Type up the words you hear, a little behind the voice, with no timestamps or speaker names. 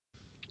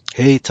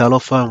Hey,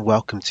 Talofa, and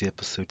welcome to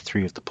episode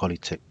 3 of the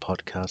Polytech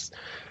podcast,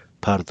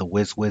 part of the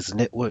WesWes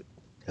network.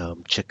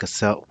 Check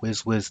us out,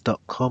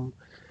 weswes.com.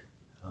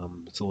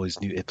 There's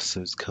always new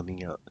episodes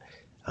coming out.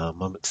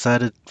 I'm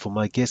excited for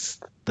my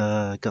guest.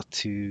 Got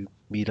to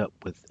meet up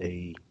with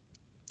a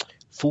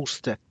full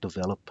stack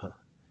developer.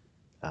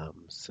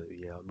 So,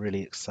 I'm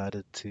really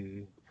excited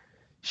to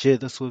share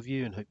this with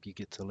you and hope you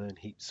get to learn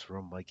heaps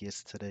from my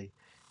guest today,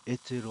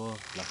 Etero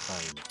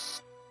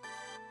Lafaina.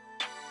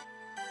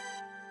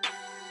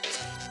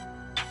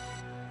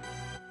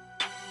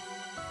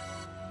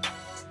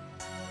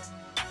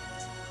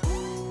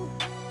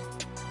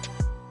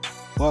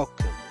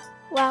 Welcome,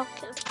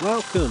 Welcome,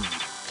 welcome,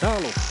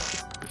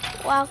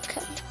 Talofa.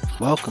 welcome.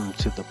 Welcome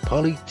to the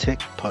Polytech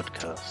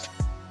podcast.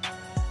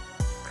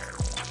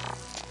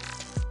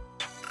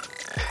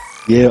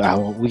 Yeah,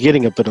 we're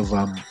getting a bit of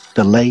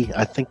delay,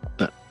 I think,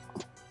 but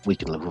we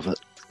can live with it.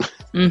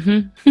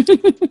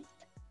 Mm-hmm.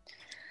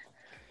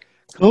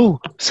 Cool.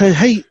 So,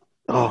 hey,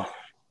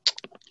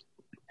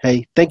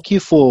 thank you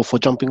for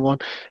jumping on.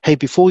 Hey,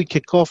 before we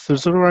kick off,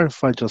 is it alright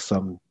if I just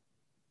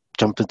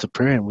jump into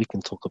prayer and we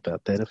can talk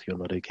about that if you're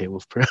not okay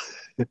with prayer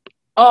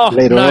Oh,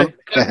 later no. on?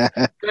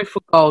 Go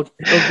for gold.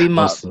 It'll be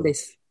my Awesome.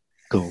 bliss.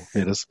 Cool.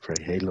 Let us pray.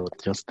 Hey, Lord,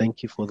 just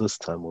thank you for this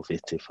time with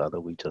Ete, Father.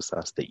 We just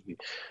ask that you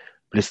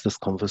bless this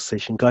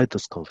conversation, guide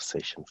this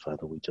conversation,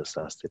 Father. We just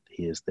ask that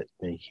the ears that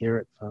may hear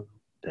it, Father,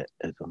 that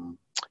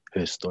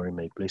her story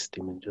may bless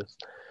them and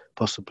just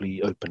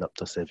possibly open up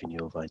this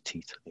avenue of IT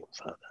to them,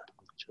 Father.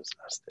 We just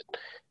ask that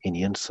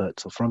any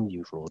insights are from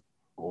you, Lord.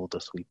 All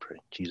this we pray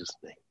in Jesus'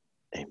 name.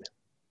 Amen.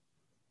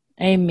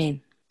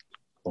 Amen.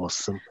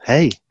 Awesome.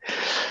 Hey,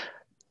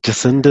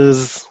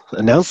 Jacinda's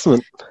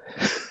announcement.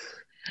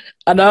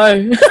 I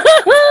know.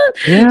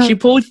 Yeah. She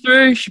pulled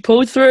through. So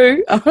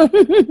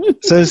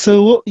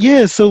what?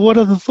 Yeah. So what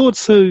are the thoughts?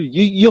 So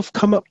you've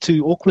come up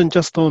to Auckland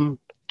just on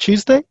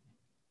Tuesday.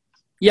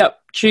 Yep,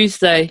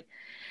 Tuesday.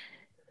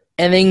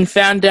 And then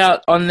found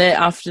out on that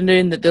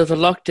afternoon that there was a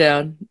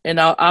lockdown. And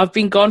I've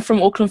been gone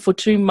from Auckland for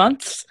 2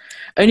 months,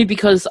 only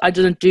because I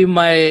didn't do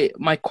my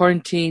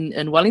quarantine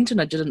in Wellington.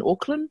 I did in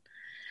Auckland.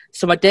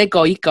 So my dad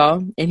got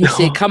ika, and he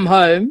said, come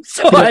home.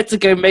 So I had to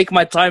go make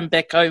my time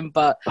back home.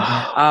 But,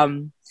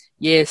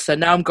 yeah, so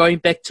now I'm going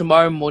back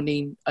tomorrow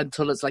morning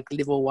until it's like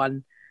level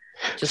 1.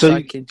 Just so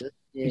I can just,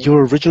 yeah.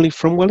 You're originally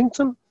from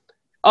Wellington?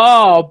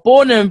 Oh,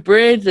 born and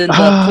bred in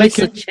the place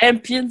okay. of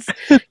champions,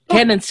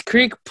 Cannons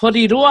Creek,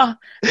 Porirua.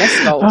 Let's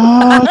go.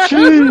 Oh,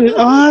 true.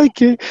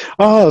 Okay.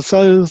 Oh,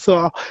 so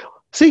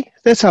see,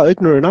 that's how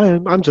ignorant I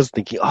am. I'm just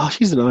thinking,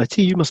 she's in IT.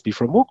 You must be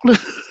from Auckland.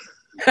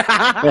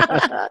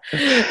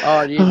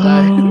 Oh, you know.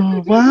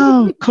 Oh,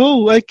 wow,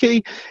 cool.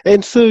 Okay.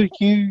 And so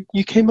you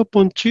came up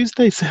on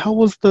Tuesday. So how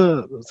was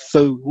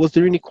was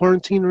there any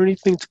quarantine or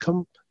anything to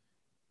come?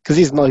 Because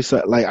it's nice.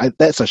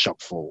 That's a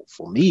shock for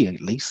me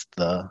at least.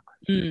 The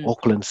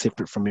Auckland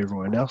separate from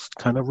everyone else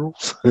kind of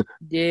rules.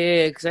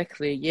 Yeah,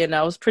 exactly. Yeah,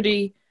 no, it was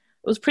pretty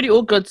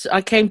all good.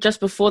 I came just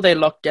before they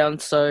locked down,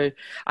 so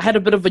I had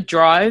a bit of a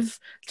drive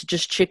to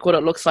just check what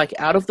it looks like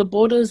out of the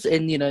borders,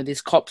 and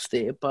there's cops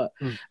there. But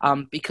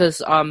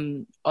because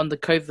on the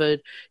COVID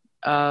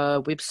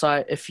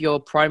website, if your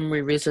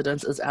primary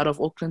residence is out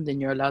of Auckland, then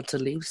you're allowed to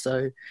leave.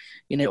 So,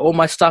 all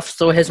my stuff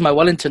still has my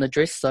Wellington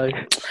address, so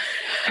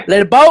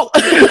let it bolt.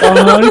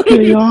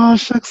 Okay. Oh,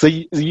 shucks. So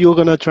you're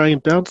gonna try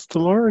and bounce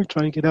tomorrow and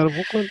try and get out of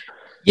Auckland?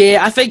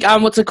 Yeah, I think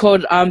what's it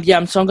called? So I'm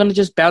gonna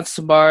just bounce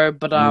tomorrow,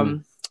 but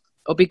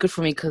it'll be good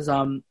for me because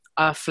I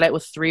flat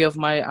with 3 of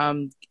my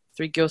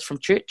 3 girls from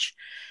church,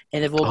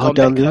 and they've all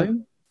gone back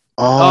home.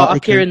 Up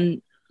okay. here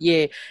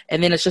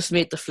and then it's just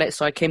me at the flat.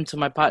 So I came to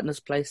my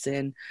partner's place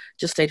and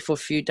just stayed for a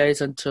few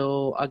days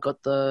until I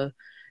got the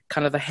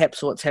kind of the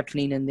haps of what's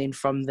happening, and then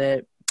from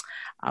there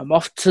I'm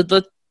off to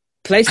the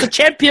place of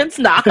champions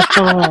now.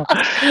 Oh,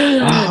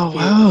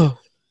 wow.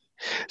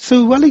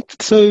 So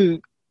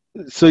Wellington.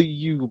 So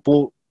you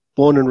were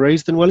born and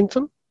raised in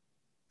Wellington?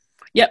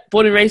 Yep,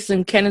 born and raised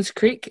in Cannons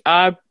Creek.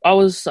 I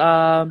was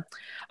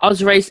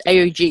raised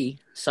AOG.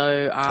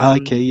 So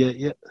okay,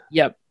 yeah.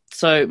 Yep.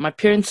 So my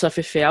parents are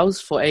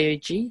whiwhiaus for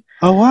AOG.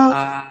 Oh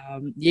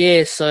wow.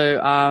 Yeah.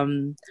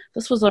 So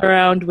this was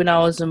around when I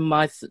was in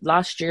my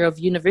last year of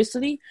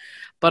university,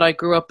 but I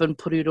grew up in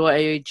Porirua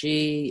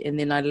AOG, and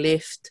then I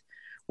left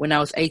when I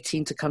was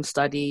 18 to come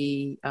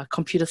study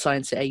computer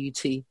science at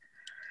AUT.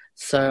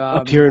 So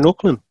up here in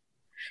Auckland.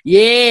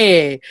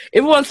 Yeah,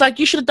 everyone's like,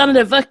 you should have done it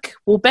at Vic.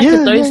 Well, back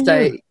in those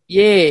days,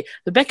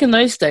 but back in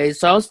those days,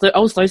 so I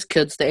was those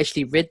kids that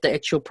actually read the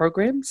actual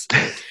programs.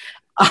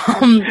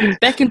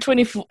 Back in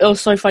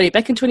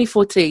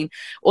 2014,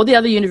 all the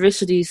other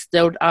universities,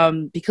 they would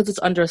because it's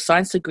under a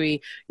science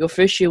degree, your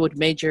first year would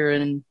major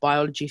in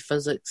biology,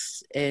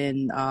 physics,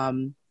 and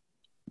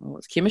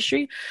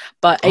chemistry,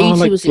 but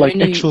AUT was the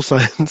only actual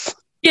science.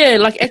 Yeah,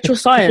 like actual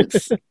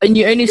science, and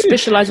you only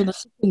specialize in the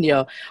second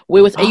year.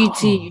 Where with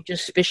AUT, you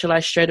just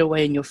specialize straight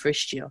away in your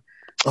first year.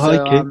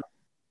 So, okay.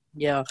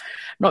 Yeah,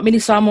 not many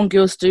Samoan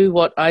girls do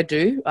what I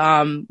do.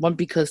 One,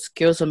 because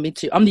girls are meant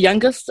to. I'm the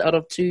youngest out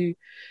of two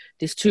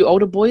there's two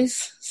older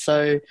boys,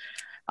 so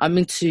I'm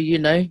into,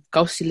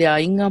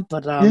 kausiliainga,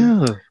 but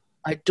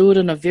I do it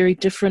in a very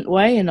different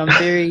way, and I'm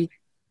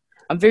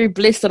very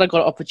blessed that I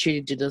got an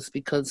opportunity to do this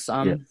because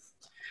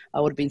I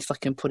would have been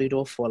stuck in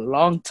Puriroa for a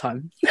long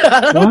time.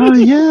 Wow,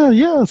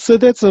 yeah. So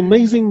that's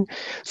amazing.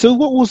 So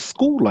what was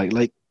school like?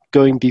 Like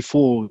going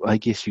before, I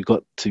guess you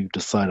got to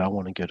decide I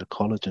want to go to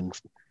college and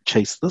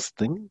chase this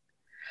thing.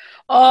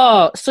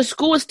 Oh, so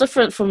school was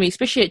different for me,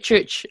 especially at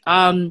church.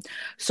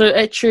 So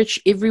at church,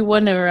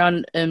 everyone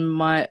around in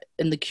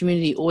the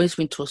community always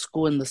went to a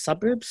school in the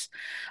suburbs.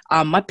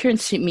 My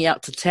parents sent me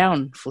out to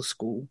town for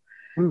school.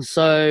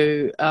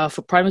 So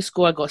for primary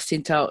school, I got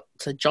sent out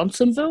to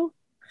Johnsonville.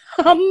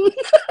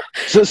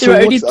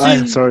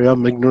 Sorry,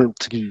 I'm ignorant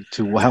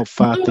to how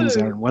far things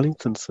are in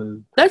Wellington.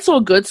 So that's all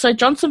good. So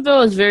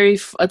Johnsonville is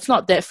it's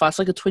not that far. It's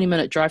like a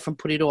 20-minute drive from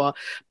Puriroa,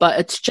 but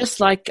it's just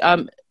like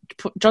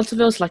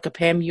Johnsonville is like a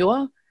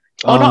Pamua.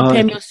 Oh, not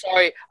Pamua.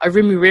 Sorry, a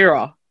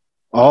Remuera.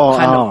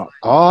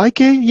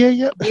 Okay,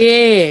 yeah.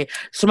 Yeah.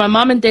 So my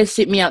mum and dad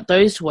sent me out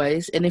those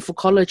ways, and then for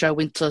college I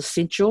went to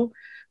Central,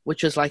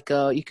 which is like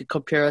you could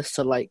compare us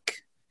to like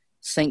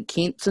St.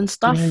 Kitts and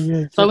stuff.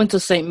 So I went to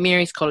St.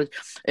 Mary's College.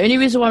 The only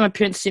reason why my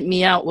parents sent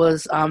me out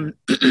was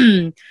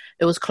it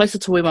was closer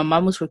to where my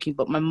mum was working,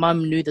 but my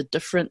mum knew the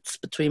difference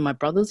between my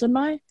brothers and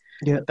I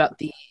about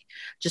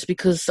just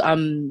because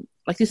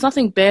like there's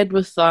nothing bad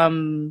with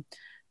the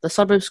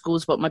suburb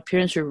schools, but my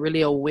parents were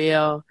really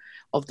aware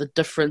of the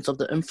difference of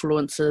the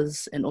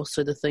influences and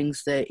also the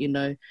things that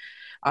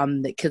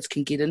that kids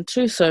can get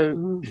into.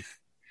 So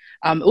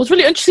it was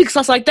really interesting because I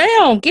was like,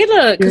 damn, get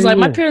it, because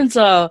my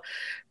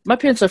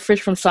parents are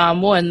fresh from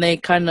Samoa, and they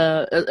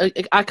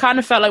I kind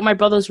of felt like my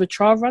brothers were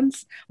trial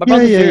runs. My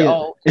brothers were very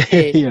old.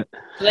 So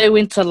they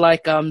went to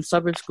like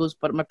suburb schools,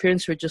 but my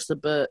parents were just a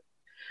bit,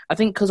 I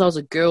think because I was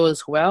a girl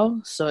as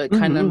well, so it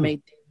kind of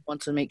made them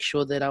want to make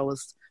sure that I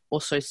was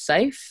also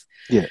safe.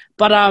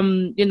 But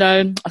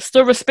I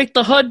still respect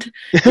the hood,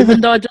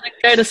 even though I didn't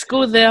go to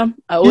school there.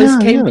 I always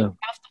came back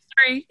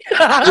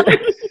after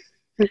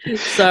 3.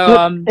 So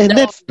and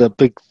that's the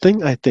big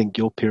thing. I think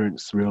your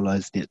parents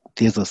realized that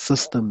there's a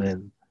system,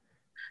 and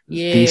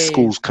these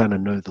schools kind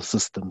of know the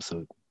system,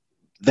 so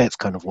that's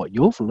kind of what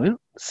you've learned,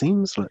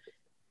 seems like.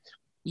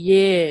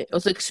 Yeah, it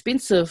was an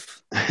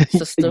expensive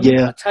system,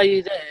 I'll tell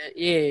you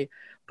that,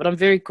 but I'm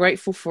very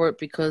grateful for it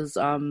because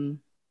I'm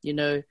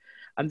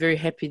very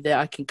happy that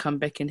I can come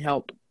back and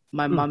help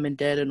my mum and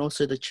dad and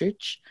also the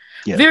church.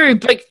 Very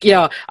big,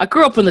 I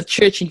grew up in the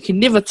church, and you can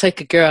never take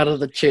a girl out of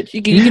the church.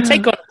 You can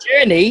take on a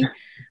journey,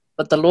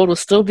 but the Lord will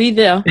still be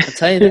there, I'll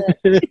tell you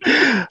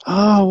that.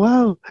 Oh,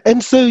 wow.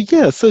 And so,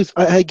 so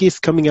I guess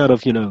coming out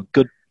of,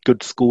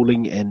 good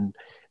schooling and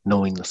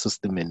knowing the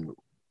system and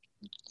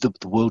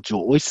the world's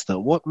your oyster,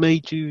 what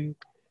made you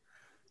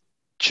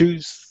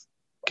choose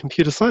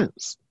computer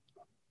science?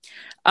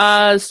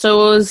 So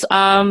it was,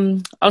 I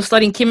was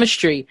studying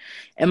chemistry,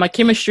 and my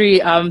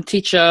chemistry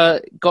teacher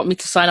got me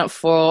to sign up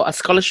for a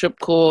scholarship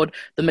called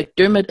the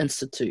McDermott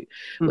Institute,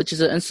 which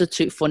is an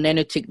institute for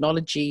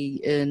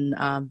nanotechnology in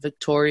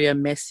Victoria,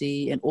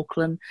 Massey, and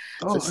Auckland.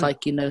 So it's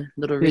like,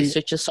 little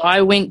researchers.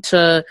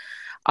 So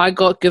I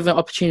got given an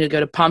opportunity to go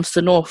to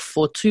Palmerston North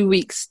for 2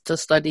 weeks to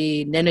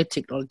study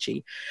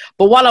nanotechnology.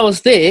 But while I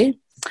was there,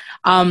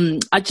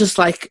 I just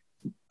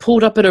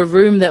pulled up in a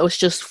room that was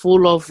just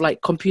full of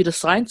like computer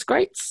science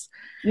greats.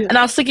 And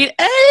I was thinking,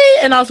 hey,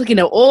 and I was looking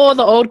at all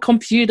the old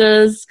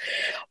computers,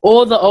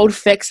 all the old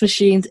fax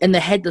machines, and they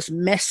had this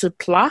massive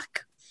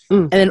plaque.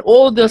 And then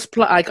all this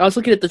I was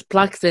looking at this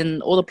plaques,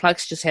 and all the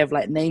plaques just have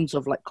like names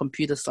of like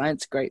computer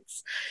science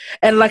greats,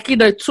 and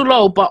too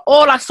low. But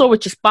all I saw was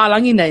just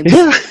Palangi names.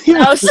 And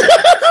I was,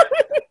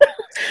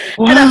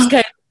 and I was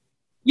going,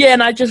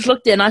 and I just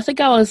looked at it, and I think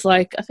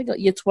at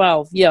year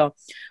 12.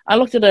 I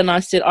looked at it and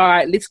I said, all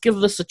right, let's give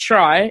this a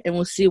try, and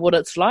we'll see what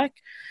it's like.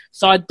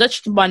 So I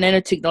ditched my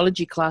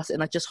nanotechnology class,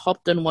 and I just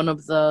hopped in one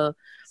of the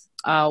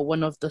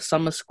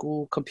summer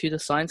school computer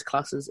science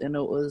classes, and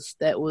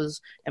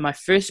and my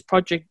first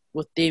project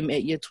with them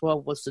at year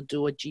 12 was to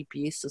do a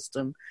GPS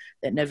system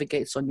that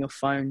navigates on your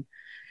phone.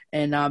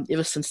 And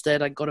ever since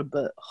that, I got a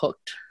bit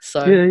hooked.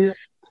 So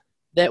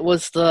that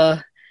was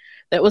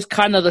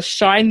kind of the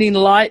shining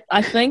light,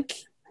 I think.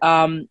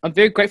 I'm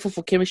very grateful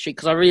for chemistry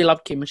because I really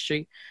love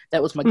chemistry.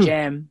 That was my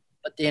jam.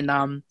 But then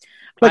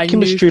like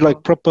chemistry,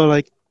 like proper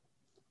like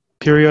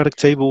periodic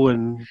table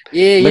and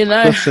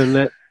this and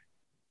that.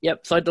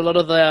 Yep. So I did a lot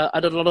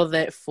of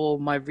that for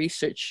my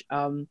research.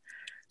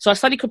 So I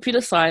studied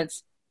computer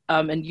science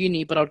in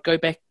uni, but I'd go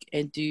back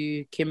and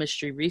do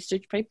chemistry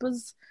research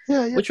papers,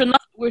 which were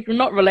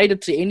not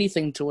related to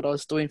anything to what I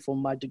was doing for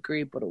my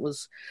degree, but it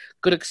was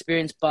good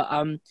experience. But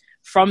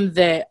from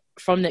that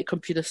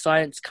computer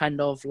science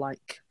kind of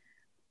like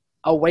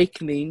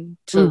awakening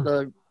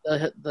to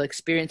the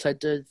experience I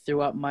did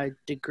throughout my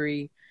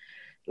degree,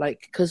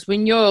 like because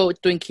when you're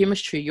doing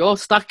chemistry, you're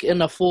stuck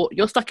in a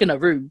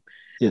room.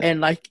 Yeah.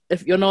 And like,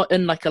 if you're not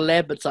in like a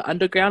lab, it's an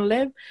underground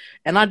lab.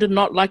 And I did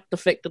not like the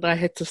fact that I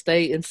had to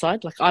stay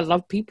inside. Like, I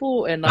love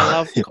people and I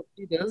love Yeah.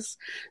 computers.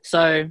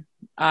 So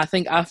I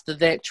think after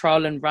that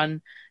trial and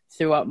run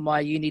throughout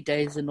my uni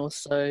days, and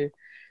also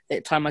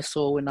that time I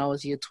saw when I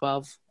was year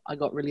 12, I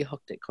got really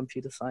hooked at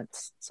computer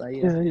science. So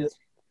yeah. Yeah.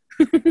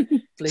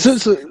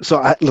 Bless.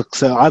 So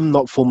I'm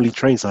not formally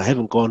trained, so I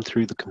haven't gone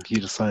through the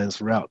computer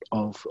science route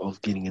of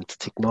getting into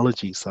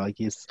technology. So I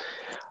guess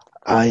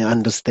I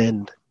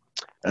understand.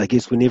 I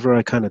guess whenever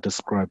I kind of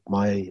describe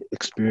my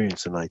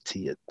experience in IT,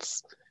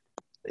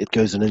 it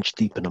goes an inch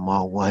deep and a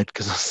mile wide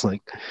because it's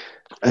like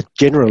a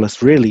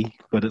generalist, really,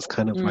 but it's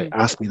kind of like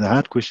ask me the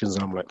hard questions,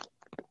 and I'm like,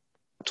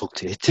 talk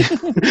to Ete.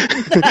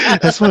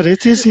 That's what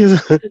it is here.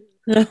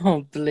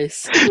 Oh,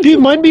 bless. Do you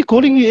mind me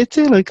calling you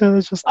Ete? Like,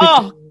 just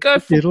Oh, go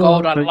for it gold.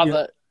 all, I like, love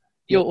yeah. it.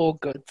 You're all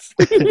good.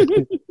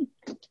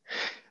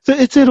 So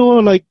it's it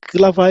all like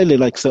Love Island,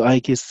 like so. I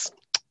guess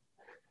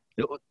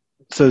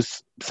so.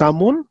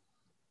 Someone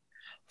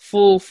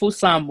Full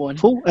someone.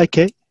 full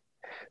okay.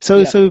 So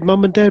Yeah. so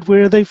mum and dad,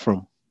 where are they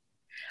from?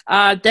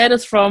 Dad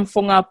is from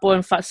Whangapo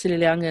and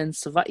Fatsilianga in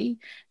Savai'i,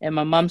 and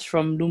my mum's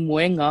from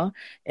Lumuenga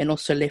and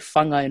also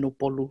Lefanga in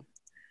Upolu.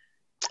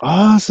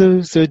 Ah,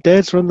 so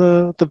dad's from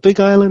the Big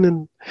Island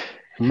and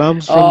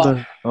mum's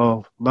from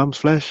Oh, the mum's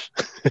flash.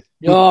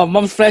 your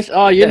mum's flesh.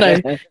 Oh, you know,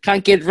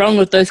 can't get wrong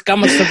with those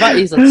Kama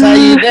Savai'is, I'll tell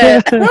you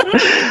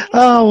that.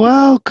 Oh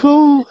wow,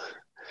 cool. Oh,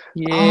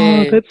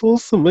 Yeah. that's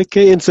awesome.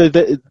 Okay, and so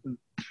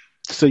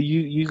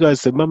you guys,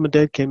 so mum and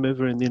dad came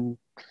over, and then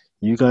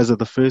you guys are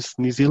the first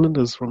New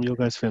Zealanders from your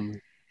guys' family.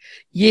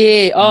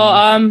 Yeah.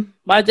 Oh, Mm.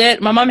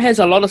 my mum has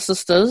a lot of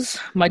sisters.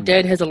 My Mm.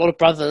 dad has a lot of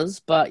brothers,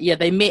 but yeah,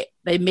 they met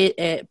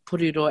at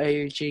Puriro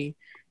AUG,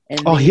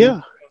 and Oh, then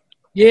yeah.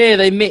 yeah,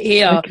 they met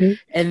here, Okay.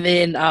 and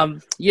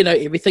then you know,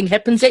 everything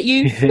happens at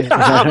youth.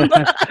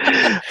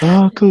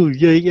 Oh, cool.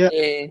 Yeah, yeah.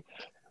 Yeah.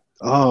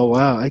 Oh,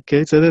 wow.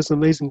 Okay, so that's an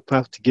amazing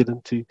path to get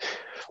into.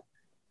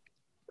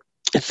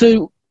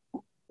 So,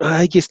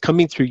 I guess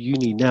coming through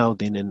uni now,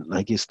 then, and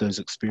I guess those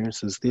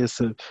experiences there.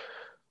 So,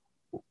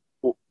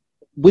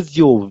 with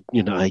your,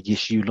 I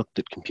guess you looked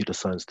at computer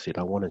science and said,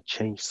 I want to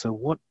change. So,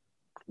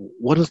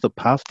 what is the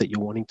path that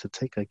you're wanting to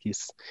take? I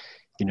guess,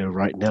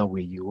 right now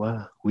where you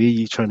are, where are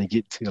you trying to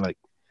get to, like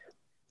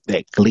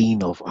that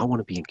glean of I want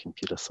to be in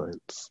computer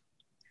science.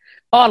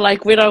 Oh,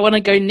 like where do I want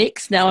to go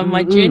next now in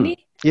my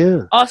journey?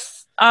 Yeah. Oh,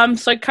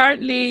 so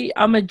currently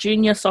I'm a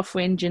junior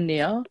software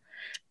engineer,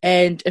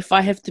 and if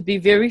I have to be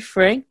very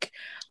frank,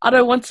 I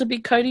don't want to be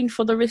coding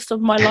for the rest of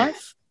my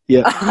life.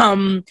 Yeah.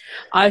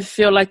 I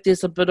feel like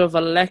there's a bit of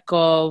a lack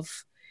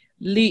of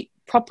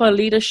proper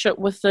leadership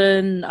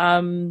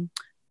within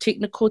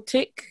technical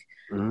tech.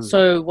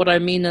 So what I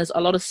mean is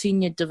a lot of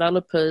senior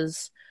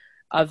developers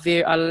are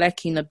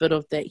lacking a bit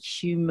of that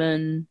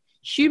human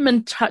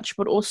touch,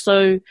 but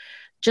also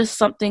just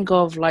something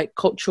of like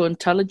cultural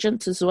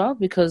intelligence as well.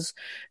 Because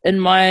in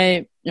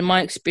my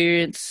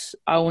experience,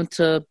 I want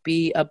to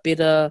be a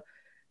better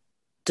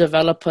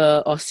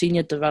developer or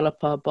senior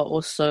developer, but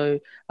also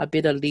a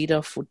better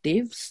leader for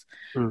devs.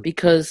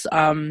 Because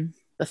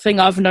the thing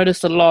I've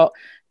noticed a lot,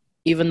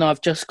 even though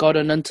I've just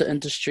gotten into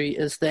industry,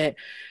 is that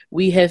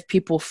we have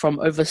people from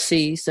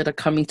overseas that are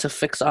coming to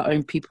fix our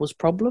own people's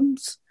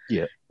problems.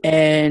 Yeah.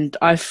 And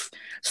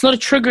it's not a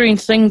triggering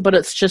thing, but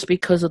it's just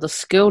because of the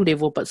skill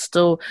level. But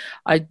still,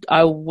 I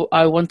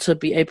want to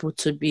be able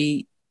to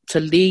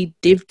lead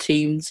dev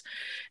teams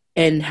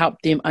and help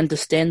them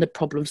understand the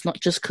problems, not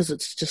just because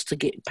it's just to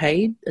get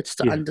paid. It's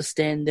to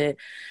understand that,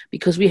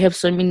 because we have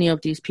so many of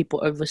these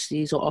people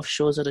overseas or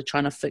offshores that are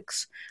trying to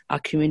fix our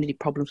community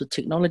problems with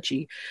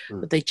technology,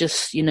 but they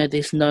just,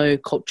 there's no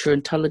cultural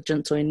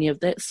intelligence or any of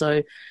that.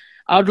 So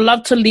I would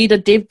love to lead a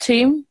dev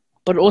team,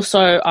 but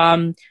also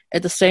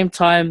at the same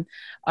time,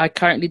 I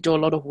currently do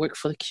a lot of work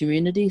for the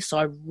community. So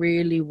I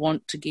really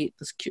want to get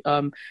this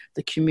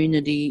the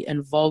community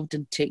involved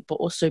in tech, but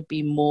also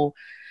be more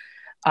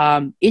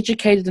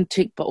educated in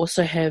tech, but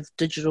also have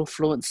digital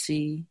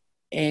fluency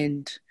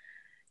and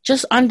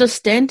just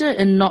understand it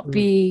and not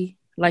be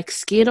like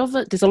scared of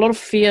it. There's a lot of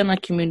fear in our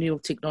community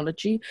of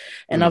technology,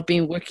 and I've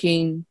been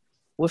working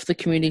with the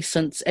community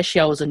since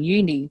actually I was in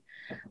uni.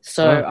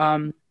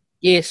 So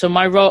so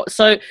my role,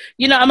 so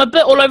I'm a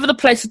bit all over the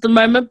place at the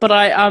moment, but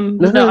I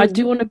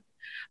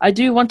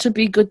do want to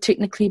be good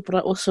technically, but I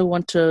also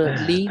want to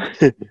lead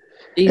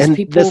these and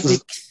people.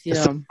 it's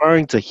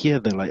inspiring to hear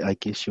that. Like, I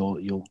guess you're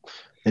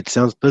it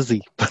sounds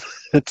busy, but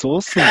it's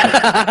awesome.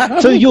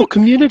 So your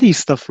community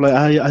stuff, like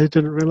I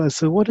didn't realize.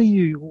 So what are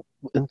you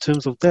in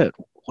terms of that?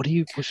 What are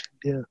you pushing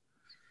there?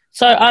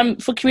 So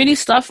for community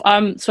stuff,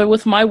 so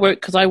with my work,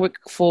 because I work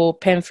for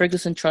Pam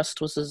Ferguson Trust,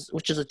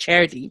 which is a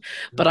charity,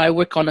 but I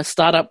work on a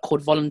startup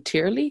called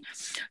Voluntarily.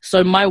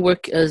 So my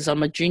work is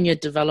I'm a junior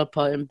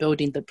developer in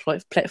building the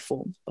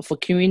platform. But for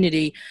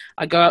community,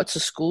 I go out to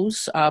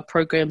schools,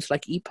 programs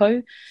like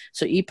EPO.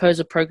 So EPO is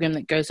a program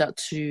that goes out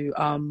to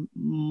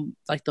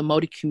like the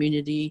Māori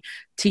community,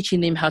 teaching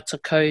them how to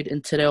code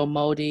in Te Reo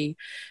Māori,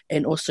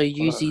 and also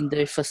using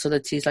the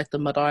facilities like the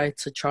marae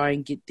to try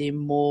and get them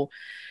more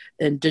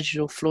in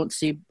digital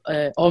fluency,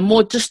 or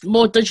more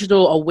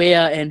digital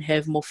aware and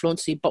have more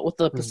fluency. But with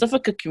the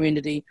Pacifica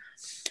community,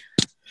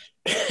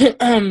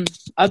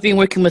 I've been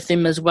working with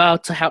them as well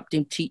to help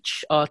them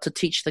teach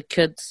the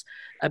kids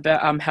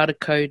about how to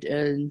code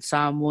in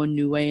Samoan,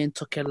 Niue, and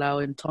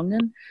Tokelau and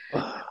Tongan.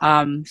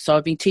 So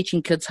I've been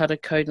teaching kids how to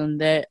code on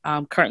that.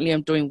 Currently,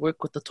 I'm doing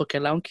work with the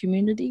Tokelau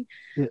community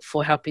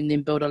for helping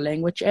them build a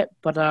language app.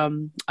 But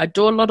I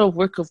do a lot of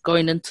work of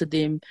going into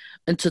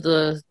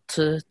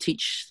to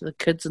teach the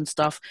kids and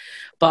stuff.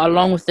 But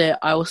along with that,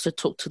 I also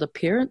talk to the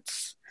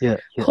parents. Yeah.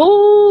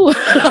 Oh,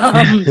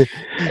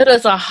 it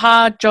is a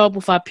hard job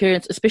with our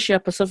parents, especially our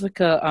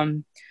Pacifica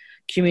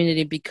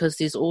community, because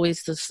there's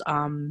always this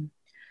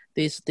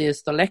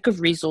there's the lack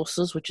of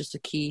resources, which is the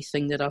key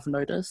thing that I've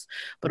noticed,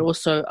 but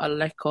also a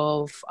lack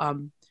of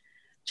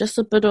just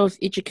a bit of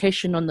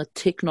education on the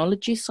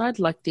technology side.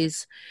 Like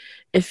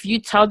if you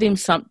tell them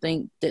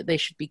something that they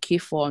should be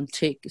careful on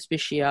tech,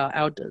 especially our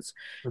elders,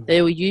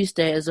 they will use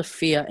that as a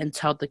fear and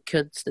tell the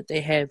kids that they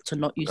have to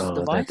not use the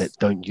device. That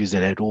don't use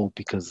it at all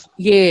because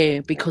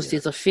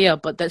there's a fear.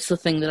 But that's the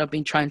thing that I've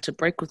been trying to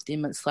break with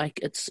them. It's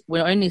like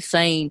we're only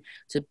saying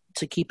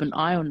to keep an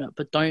eye on it,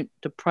 but don't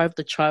deprive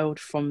the child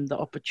from the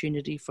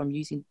opportunity from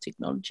using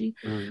technology.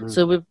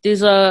 So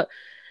there's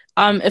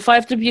if I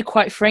have to be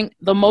quite frank,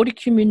 the Māori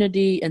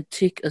community in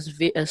tech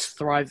is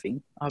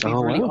thriving. I'll be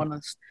really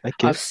honest.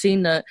 Okay. I've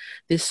seen that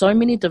there's so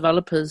many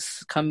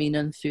developers coming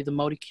in through the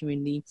Māori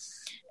community,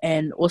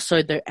 and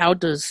also their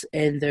elders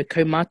and their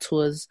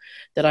kaumatuas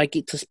that I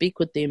get to speak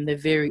with them. They're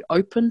very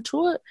open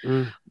to it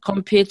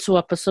compared to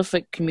our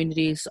Pacific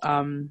communities.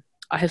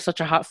 I have such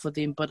a heart for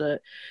them, but there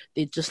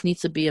just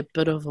needs to be a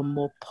bit of a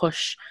more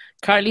push.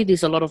 Currently,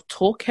 there's a lot of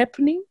talk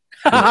happening.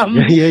 But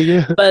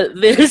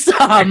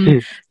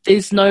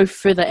there's no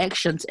further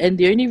actions, and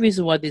the only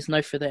reason why there's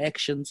no further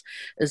actions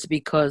is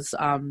because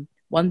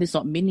one, there's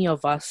not many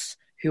of us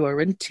who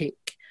are in tech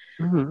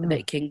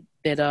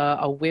that are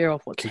aware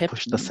of what's happening.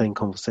 Push the same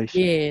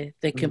conversation. Yeah,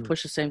 they can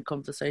push the same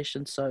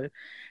conversation. So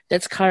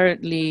that's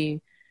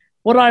currently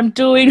what I'm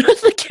doing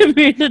with the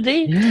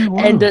community,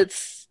 and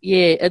it's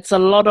a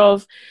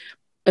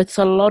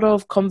lot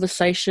of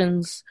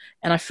conversations,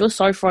 and I feel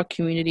sorry for our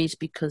communities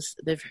because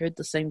they've heard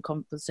the same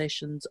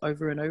conversations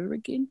over and over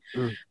again.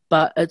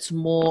 But it's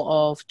more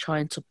of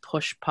trying to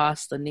push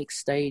past the next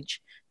stage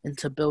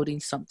into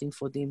building something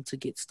for them to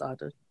get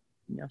started.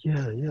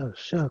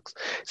 Shucks.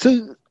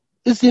 So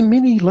is there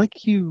many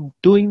like you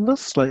doing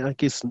this? Like, I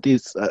guess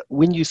there's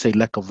when you say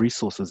lack of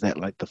resources, that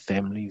like the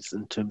families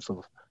in terms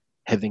of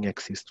having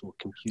access to a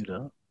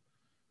computer?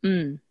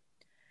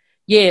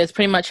 Yeah, it's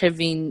pretty much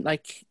having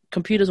like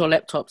computers or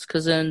laptops,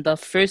 because in the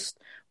first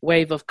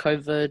wave of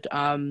COVID,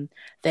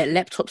 that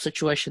laptop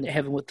situation they're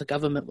having with the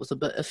government was a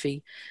bit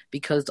iffy,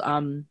 because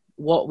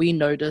what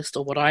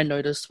I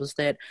noticed was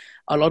that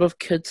a lot of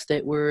kids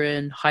that were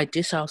in high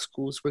decile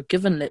schools were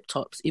given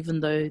laptops even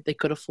though they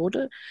could afford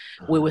it,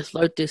 where with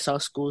low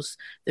decile schools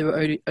they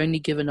were only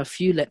given a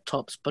few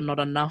laptops but not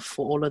enough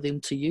for all of them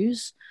to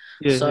use.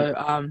 So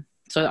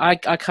I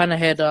kind of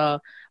had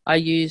I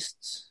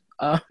used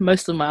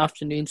most of my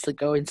afternoons to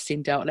go and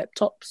send out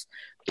laptops,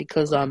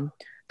 because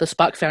the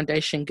Spark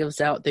Foundation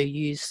gives out their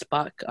used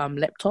Spark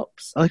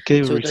laptops.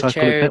 Okay, to recycle the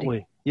charity. It that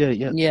way.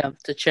 Yeah,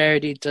 to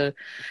charity to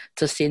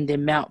send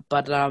them out.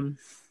 But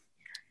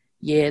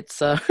it's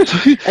so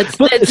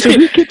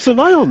who keeps an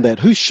eye on that?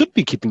 Who should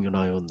be keeping an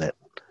eye on that?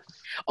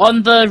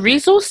 On the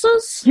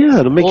resources?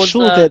 Yeah, to make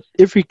sure that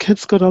every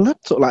kid's got a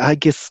laptop. Like, I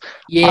guess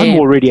I'm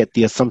already at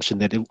the assumption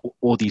that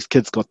all these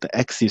kids got the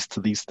access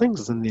to these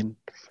things, and then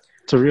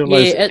to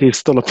realize there's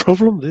still a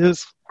problem,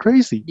 there's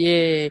crazy.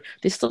 Yeah,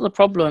 there's still a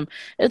problem.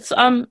 It's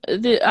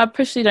I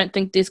personally don't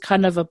think there's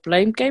kind of a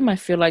blame game. I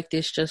feel like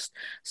there's just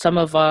some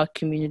of our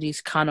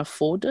communities can't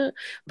afford it.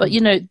 But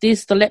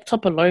there's the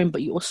laptop alone,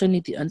 but you also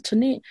need the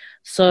internet.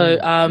 So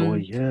I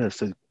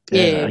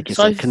guess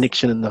a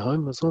connection in the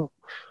home as well.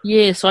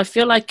 Yeah, so I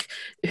feel like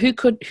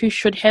who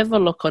should have a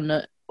look on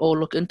it or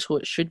look into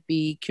it should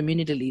be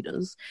community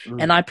leaders,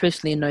 and I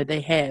personally know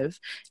they have.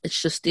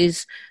 It's just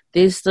there's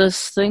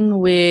this thing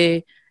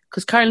where,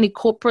 because currently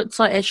corporates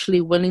are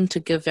actually willing to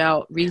give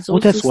out resources. Well,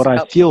 that's what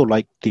I feel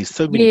like. There's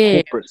so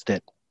many corporates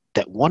that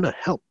want to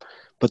help,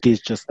 but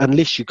there's just,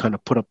 unless you kind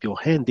of put up your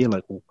hand, they're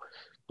like, well,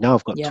 now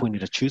I've got 20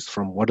 to choose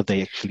from. What do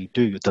they actually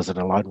do? Does it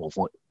align with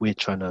what we're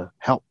trying to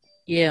help?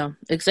 Yeah,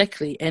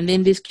 exactly. And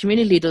then there's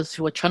community leaders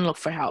who are trying to look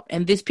for help.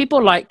 And there's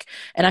people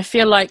and I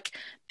feel like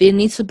there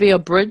needs to be a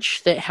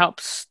bridge that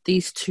helps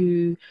these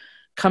two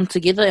come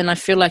together. And I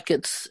feel like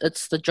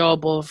it's the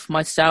job of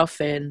myself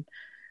and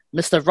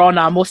Mr.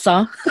 Rona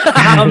Mosa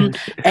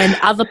and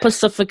other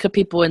Pacifica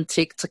people in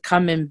tech to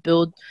come and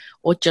build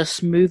or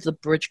just move the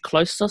bridge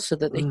closer so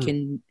that they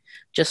can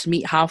just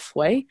meet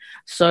halfway.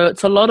 So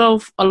it's a lot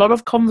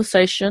of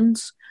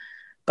conversations,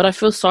 but I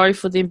feel sorry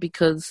for them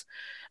because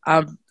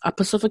our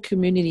Pacific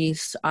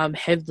communities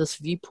have this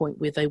viewpoint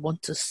where they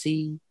want to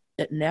see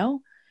it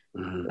now,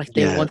 Like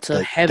they Yeah, want to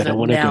they have don't it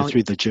want to go now.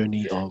 through the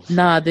journey of.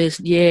 Nah, there's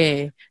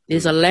a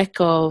lack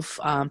of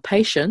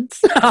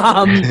patience,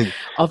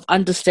 of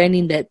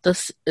understanding that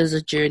this is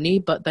a journey.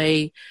 But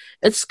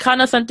it's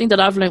kind of something that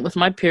I've learned with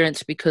my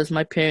parents, because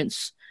my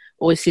parents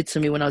always said to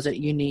me when I was at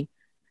uni,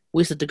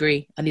 "Where's the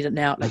degree? I need it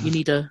now. Like, you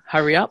need to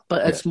hurry up."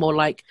 But Yeah. it's more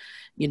like,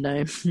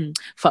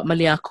 "Fat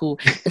mali aku,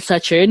 it's a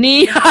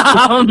journey."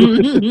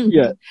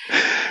 Yeah.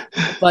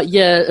 But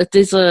yeah,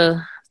 there's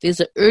a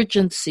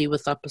urgency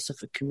with our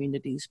Pacific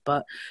communities,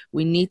 but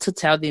we need to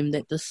tell them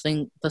that this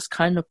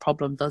kind of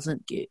problem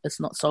it's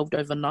not solved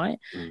overnight.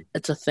 Mm.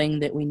 It's a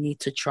thing that we need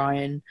to try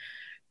and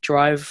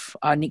drive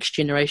our next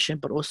generation,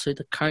 but also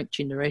the current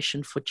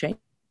generation for change.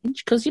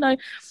 Because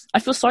I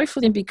feel sorry for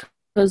them,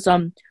 because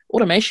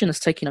automation is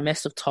taking a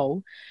massive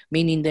toll,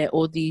 meaning that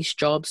all these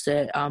jobs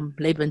that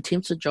labor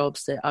intensive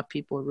jobs that our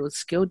people are really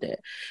skilled at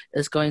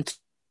is going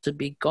to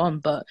be gone.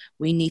 But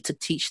we need to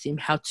teach them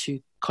how to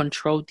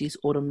control these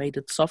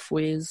automated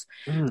softwares,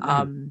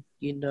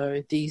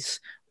 these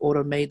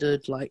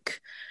automated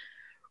like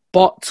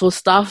bots or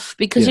stuff,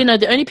 because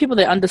the only people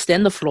that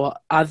understand the flaw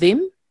are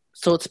them.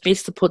 So it's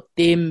best to put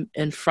them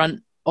in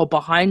front or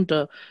behind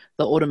the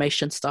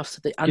automation stuff, so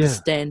they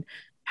understand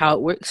how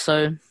it works.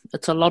 So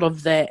it's a lot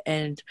of that.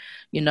 And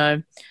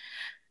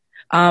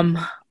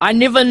I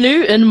never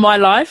knew in my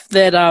life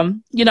that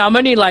I'm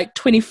only like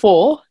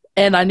 24,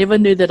 and I never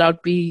knew that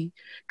I'd be,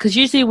 because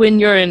usually when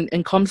you're in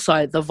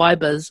ComSci, the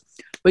vibe is,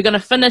 we're going to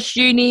finish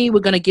uni, we're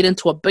going to get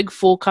into a big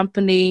four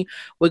company,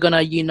 we're going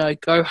to,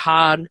 go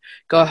hard,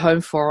 go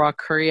home for our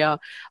career.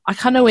 I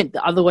kind of went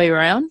the other way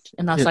around,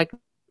 and I was like,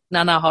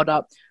 no, hold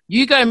up.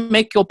 You go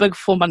make your big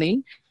four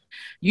money.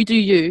 You do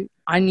you.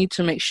 I need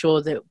to make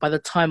sure that by the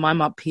time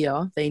I'm up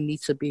here, they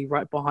need to be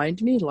right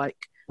behind me,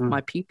 like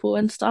my people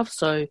and stuff.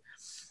 So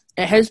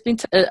it has been,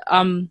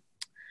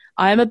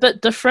 I am a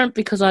bit different,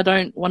 because I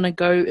don't want to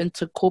go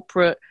into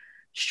corporate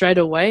straight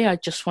away. I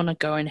just want to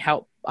go and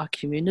help our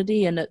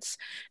community. And it's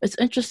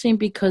interesting,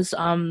 because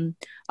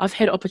I've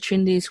had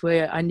opportunities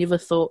where I never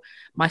thought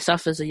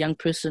myself as a young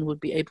person would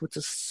be able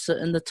to sit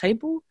in the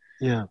table.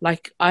 Yeah.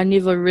 Like, I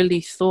never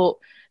really thought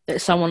that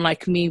someone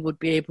like me would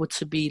be able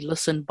to be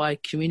listened by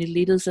community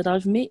leaders that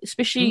I've met.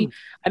 Especially,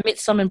 I met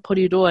some in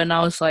Porirua, and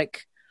I was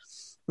like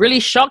really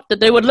shocked that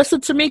they would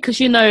listen to me,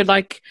 because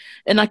like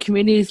in our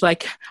communities,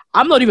 like,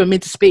 I'm not even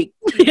meant to speak.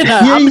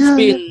 I'm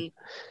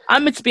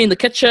meant to be in the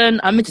kitchen.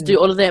 I'm meant to do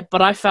all of that.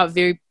 But I felt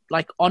very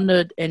like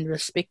honored and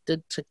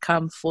respected to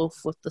come forth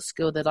with the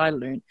skill that I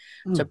learned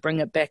to bring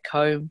it back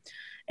home.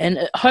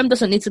 And home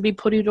doesn't need to be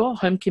Porirua.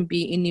 Home can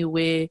be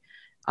anywhere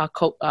our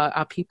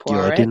people You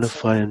are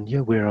identify at.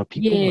 and where our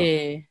people are.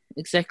 Yeah,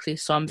 exactly.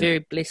 So I'm very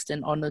blessed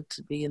and honored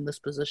to be in this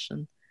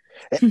position.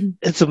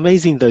 It's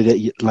amazing though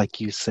that like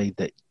you say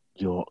that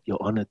you're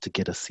honored to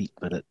get a seat,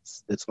 but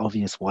it's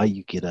obvious why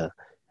you get a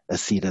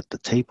seat at the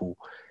table.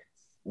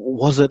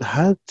 Was it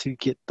hard to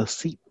get the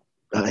seat?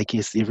 I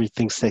guess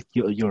everything's that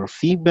you're a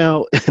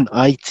female in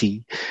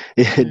IT,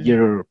 and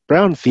you're a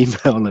brown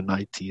female in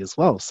IT as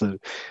well. So,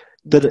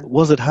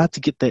 was it hard to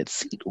get that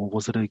seat, or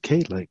was it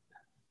okay? Like,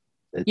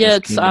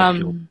 it's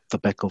the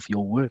back of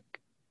your work.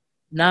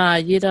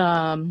 Nah,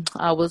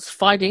 I was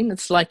fighting.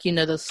 It's like,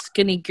 the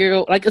skinny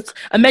girl. Like,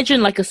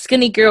 imagine like a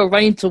skinny girl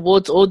running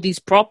towards all these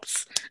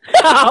props.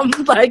 I'm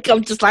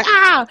just like,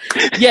 ah!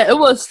 Yeah, it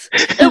was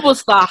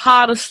the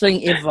hardest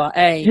thing ever,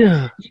 eh?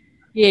 Yeah.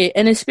 Yeah,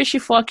 and especially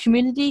for our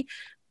community,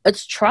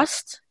 it's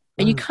trust.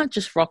 And you can't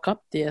just rock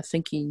up there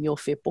thinking you're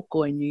fair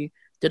boko and you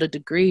did a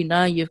degree.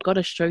 No, you've got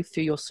to show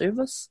through your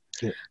service.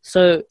 Yeah.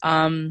 So,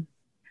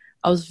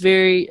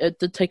 it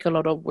did take a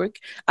lot of work.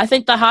 I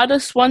think the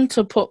hardest one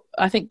to put,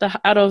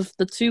 out of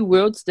the two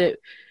worlds that,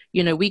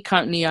 we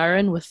currently are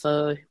in, with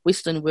the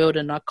Western world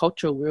and our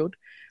cultural world,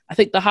 I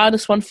think the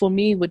hardest one for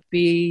me would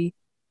be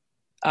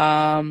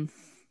the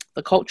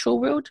cultural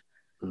world,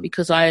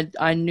 because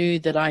I knew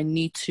that I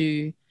need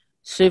to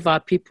serve our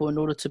people in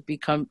order to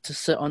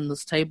sit on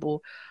this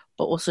table,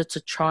 but also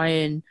to try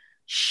and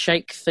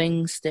shake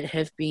things that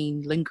have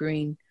been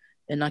lingering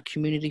in our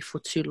community for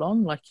too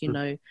long. Like,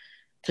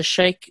 to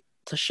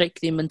shake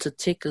them into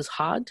tech is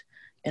hard.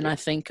 And I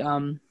think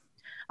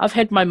I've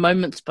had my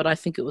moments, but I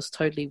think it was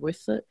totally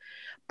worth it.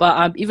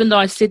 But even though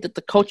I said that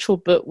the cultural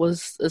bit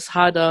is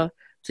harder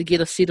to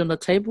get a seat on the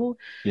table,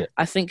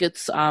 I think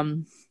it's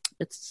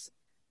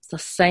the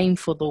same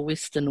for the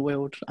Western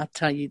world. I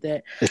tell you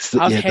that. It's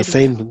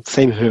the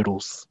same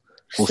hurdles.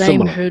 Or same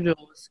similar.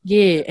 hurdles.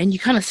 Yeah, and you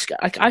kind of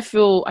like, I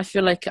feel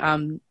like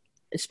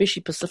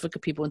especially Pacifica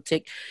people in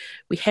tech,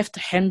 we have to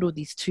handle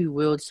these two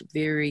worlds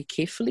very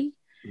carefully,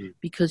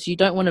 because you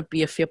don't want to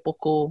be a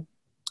whepoko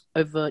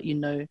over,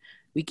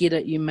 we get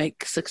it, you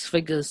make 6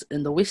 figures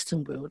in the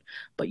Western world,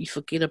 but you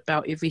forget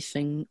about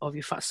everything of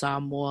your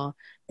Samoa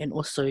and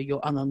also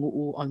your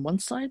angangu'u on one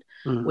side.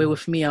 Where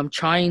with me, I'm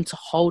trying to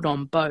hold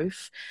on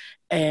both.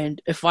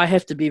 And if I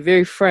have to be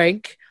very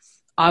frank,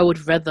 I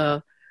would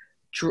rather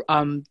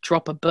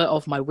drop a bit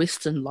of my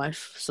Western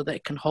life so that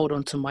it can hold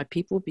on to my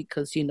people,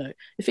 because,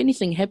 if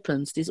anything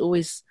happens, there's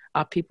always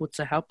people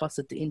to help us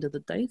at the end of the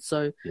day.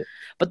 So, Yeah.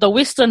 but the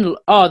Western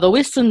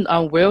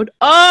world,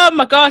 oh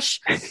my gosh,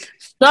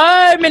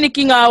 so many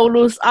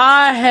kingaulus.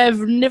 I have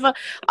never. Well,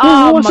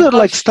 Oh what was my it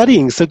like gosh,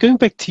 studying? So going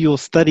back to your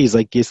studies,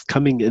 I guess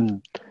coming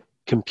in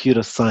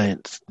computer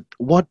science,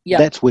 yeah,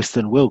 that's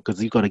Western world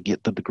because you got to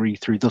get the degree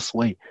through this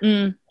way.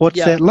 What's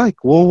yeah. that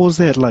like? What was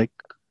that like?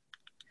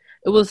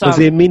 It was Was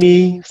there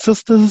many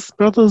sisters,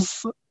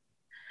 brothers?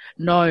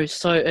 no.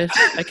 So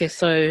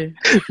so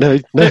No,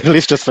 no.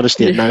 Let's just finish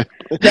that. No,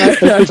 no,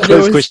 no.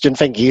 close question.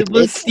 Thank you. It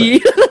was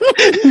Next.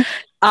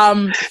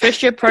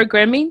 first year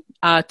programming.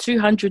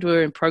 200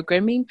 were in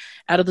programming.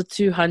 Out of the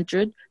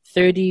 200,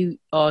 30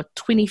 or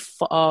 20,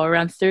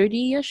 around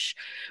 30ish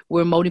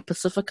were Māori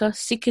Pacifica.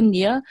 Second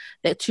year,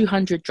 that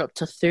 200 dropped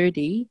to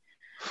 30.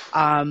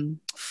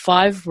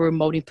 5 were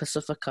Māori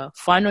Pacifica.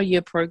 Final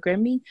year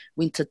programming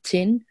went to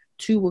 10.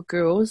 2 were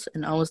girls,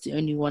 and I was the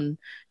only one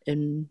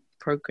in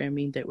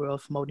programming that were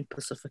of Māori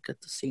Pacifica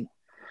descent.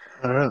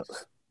 All right.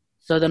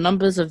 So the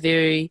numbers are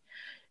very,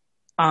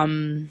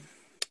 they're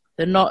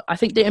not, I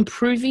think they're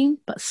improving,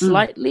 but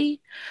slightly,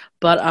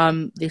 but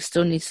there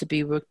still needs to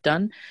be work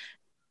done.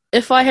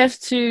 If I have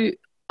to,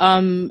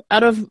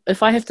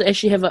 if I have to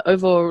actually have an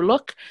overall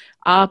look,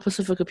 our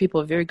Pacifica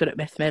people are very good at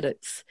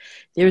mathematics.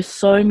 There are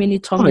so many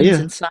Tongans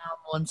and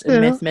Samoans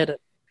in mathematics.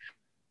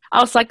 I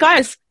was like,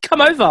 guys,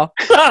 come over.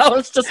 I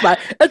was just like,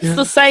 it's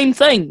the same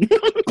thing.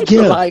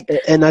 Yeah,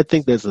 and I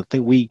think there's a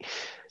thing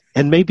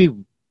and maybe,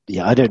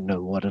 I don't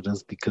know what it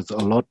is because a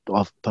lot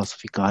of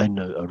Pacifica I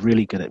know are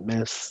really good at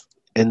maths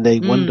and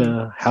they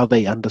wonder how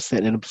they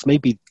understand, and it's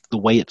maybe the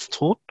way it's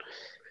taught.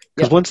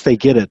 Because once they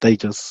get it, they're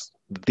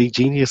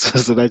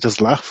geniuses and they just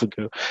laugh and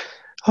go,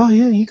 oh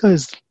yeah, you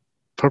guys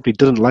probably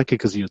didn't like it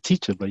because you're a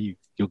teacher, but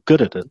you're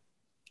good at it.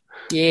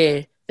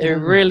 Yeah. They're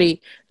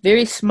really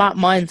very smart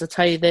minds, I'll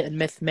tell you that, in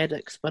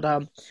mathematics.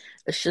 But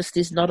it's just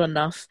there's not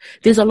enough.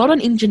 There's a lot in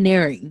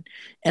engineering,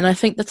 and I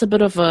think that's a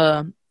bit of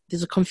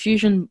there's a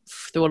confusion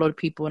through a lot of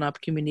people in our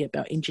community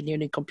about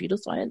engineering and computer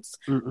science.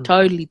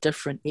 Totally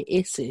different.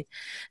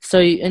 So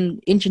in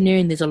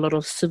engineering, there's a lot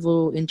of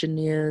civil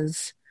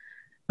engineers,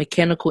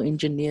 mechanical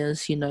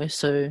engineers,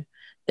 so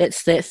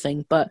that's that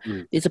thing. But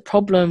there's a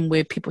problem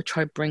where people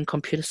try to bring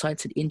computer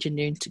science and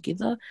engineering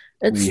together.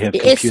 We have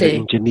computer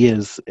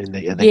engineers and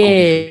they're called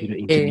computer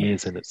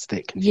engineers, and it's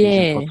that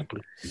confusing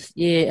possibly.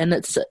 Yeah, and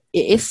it's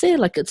essay,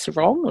 like it's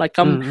wrong. Like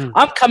I'm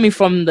coming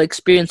from the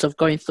experience of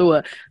going through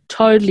a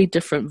totally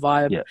different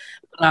vibe.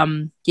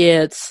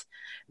 It's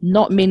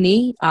not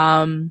many.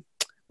 When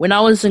I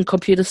was in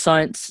computer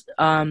science,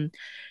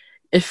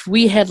 if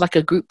we had like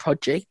a group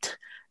project,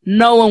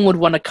 no one would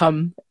want to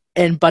come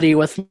and buddy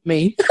with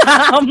me.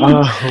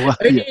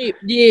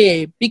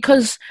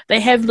 Because they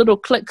have little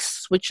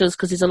cliques, which is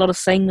because there's a lot of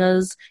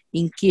singers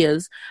in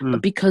gears,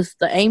 but because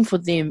the aim for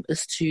them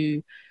is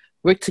to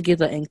work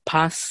together and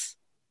pass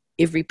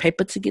every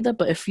paper together.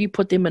 But if you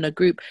put them in a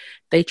group,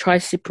 they try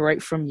to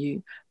separate from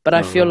you. But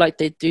I feel like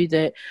they do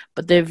that,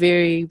 but they're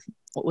very,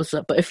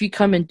 but if you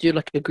come and do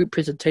like a group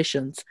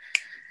presentations,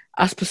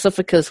 us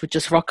Pacificas would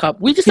just rock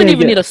up. We just don't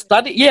even need to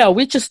study. Yeah,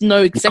 we just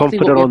know exactly what we're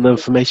doing. You can't put it on the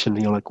information.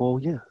 And you're like, well,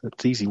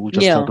 it's easy. We'll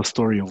just tell the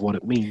story of what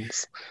it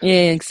means.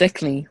 Yeah,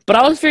 exactly. But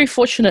I was very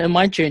fortunate in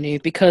my journey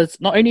because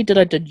not only did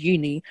I do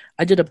uni,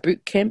 I did a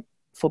boot camp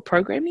for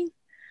programming.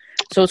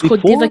 So it's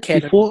called Dev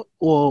Academy. Before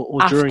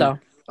or after. During?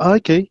 Oh,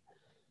 okay.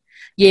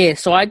 Yeah,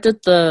 so I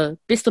did the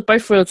best of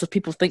both worlds, as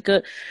people think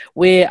it,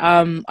 where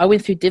I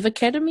went through Dev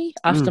Academy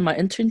after my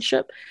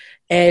internship.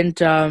 And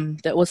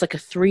that was like a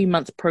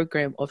 3-month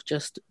program of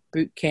just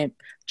bootcamp,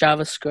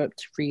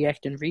 JavaScript,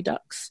 React, and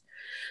Redux.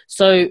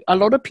 So a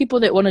lot of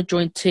people that want to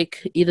join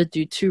tech either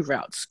do 2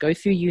 routes: go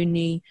through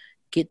uni,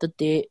 get the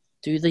debt,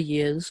 do the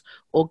years,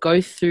 or go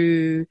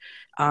through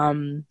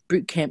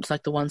boot camps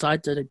like the ones I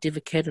did at Dev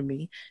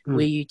Academy,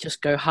 where you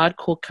just go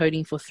hardcore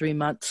coding for 3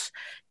 months,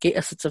 get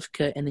a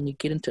certificate, and then you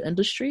get into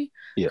industry.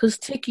 Because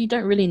tech, you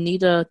don't really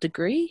need a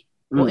degree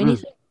or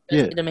anything.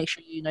 To make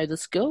sure you know the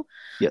skill.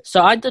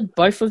 So I did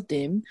both of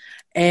them,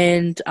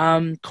 and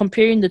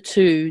comparing the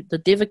two, the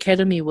Dev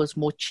Academy was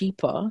more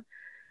cheaper,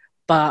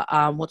 but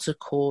what's it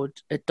called?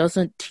 It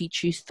doesn't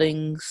teach you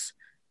things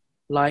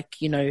like,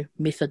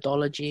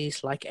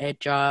 methodologies like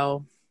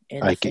Agile.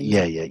 And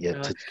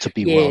to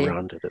be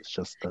well-rounded, it's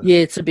just...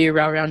 to be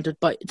well-rounded,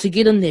 but to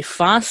get in there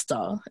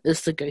faster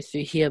is to go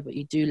through here, but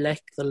you do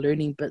lack the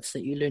learning bits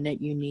that you learn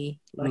at uni,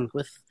 like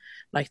with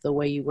like the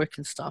way you work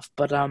and stuff.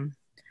 But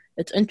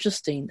it's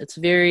interesting. It's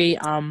very,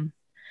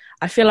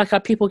 I feel like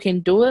our people can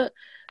do it,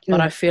 but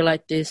I feel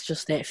like there's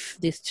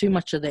too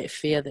much of that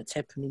fear that's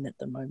happening at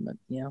the moment.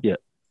 Yeah.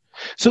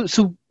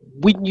 So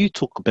when you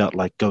talk about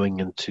like going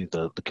into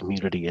the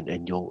community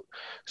and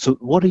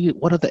what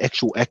are the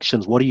actual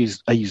actions?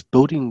 Are you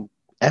building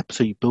apps?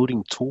 Are you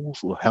building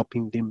tools or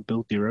helping them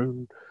build their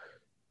own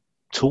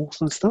tools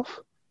and stuff?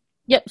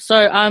 Yep.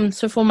 So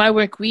for my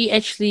work, we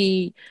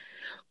actually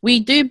We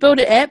do build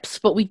apps,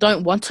 but we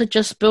don't want to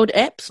just build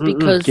apps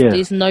because Yeah,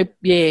 there's no,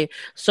 yeah.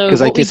 So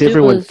because I what we guess do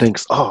everyone is,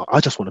 thinks, oh,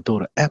 I just want to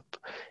build an app,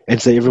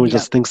 and so everyone yeah,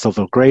 just thinks of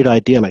a great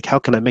idea, like how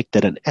can I make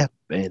that an app,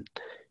 and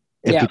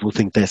yeah. people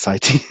think that's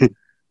IT.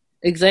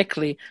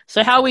 Exactly.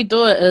 So how we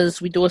do it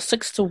is we do a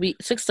 6 to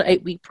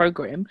 8 week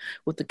program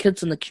with the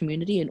kids in the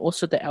community and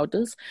also the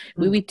elders,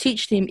 where we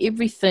teach them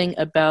everything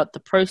about the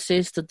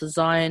process, the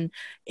design,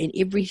 and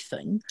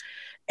everything.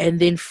 And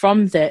then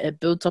from that,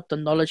 it builds up the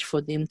knowledge for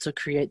them to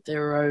create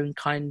their own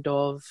kind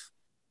of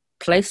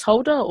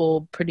placeholder,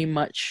 or pretty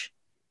much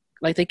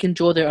like they can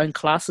draw their own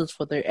classes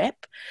for their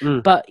app.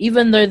 Mm, But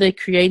even though they're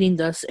creating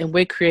this and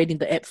we're creating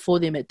the app for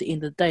them at the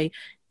end of the day,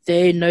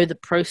 they know the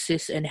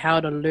process and how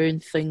to learn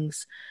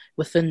things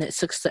within that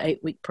 6 to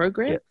 8 week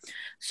program. yeah.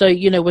 So,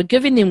 we're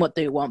giving them what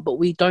they want, but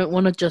we don't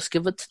want to just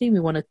give it to them. We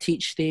want to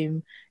teach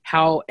them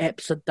how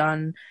apps are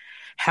done,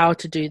 how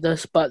to do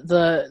this. But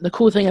the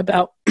cool thing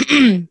about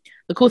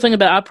the cool thing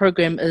about our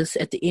program is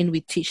at the end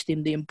we teach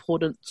them the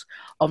importance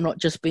of not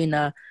just being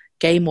a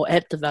game or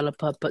app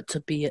developer, but to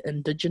be an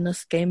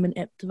indigenous game and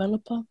app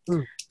developer,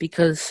 Mm.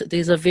 because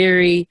there's a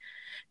very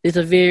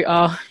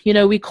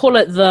we call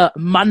it the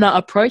mana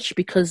approach,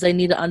 because they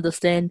need to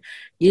understand,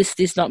 yes,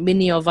 there's not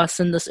many of us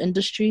in this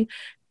industry,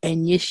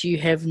 and yes, you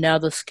have now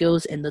the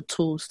skills and the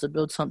tools to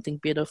build something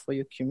better for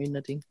your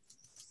community.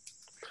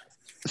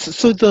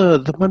 So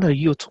the mana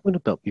you were talking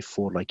about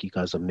before, like you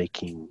guys are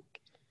making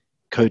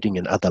coding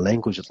in other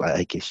languages, like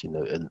I guess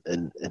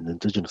in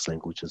indigenous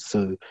languages.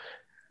 So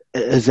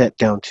is that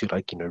down to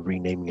like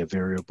renaming a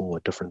variable or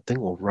a different thing,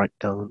 or write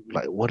down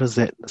like what is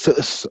that? So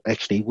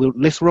actually,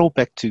 let's roll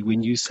back to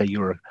when you say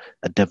you're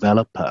a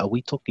developer. Are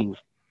we talking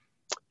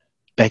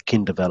back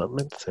end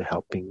development, so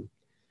helping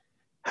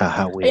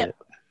how Yeah. we're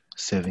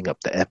serving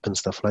up the app and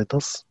stuff like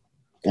this,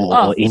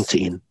 Oh, or end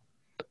to end?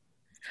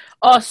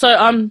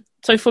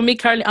 So for me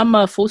currently, I'm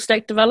a full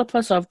stack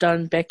developer, so I've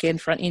done back end,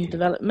 front end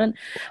development.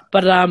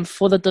 But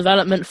for the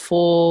development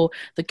for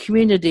the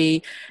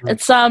community, Mm.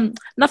 it's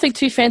nothing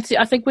too fancy.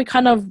 I think we're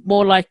kind of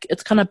more like,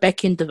 it's kind of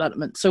back end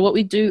development. So what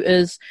we do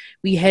is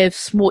we have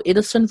small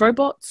Edison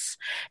robots,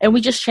 and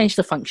we just change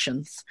the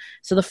functions.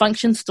 So the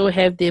functions still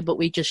have there, but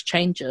we just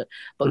change it.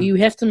 But you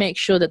have to make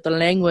sure that the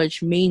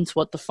language means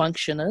what the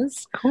function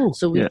is. Cool.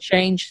 So we Yeah.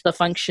 change the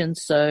function.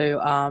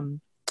 So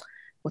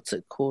what's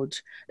it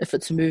called? If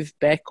it's moved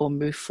back or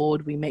moved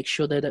forward, we make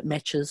sure that it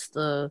matches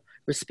the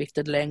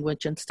respected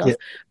language and stuff. Yeah.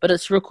 But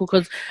it's real cool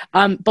because,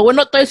 but we're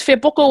not those fair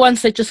boko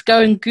ones that just go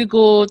and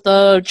Google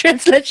the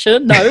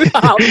translation. No.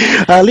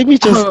 Let me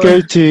just go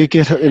to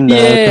get it in.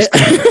 Yeah.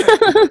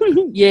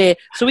 Yeah.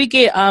 So we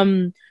get,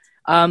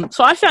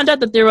 so I found out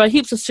that there are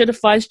heaps of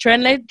certified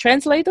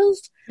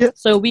translators. Yeah.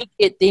 So we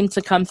get them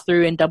to come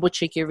through and double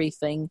check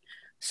everything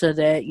so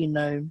that,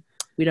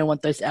 we don't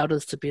want those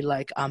elders to be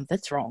like,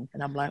 that's wrong.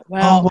 And I'm like,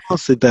 well. Oh, wow.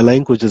 So the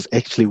language is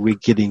actually we're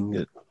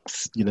getting,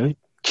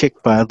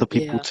 checked by other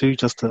people too,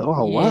 just to,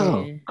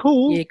 wow,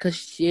 cool. Yeah,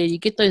 because, you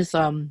get those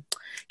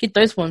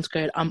ones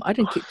going, I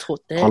didn't get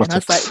taught that.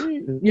 Politics.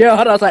 And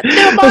I was like,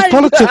 never mind.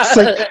 Politics,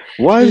 like,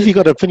 why have you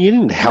got an opinion? You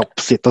didn't help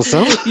set this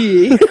up.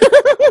 Yeah.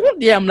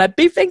 Yeah, I'm like,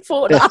 be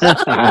thankful. So,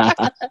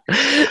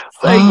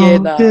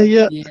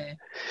 yeah.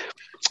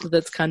 So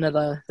that's kind of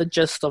the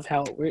gist of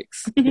how it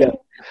works. Yeah.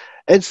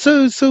 And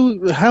so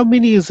how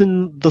many is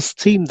in this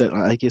team that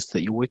I guess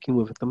that you're working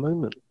with at the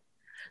moment?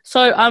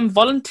 So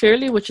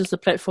Voluntarily, which is the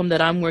platform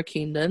that I'm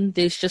working in,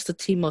 there's just a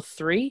team of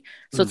 3.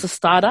 So it's a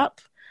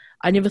startup.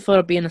 I never thought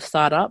of being a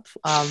startup.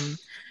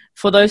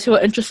 For those who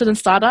are interested in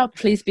startup,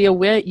 please be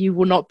aware you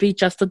will not be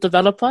just a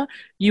developer.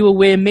 You will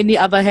wear many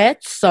other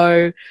hats.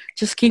 So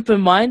just keep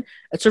in mind,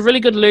 it's a really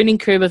good learning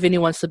curve if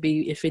anyone wants to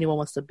be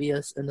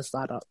in the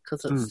startup,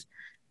 because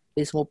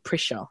there's more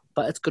pressure,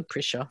 but it's good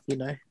pressure,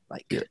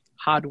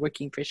 hard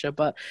working pressure.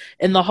 But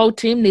in the whole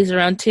team, there's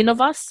around 10 of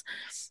us,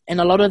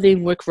 and a lot of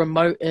them work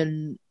remote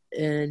in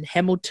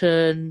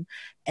Hamilton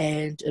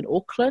and in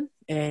Auckland,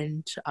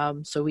 and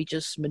so we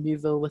just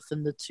maneuver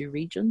within the 2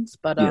 regions.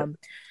 But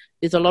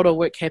there's a lot of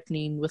work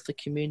happening with the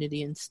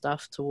community and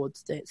stuff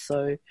towards that.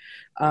 So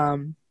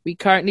we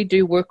currently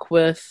do work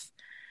with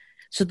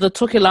the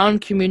Tokelauan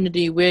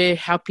community. We're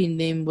helping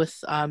them with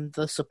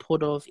the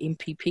support of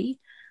MPP.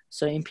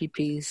 So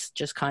MPPs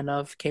just kind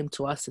of came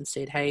to us and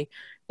said, hey,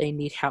 they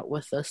need help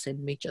with this,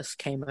 and we just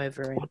came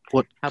over and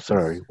what's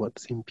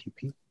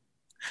MPP?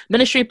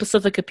 Ministry of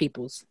Pacifica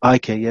Peoples.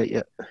 Okay,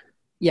 yeah.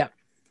 Yeah.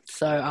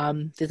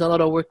 So there's a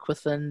lot of work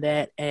within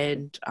that,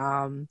 and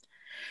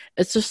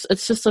it's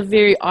just a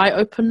very eye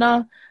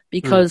opener,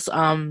 because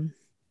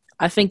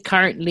I think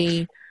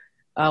currently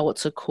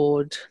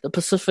the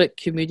Pacific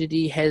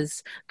community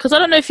has, because I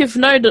don't know if you've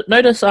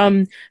noticed,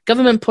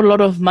 government put a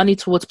lot of money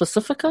towards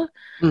Pacifica.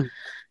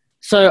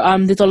 So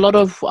there's a lot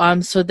of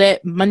so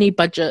that money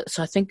budget.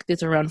 So I think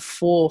there's around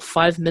 4 or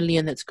 5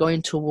 million that's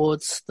going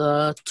towards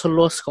the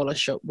Tolo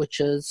Scholarship, which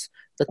is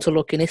the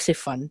Tolo Kenese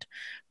Fund,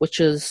 which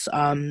is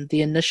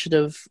the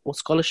initiative or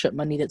scholarship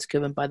money that's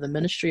given by the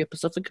Ministry of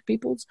Pacifica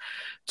Peoples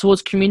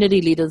towards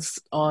community leaders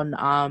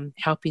on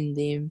helping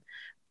them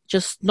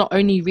just not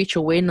only reach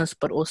awareness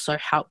but also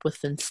help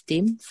within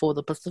STEM for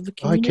the Pacific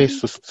Okay,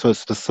 community. so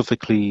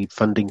specifically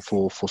funding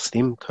for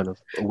STEM kind of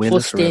For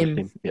awareness around STEM,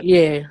 STEM. Yeah.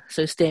 yeah,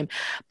 so STEM.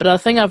 But the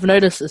thing I've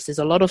noticed is there's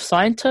a lot of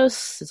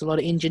scientists, there's a lot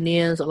of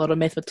engineers, a lot of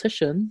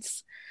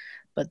mathematicians,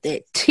 but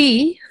that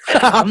T,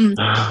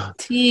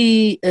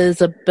 T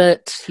is a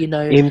bit,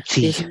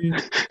 Empty.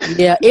 there's,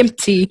 yeah,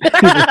 empty.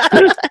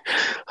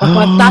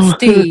 Oh,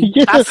 Dusty,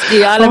 yeah.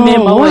 dusty, alam Oh,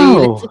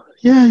 mawi. wow.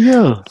 Yeah,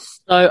 yeah.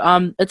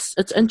 So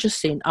it's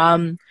interesting.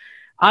 I've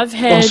Oh, so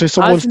had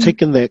someone's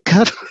taken that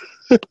cut.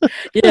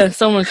 yeah,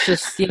 someone's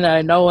just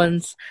no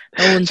one's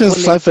Just willing.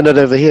 siphon it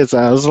over here. So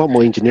there's a lot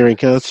more engineering.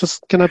 Can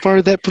I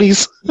borrow that,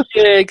 please?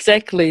 Yeah,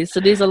 exactly. So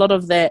there's a lot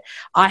of that.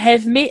 I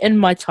have met in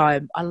my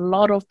time a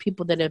lot of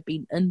people that have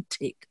been in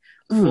tech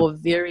Mm. for a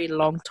very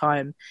long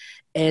time,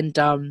 and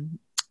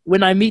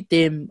when I meet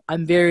them,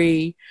 I'm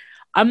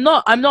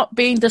not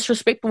being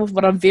disrespectful,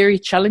 but I'm very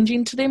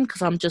challenging to them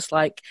because I'm just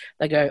like,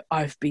 they go,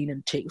 I've been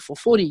in tech for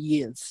 40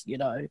 years,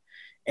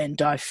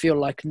 and I feel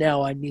like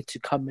now I need to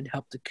come and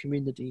help the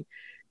community.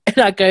 And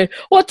I go,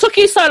 what took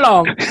you so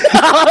long?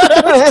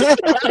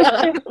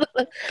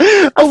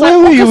 Oh, where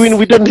were you when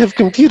we didn't have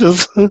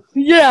computers?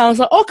 Yeah, I was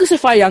like, oh, because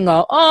if I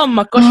younger, oh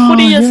my gosh, Oh,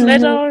 40 years yeah,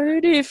 later, yeah.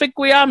 who do you think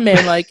we are,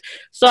 man? Like,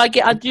 so I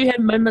do have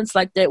moments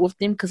like that with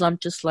them because I'm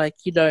just like,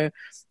 I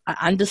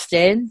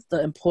understand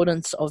the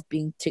importance of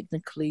being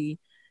technically,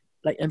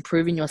 like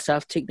improving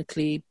yourself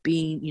technically,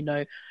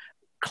 being,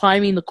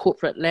 climbing the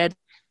corporate ladder.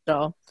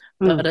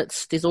 Mm.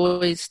 But there's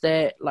always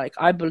that, like,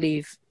 I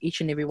believe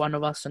each and every one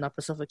of us in our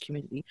Pacific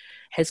community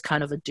has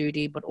kind of a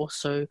duty, but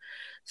also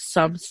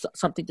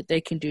something that they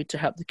can do to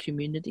help the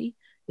community,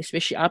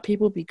 especially our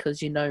people,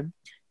 because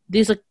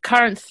there's a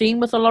current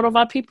theme with a lot of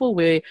our people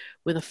where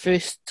we're the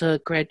first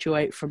to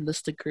graduate from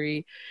this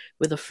degree,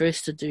 we're the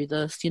first to do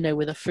this,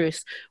 we're the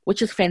first,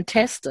 which is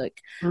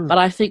fantastic. Mm. But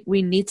I think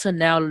we need to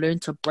now learn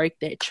to break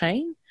that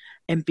chain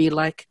and be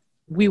like,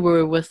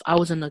 I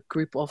was in a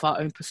group of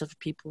our own Pacific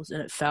peoples,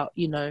 and it felt,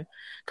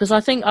 because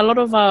I think a lot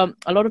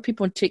of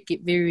people in tech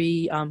get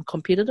very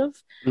competitive.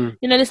 Mm.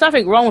 There's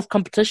nothing wrong with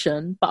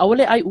competition, but I will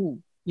let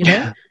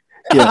Yeah.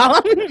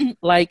 Yeah.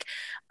 like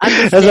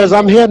As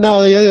I'm here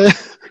now, yeah.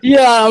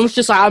 yeah, I was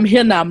just like, I'm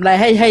here now. I'm like,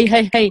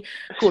 hey,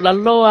 cool,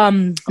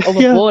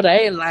 overboard,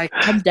 eh? Like,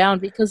 come down,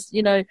 because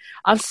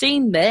I've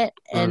seen that,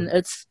 and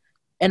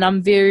and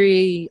I'm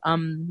very I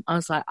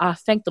was like,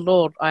 thank the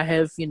Lord, I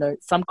have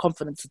some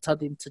confidence to tell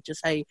them to just,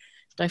 hey,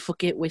 don't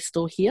forget we're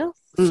still here.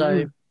 Mm-hmm.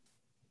 So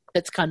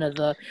that's kind of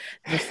the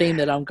theme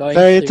that I'm going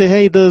Sorry through. to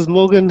hey, there's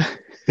Morgan.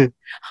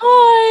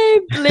 Hi,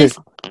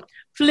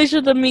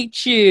 pleasure to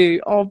meet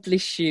you. Oh,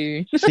 bless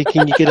you. See,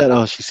 can you get out?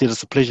 Oh, she said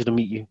it's a pleasure to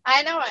meet you.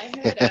 I know, I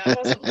heard it. I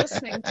wasn't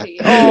listening to you.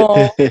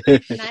 Oh,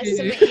 Nice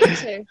to meet you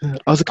too.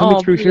 I was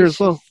coming through here as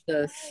well.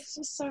 It's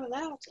just so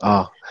loud.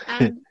 Oh.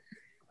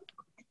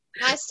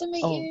 Nice to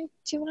meet you.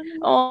 Do you want to?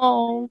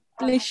 Oh,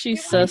 bless you,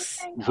 sis.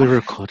 We're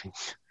recording.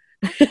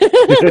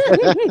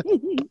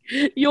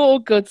 You're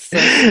good,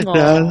 sis.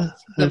 Oh,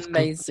 that's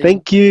amazing. Cool.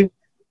 Thank you.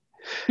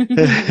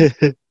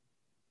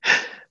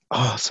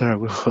 Oh, sorry,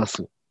 we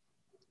wasn't.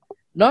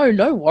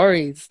 No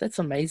worries. That's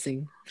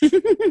amazing.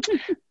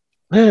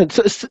 Man,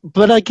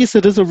 but I guess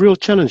it is a real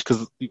challenge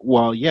because,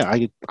 well, yeah,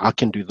 I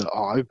can do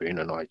I've been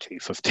in IT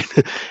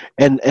 15,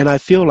 and I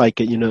feel like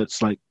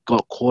it's like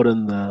got caught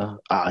in the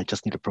I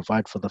just need to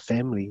provide for the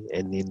family,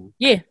 and then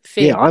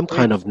fair. Yeah, I'm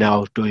kind of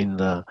now doing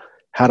the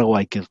how do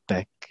I give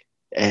back,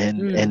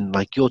 and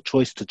like your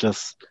choice to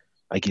just,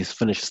 I guess,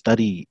 finish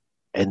study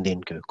and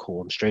then go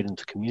cool, I'm straight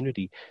into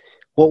community.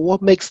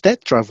 What makes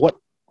that drive?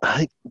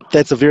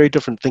 That's a very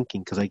different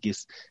thinking, because I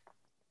guess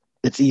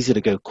it's easier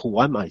to go cool,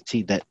 I'm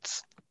IT.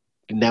 That's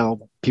now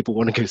people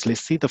want to go,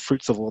 let's see the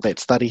fruits of all that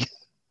study.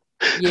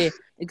 Yeah,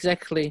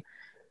 exactly.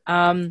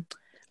 I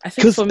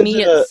think for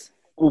me is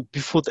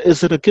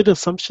it a good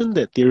assumption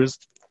that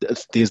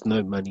there's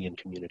no money in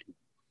community,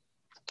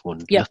 or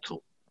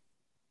little?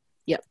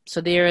 Yep. So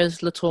there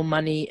is little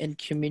money in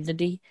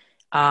community.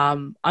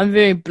 I'm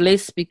very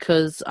blessed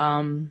because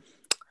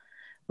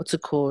what's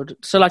it called?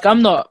 So like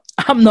I'm not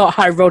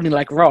high rolling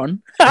like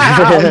Ron,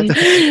 but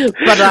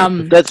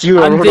that's you,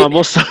 Ron. I'm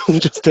also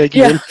just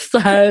taking. Yeah, so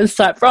it's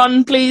like,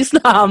 Ron, please.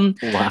 Wow.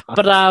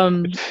 But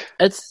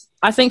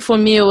I think for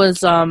me it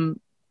was a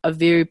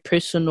very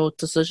personal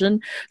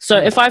decision. So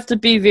if I have to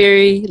be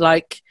very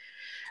like,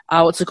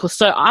 what's it called?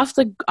 So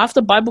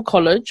after Bible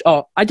college,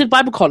 I did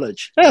Bible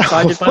college. So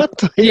I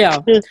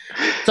did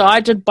So I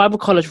did Bible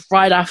college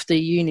right after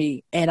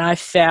uni, and I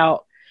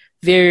felt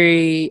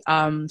very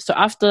so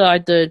after I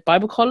did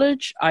Bible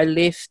college, I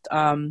left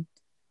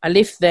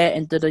there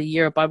and did a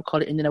year of Bible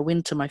college, and then I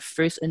went to my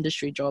first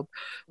industry job,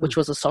 which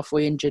was a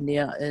software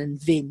engineer in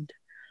Vend,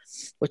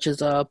 which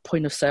is a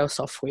point of sale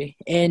software.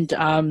 And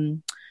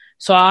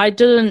so I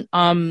didn't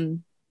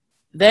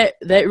that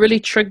really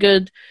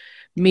triggered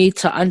me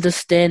to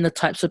understand the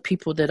types of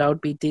people that I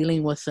would be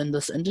dealing with in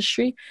this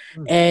industry.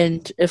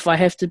 And if I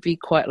have to be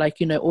quite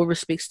like, all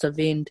respects to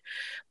Vend,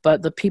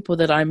 but the people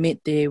that I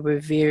met there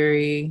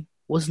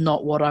was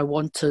not what I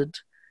wanted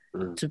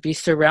to be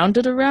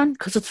surrounded around,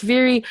 because it's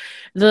very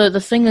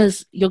the thing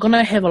is you're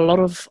gonna have a lot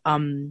of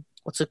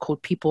what's it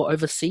called, people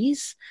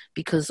overseas,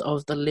 because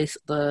of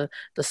the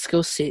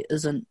skill set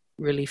isn't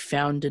really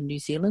found in New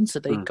Zealand, so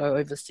they go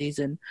overseas,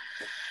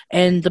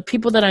 and the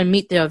people that I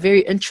meet there are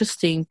very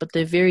interesting, but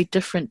they're very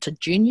different to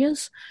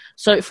juniors.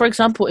 So, for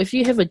example, if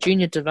you have a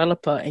junior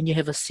developer and you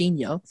have a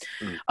senior,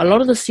 a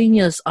lot of the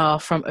seniors are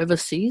from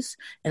overseas,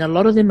 and a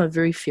lot of them are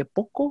very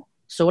whiapoko.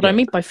 So what I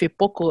mean by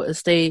whiapoko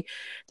is they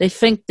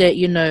think that,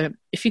 you know,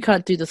 if you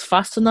can't do this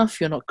fast enough,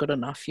 you're not good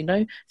enough, you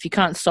know? If you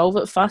can't solve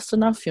it fast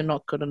enough, you're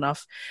not good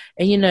enough.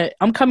 And, you know,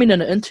 I'm coming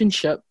in an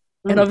internship,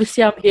 and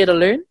obviously I'm here to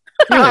learn.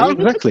 Yeah,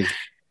 exactly.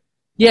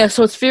 Yeah,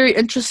 so it's very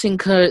interesting.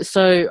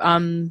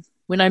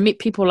 When I meet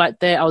people like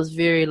that, I was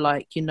very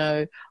like, you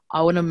know,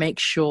 I want to make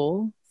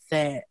sure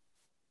that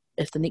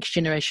if the next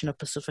generation of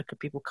Pacifica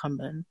people come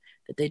in,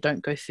 that they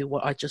don't go through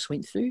what I just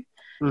went through.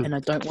 And I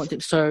don't want them.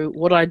 So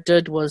what I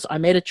did was I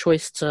made a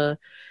choice to,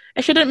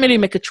 actually I didn't really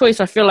make a choice.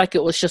 I feel like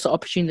it was just an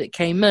opportunity that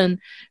came in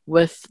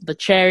with the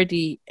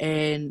charity.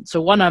 And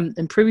so one, I'm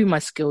improving my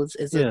skills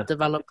as a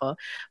developer,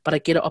 but I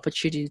get an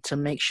opportunity to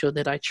make sure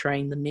that I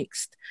train the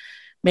next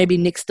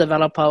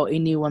developer or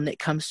anyone that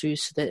comes through,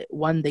 so that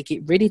one, they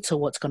get ready to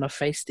what's going to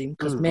face them.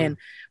 Because man,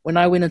 when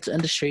I went into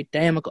industry,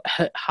 damn, I got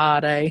hit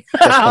hard,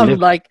 I'm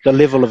like, the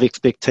level of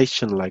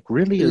expectation, like,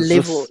 really is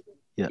level. this?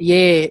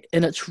 Yeah,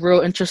 and it's real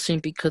interesting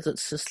because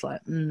it's just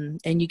like, and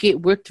you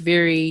get worked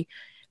very,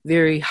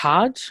 very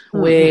hard.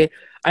 Where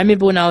I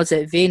remember when I was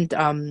at Vend,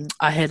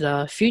 I had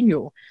a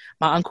funeral.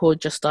 My uncle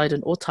just died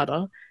in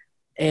Otara.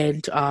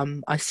 And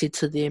I said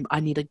to them,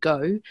 I need to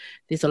go.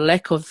 There's a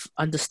lack of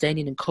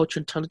understanding and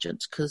cultural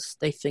intelligence, because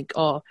they think,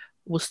 oh,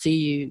 we'll see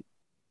you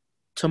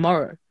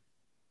tomorrow.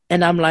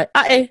 And I'm like,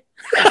 I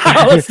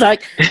was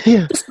like,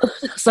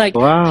 it's like,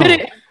 wow.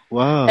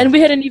 Wow. And we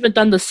hadn't even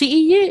done the CE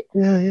yet.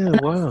 Yeah,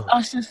 wow. I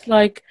was just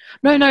like,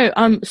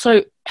 no.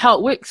 So how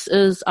it works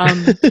is,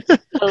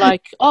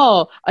 like,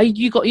 oh,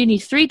 you need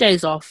 3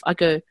 days off. I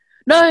go,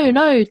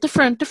 no,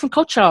 different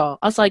culture. I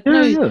was like,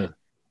 no. Yeah.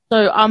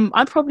 So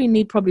I probably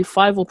need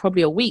 5 or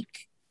probably a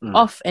week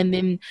off, and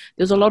then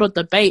there's a lot of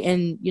debate,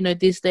 and you know,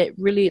 there's that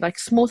really like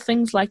small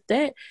things like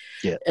that.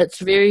 Yeah, it's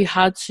very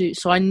hard to.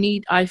 So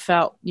I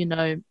felt, you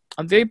know,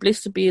 I'm very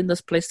blessed to be in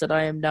this place that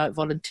I am now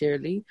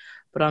voluntarily,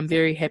 but I'm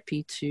very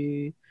happy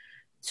to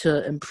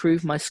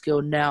improve my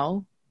skill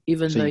now,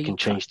 even so though you can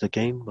change the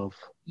game of.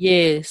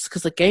 Yes,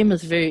 because the game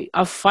is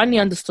I've finally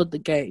understood the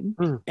game,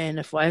 and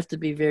if I have to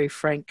be very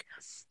frank,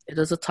 it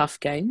is a tough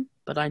game.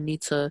 But I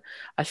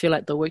feel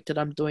like the work that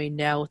I'm doing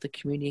now with the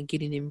community and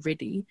getting them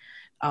ready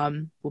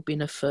will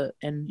benefit.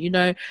 And, you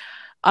know,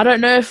 I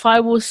don't know if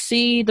I will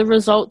see the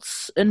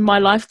results in my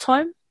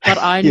lifetime, but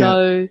I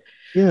know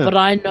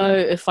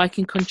if I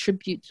can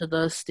contribute to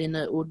this, then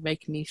it would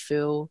make me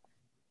feel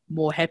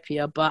more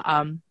happier. But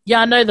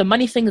I know the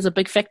money thing is a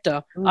big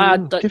factor.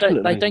 Don't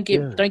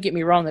get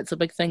me wrong, it's a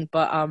big thing.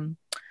 But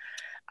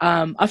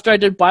after I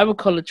did Bible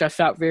college, I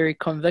felt very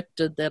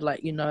convicted that,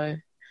 like, you know,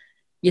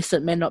 yes,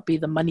 it may not be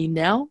the money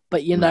now,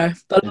 but you know,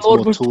 the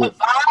Lord will provide.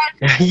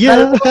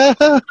 Yeah.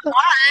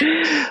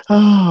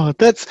 Oh,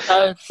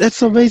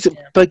 that's amazing.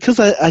 Yeah. Because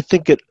I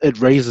think it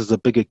raises a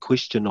bigger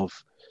question of,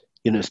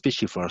 you know,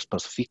 especially for us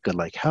Pacifica,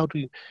 like, how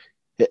do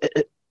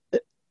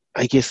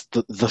I guess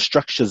the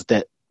structures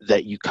that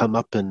you come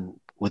up in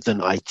within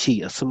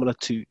IT are similar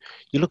to,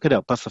 you look at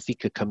our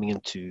Pacifica coming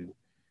into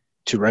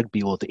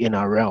rugby or the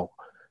NRL,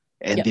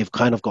 and they've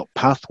kind of got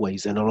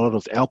pathways, and a lot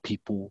of our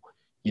people,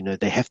 you know,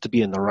 they have to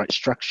be in the right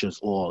structures,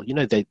 or, you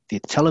know, they're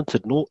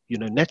talented, you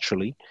know,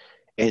 naturally,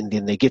 and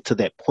then they get to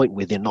that point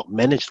where they're not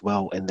managed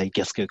well, and they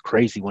just go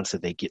crazy once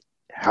they get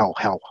how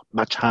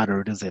much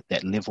harder it is at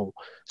that level,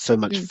 so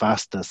much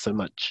faster, so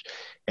much.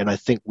 And I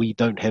think we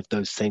don't have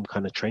those same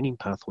kind of training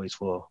pathways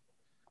for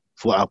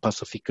our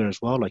Pacifica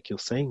as well, like you're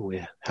saying,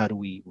 where how do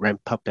we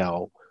ramp up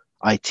our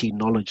IT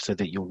knowledge so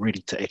that you're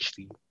ready to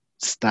actually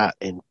start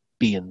and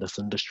be in this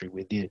industry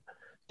where the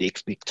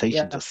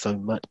expectations are so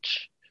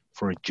much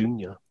for a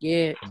junior.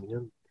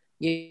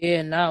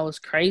 No, it's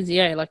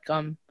crazy. Like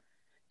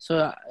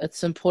so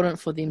it's important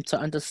for them to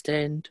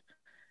understand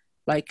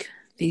like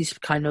these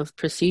kind of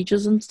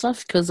procedures and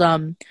stuff, because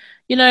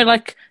you know,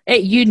 like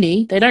at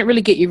uni they don't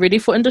really get you ready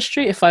for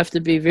industry, if I have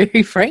to be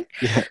very frank.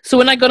 So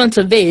when I got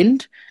into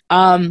Vend,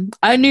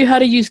 I knew how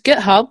to use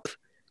GitHub,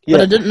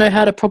 but I didn't know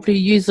how to properly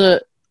use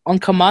it on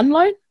command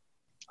line.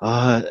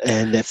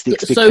 And that's the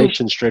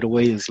expectation straight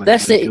away, is like,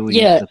 that's it.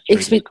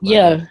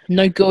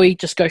 No GUI,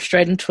 just go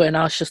straight into it. And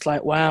I was just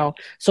like, wow.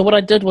 So what I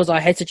did was I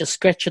had to just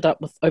scratch it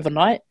up with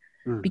overnight,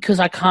 because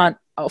I can't.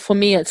 For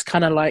me, it's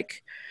kind of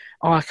like,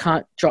 I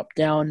can't drop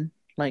down.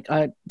 Like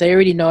they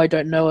already know I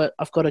don't know it.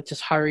 I've got to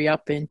just hurry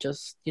up and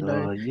just, you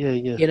know,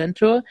 get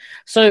into it.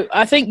 So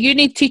I think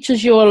uni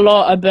teaches you a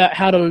lot about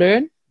how to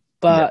learn,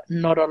 but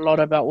not a lot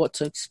about what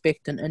to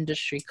expect in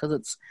industry,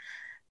 because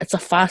it's a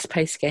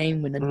fast-paced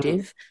game when in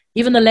dev.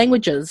 Even the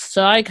languages.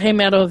 So I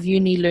came out of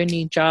uni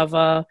learning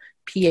Java,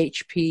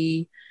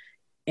 PHP,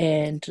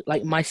 and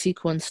like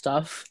MySQL and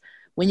stuff.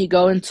 when you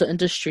go into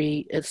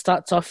industry, it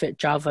starts off at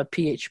Java,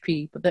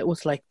 PHP, but that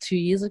was like 2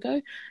 years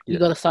ago. You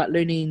got to start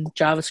learning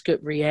JavaScript,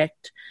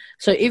 React.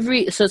 So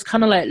it's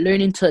kind of like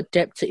learning to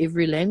adapt to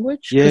every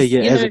language. Yeah.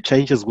 As it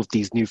changes with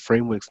these new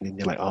frameworks, and then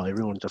they're like, oh,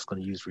 everyone's just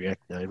going to use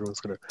React now. Everyone's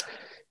going to.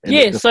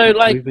 Yeah. So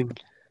like. Moving.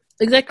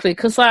 Exactly,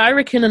 because I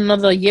reckon in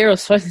another year or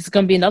so there's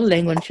going to be another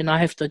language, and I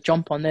have to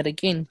jump on that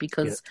again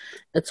because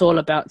it's all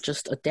about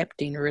just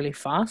adapting really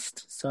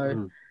fast.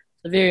 So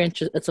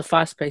it's a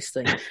fast-paced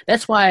thing.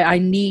 That's why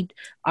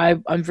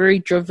I'm very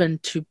driven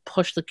to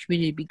push the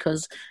community,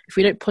 because if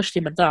we don't push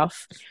them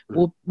enough,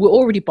 we're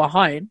already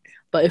behind.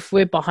 But if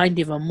we're behind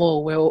even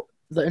more,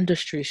 the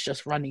industry is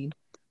just running,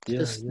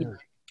 gassing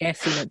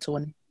it to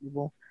one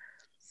level.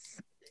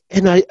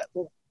 And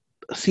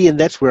and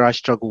that's where I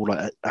struggle.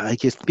 Like, I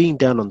guess being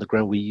down on the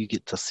ground where you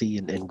get to see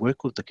and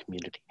work with the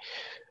community,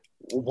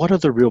 what are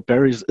the real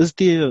barriers? Is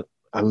there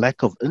a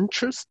lack of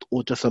interest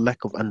or just a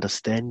lack of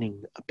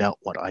understanding about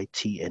what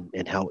IT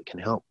and how it can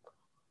help?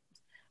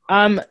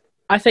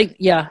 I think,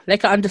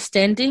 lack of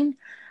understanding.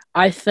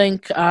 I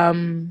think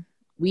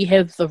we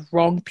have the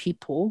wrong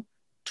people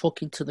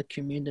talking to the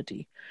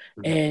community.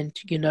 And,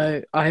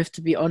 I have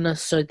to be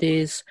honest, so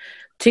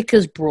tech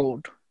is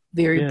broad.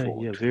 Very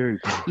broad. Yeah, very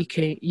broad.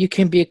 You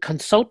can be a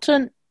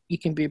consultant, you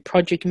can be a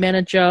project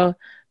manager,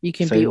 you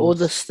can be all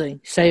this thing,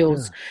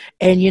 sales.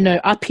 Yeah. And,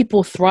 our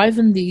people thrive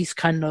in these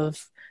kind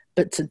of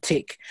bits of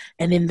tech.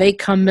 And then they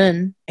come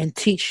in and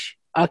teach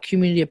our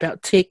community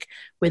about tech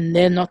when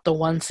they're not the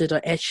ones that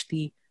are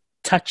actually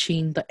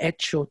touching the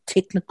actual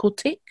technical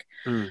tech.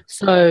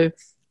 So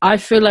I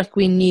feel like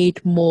we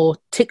need more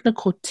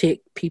technical tech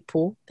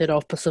people that are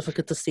of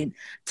Pacifica descent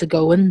to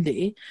go in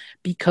there,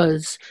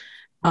 because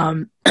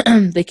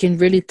they can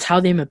really tell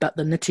them about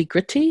the nitty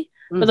gritty.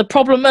 But the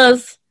problem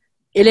is,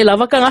 there's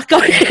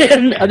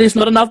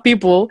not enough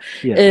people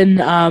in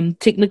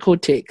technical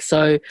tech.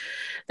 So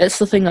that's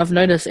the thing I've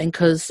noticed. And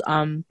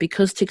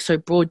because tech's so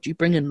broad, you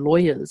bring in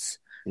lawyers,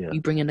 you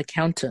bring in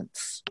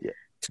accountants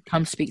to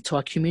come speak to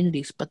our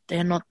communities, but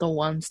they're not the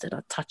ones that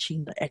are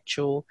touching the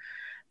actual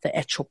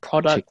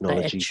product,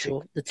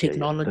 the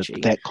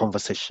technology. That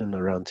conversation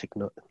around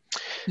technology.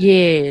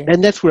 Yeah.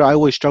 And that's where I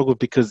always struggle,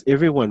 because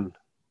everyone,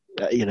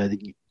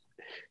 you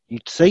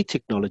say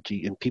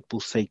technology and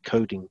people say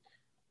coding,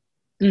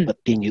 but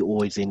then you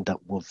always end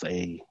up with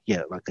a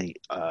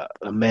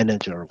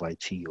manager of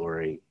IT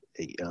or a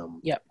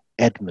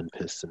admin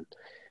person,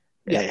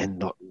 and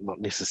not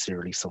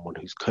necessarily someone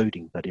who's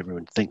coding, but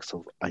everyone thinks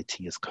of IT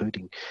as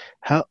coding.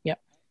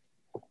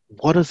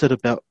 What is it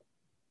about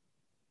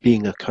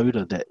being a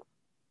coder that,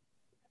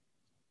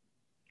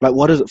 like,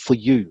 what is it for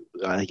you?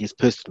 I guess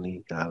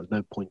personally,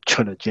 no point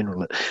trying to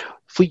general it.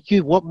 For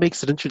you, what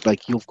makes it interesting?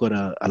 Like, you've got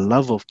a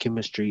love of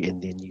chemistry,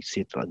 and then you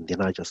said, and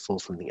then I just saw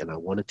something and I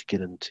wanted to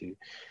get into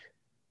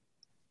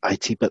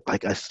IT, but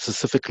like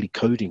specifically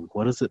coding.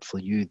 What is it for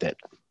you that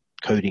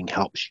coding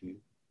helps you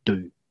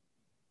do?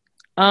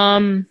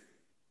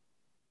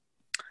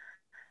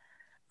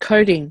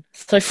 Coding.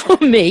 So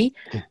for me,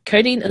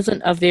 coding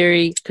isn't a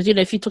very, because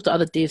if you talk to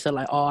other devs, they're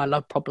like, oh, I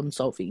love problem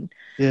solving.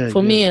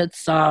 For me,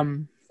 it's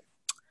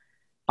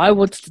I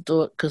wanted to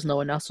do it because no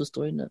one else was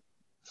doing it.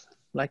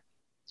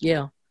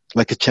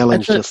 Like a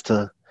challenge, just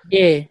to.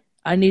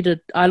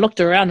 I looked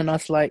around and I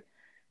was like,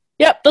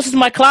 yep, this is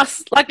my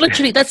class. Like,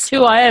 literally, that's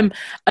who I am.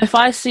 If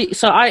I see,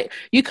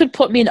 you could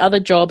put me in other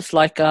jobs,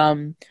 like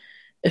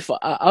if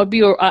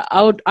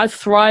I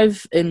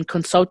thrive in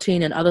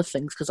consulting and other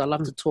things because I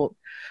love to talk.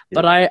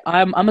 But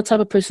I'm a type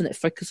of person that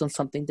focuses on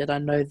something that I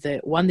know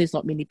that, one, there's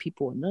not many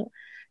people in it,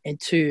 and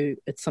two,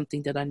 it's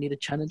something that I need to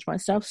challenge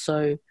myself.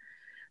 So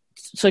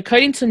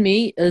coding to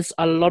me is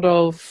a lot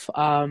of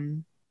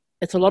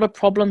it's a lot of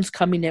problems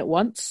coming at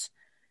once,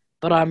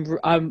 but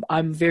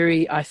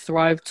I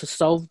thrive to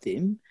solve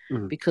them,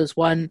 because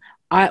one,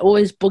 I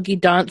always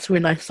boogie dance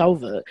when I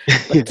solve it,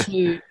 but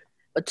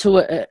two,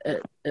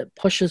 it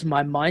pushes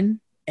my mind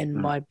and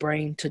my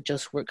brain to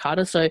just work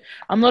harder. So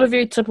I'm not a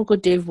very typical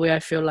dev where I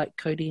feel like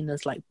coding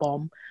is like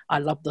bomb. I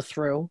love the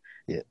thrill.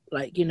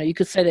 Like, you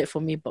could say that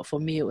for me, but for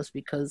me it was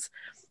because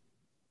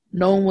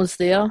no one was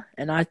there,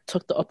 and I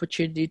took the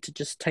opportunity to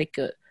just take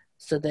it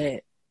so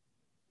that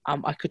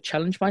I could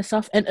challenge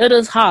myself. And it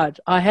is hard.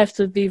 I have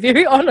to be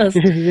very honest.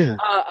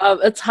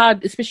 It's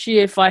hard, especially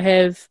if I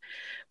have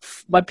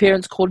my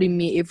parents calling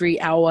me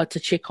every hour to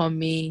check on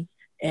me,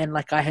 and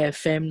like I have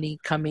family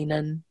coming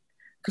in.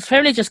 Because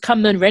family just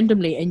come in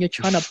randomly, and you're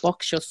trying to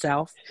box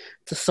yourself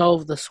to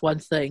solve this one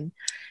thing.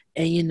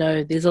 And,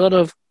 there's a lot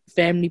of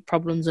family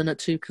problems in it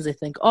too, because they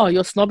think, oh,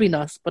 you're snobbing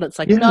us. But it's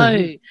like,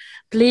 no,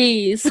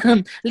 please,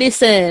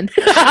 listen.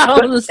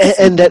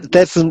 And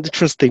that's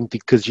interesting,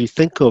 because you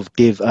think of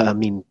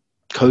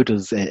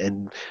coders,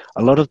 and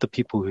a lot of the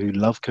people who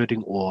love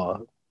coding or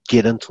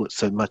get into it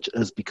so much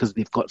is because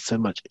they've got so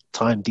much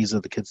time. These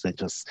are the kids that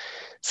just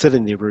sit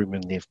in their room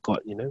and they've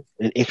got, an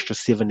extra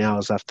 7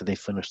 hours after they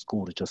finish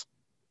school to just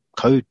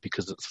code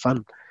because it's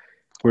fun.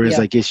 Whereas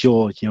I guess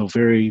you're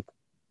very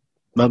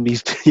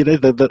mummy's,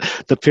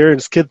 the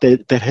parent's kid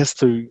that has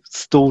to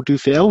still do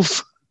for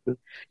else.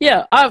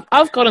 Yeah,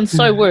 I've gotten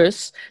so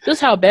worse. This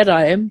is how bad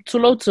I am. To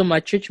load to my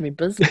church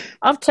members,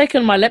 I've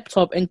taken my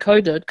laptop and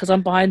coded because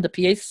I'm behind the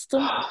PA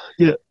system.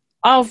 Yeah.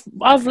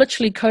 I've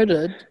literally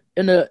coded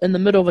in the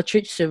middle of a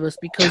church service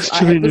because Just I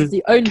had trying this to is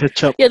the only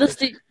catch up.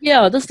 this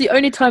is the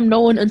only time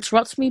no one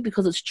interrupts me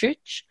because it's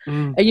church.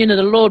 Mm. And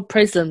the Lord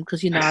praise him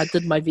because I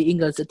did my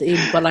English at the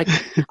end, but like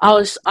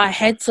I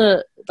had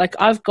to, like,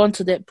 I've gone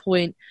to that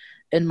point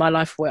in my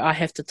life where I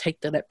have to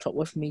take the laptop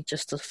with me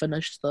just to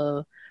finish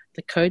the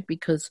code,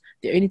 because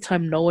the only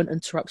time no one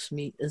interrupts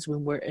me is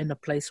when we're in a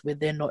place where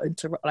they're not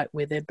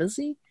where they're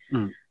busy.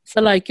 Mm. So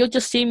like you'll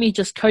just see me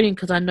just coding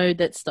because I know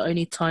that's the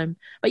only time.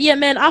 But yeah,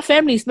 man, our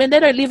families, man,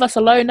 they don't leave us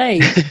alone, eh?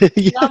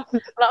 Yeah.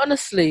 Like,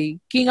 honestly,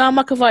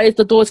 if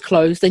the door's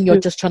closed and you're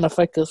just trying to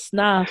focus.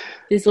 Nah,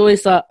 there's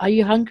always are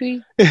you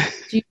hungry? Do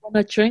you want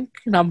a drink?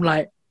 And I'm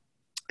like,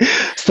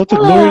 Stop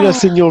ignoring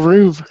us in your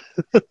room.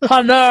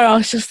 I know. I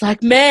was just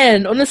like,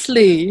 man,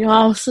 honestly,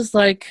 I was just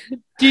like,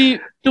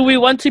 do we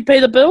want to pay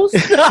the bills?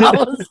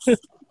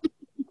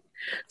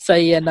 So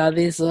yeah, no,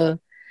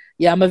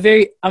 I'm a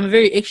very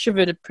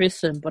extroverted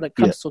person, but it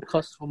comes to a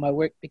cost for my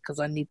work because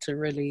I need to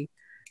really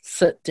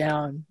sit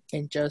down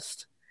and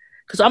just,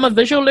 because I'm a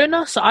visual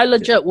learner, so I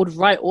legit would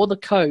write all the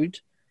code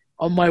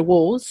on my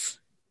walls,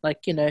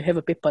 like have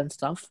a paper and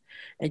stuff,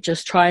 and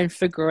just try and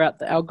figure out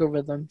the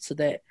algorithm so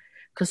that.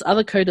 Because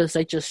other coders,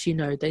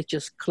 they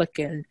just click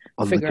and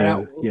On figure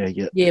out.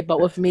 Yeah,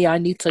 but with me, I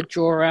need to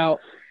draw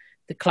out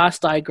the class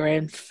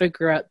diagram,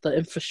 figure out the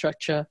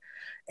infrastructure,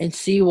 and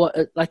see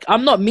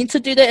I'm not meant to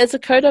do that as a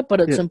coder,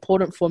 but it's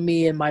important for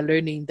me in my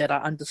learning that I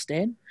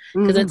understand.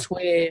 Because that's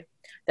where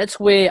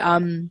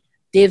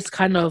devs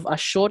kind of are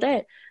short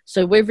at.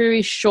 So we're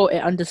very short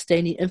at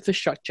understanding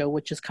infrastructure,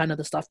 which is kind of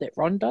the stuff that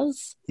Ron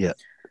does. Yeah.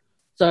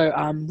 So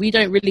we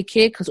don't really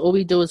care because all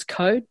we do is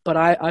code, but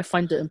I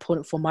find it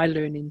important for my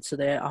learning so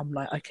that I'm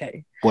like,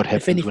 okay. What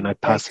happens when I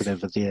pass it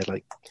over there?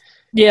 Like,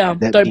 yeah,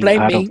 don't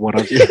blame me.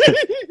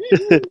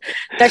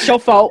 That's your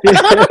fault.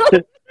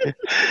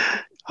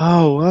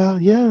 Oh,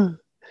 well, yeah.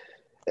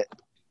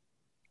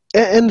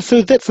 And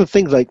so that's the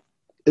thing, like,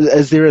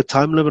 is there a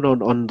time limit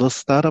on this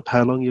startup,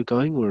 how long you're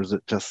going, or is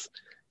it just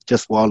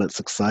while it's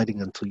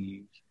exciting until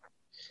you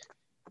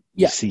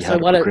see how to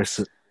progress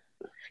it?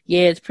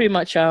 Yeah, it's pretty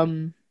much,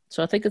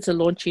 so I think it's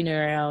launching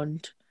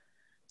around,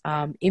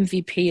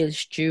 MVP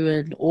is due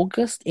in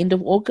August, end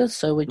of August,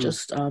 so we're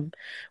just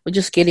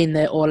getting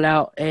that all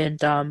out,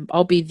 and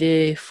I'll be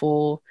there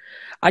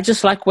I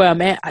just like where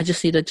I'm at. I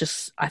just need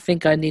I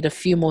think I need a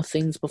few more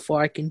things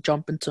before I can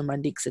jump into my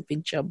next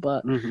adventure,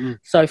 but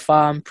so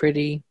far I'm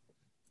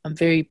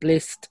very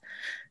blessed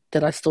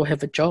that I still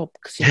have a job.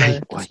 Cause,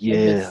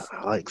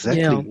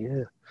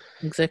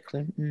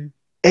 exactly.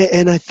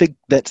 And I think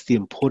that's the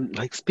important,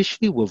 like,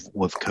 especially with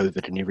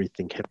COVID and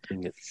everything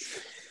happening,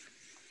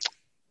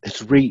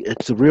 it's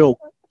a real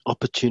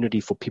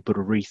opportunity for people to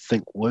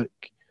rethink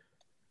work.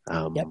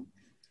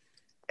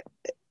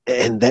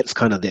 And that's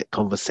kind of that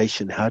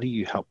conversation. How do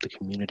you help the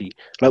community?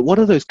 Like, what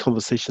do those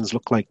conversations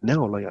look like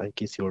now? Like, I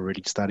guess you're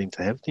already starting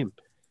to have them.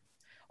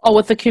 Oh,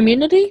 with the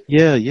community?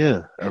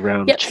 Yeah.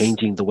 Around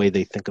changing the way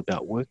they think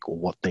about work or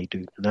what they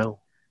do now.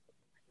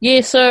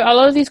 Yeah, so a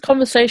lot of these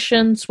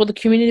conversations, the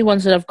community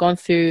ones that I've gone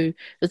through,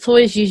 it's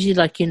always usually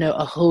like,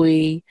 a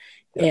hui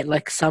at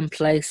like some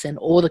place, and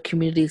all the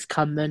communities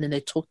come in and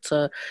they talk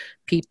to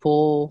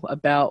people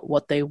about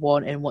what they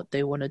want and what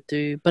they want to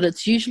do. But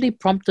it's usually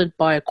prompted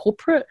by a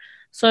corporate.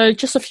 So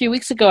just a few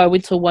weeks ago, I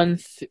went to one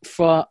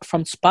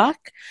from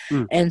Spark,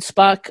 and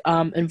Spark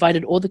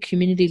invited all the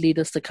community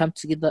leaders to come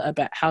together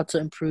about how to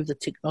improve the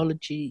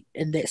technology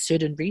in that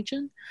certain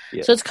region.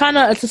 Yeah. So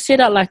it's a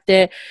setup like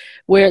that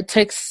where it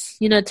takes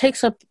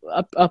up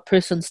a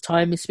person's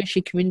time,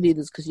 especially community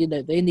leaders, because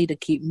they need to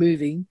keep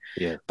moving.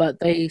 Yeah. But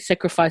they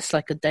sacrifice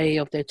like a day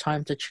of their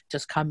time to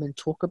just come and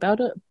talk about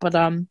it. But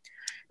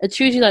it's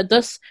usually like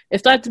this.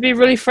 If I have to be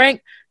really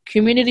frank,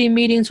 community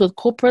meetings with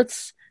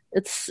corporates,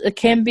 it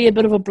can be a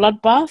bit of a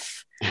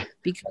bloodbath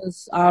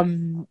because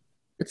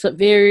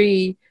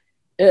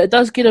it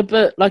does get a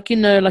bit like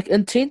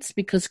intense,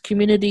 because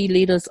community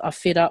leaders are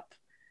fed up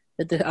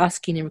that they're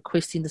asking and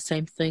requesting the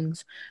same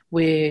things,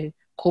 where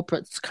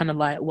corporates kind of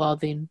like, well,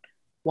 then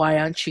why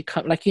aren't you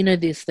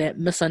there's that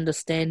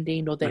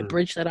misunderstanding or that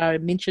bridge that I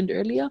mentioned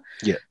earlier.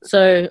 Yeah.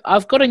 So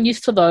I've gotten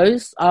used to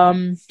those,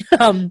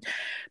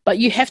 but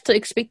you have to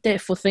expect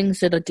that for things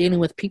that are dealing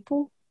with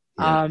people.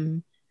 Yeah.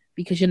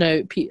 Because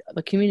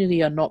the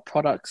community are not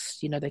products.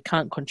 They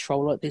can't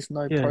control it. There's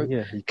no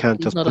you can't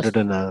just put it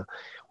in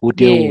we'll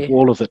deal with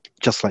all of it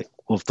just like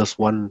with this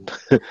one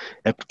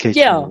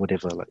application or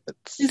whatever. Like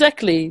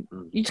exactly.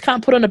 You just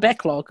can't put in a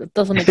backlog. It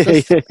doesn't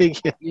exist.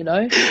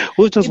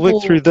 We'll just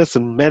work through this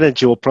and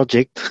manage your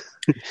project.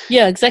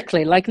 Yeah,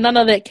 exactly. Like none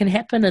of that can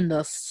happen in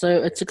this, so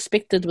it's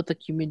expected with the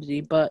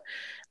community. But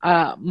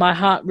my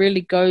heart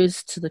really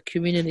goes to the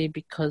community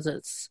because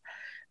it's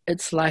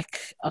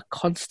like a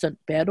constant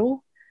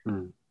battle.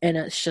 And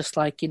it's just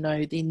like,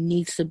 there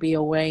needs to be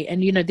a way.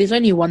 And, there's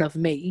only one of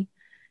me.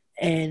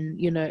 And,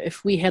 you know,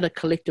 if we had a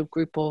collective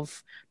group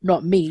of,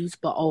 not me's,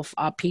 but of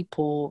our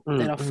people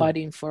that are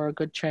fighting for a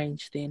good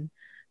change, then,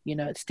 you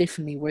know, it's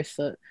definitely worth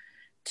it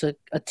to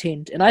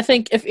attend. And I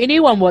think if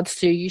anyone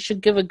wants to, you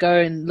should give a go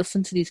and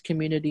listen to these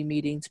community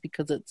meetings,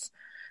 because it's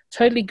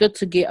totally good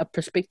to get a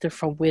perspective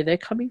from where they're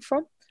coming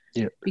from.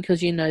 Yeah.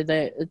 Because, you know,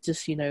 they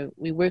just, you know,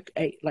 we work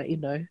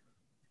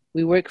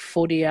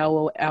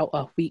 40-hour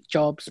a week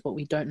jobs, but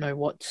we don't know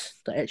what's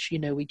the actual, you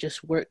know, we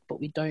just work,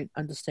 but we don't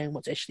understand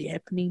what's actually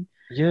happening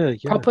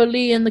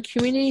properly in the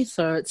community.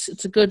 So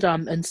it's a good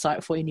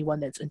insight for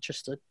anyone that's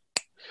interested.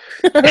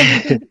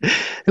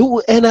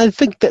 And I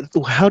think that,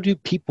 how do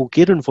people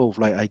get involved?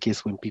 Like, I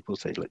guess when people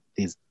say, like,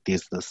 there's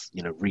this,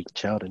 you know,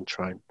 reach out and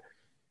try and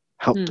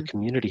help the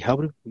community. How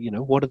do, you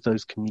know, what are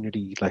those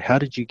community, like, how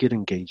did you get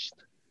engaged?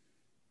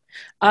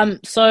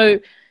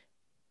 So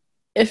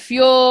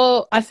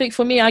I think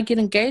for me, I get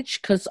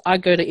engaged because I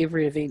go to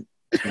every event.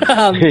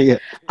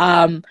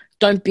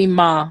 Don't be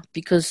ma,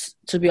 because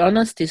to be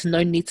honest, there's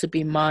no need to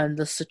be ma in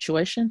this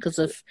situation, because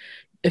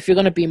if you're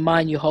going to be ma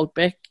and you hold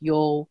back,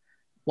 you're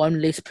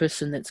one less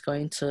person that's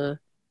going to,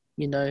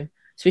 you know,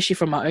 especially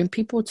from my own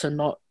people, to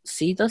not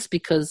see this,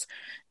 because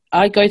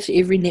I go to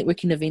every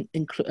networking event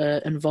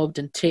involved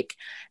in tech,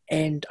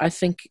 and I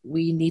think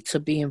we need to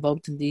be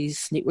involved in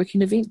these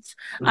networking events.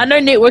 I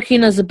know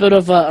networking is a bit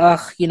of a,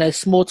 you know,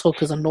 small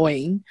talk is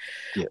annoying,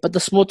 but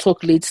the small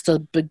talk leads to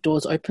big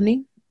doors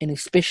opening, and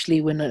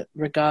especially when it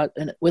if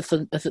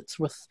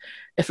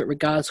it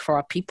regards for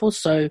our people.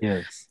 So,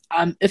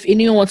 if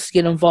anyone wants to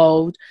get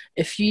involved,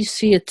 if you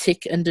see a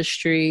tech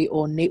industry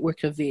or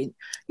network event,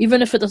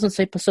 even if it doesn't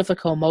say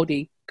Pacifica or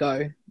Māori,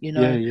 go. You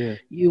know,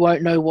 you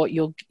won't know what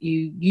you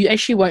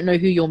actually won't know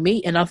who you'll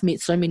meet. And I've met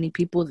so many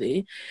people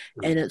there,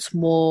 and it's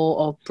more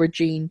of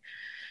bridging.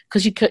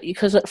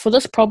 Because for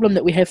this problem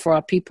that we have for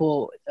our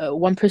people,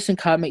 one person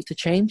can't make the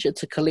change.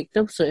 It's a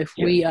collective. So if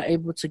we are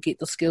able to get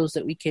the skills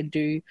that we can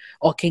do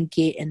or can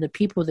get, and the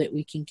people that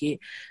we can get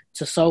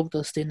to solve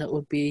this, then it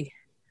would be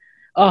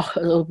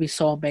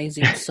so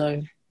amazing.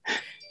 So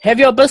have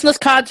your business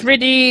cards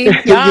ready.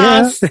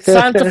 Yes,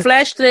 time to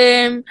flash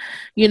them.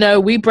 You know,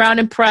 we brown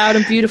and proud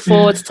and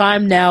beautiful. It's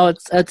time now.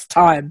 It's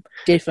time.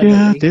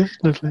 Definitely. Yeah,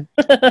 definitely.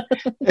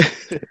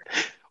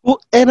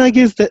 Well, and I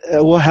guess that,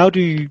 how do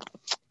you,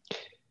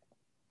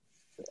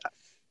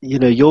 you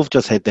know, you've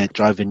just had that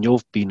drive and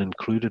you've been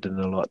included in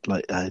a lot.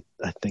 Like, I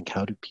think,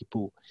 how do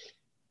people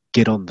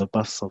get on the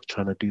bus of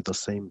trying to do the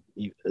same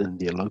in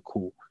their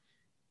local?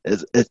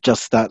 It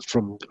just starts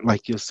from,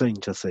 like you're saying,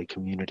 just a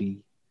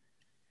community,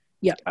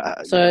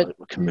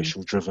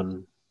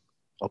 commercial-driven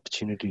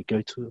opportunity to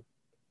go to it.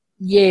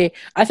 Yeah,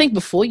 I think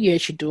before you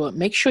actually do it,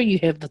 make sure you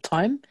have the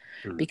time,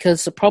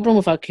 because the problem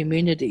with our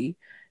community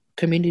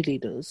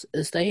leaders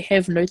is they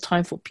have no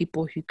time for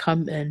people who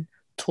come in,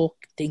 talk,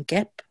 then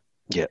gap.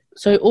 Yeah.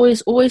 So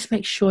always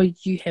make sure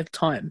you have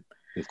time.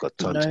 You've got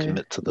time to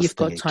commit to this. You've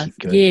got time.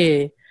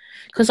 Yeah.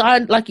 Because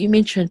like you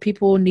mentioned,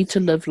 people need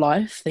to live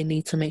life. They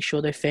need to make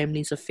sure their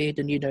families are fed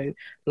and, you know,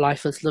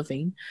 life is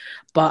living.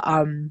 But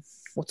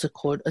what's it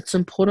called? It's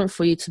important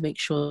for you to make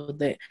sure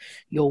that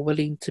you're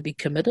willing to be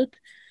committed,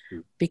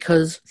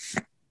 because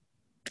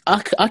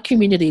our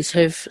communities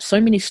have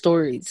so many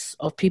stories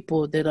of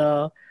people that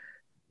are,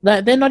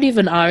 like, they're not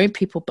even our own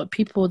people, but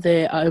people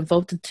that are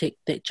involved in tech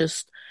that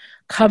just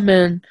come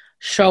in,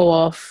 show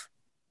off,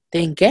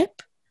 then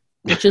gap,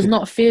 which is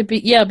not fair.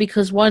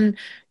 Because one,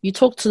 you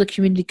talk to the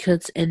community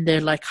kids and they're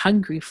like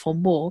hungry for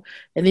more,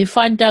 and then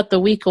find out the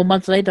week or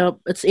month later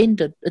it's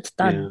ended, it's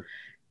done,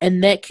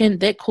 and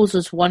that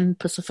causes one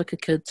Pacifica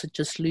kid to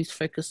just lose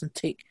focus in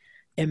tech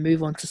and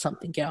move on to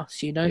something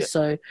else. You know,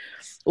 so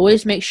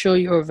always make sure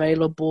you're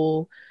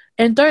available.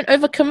 And don't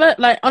overcommit.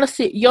 Like,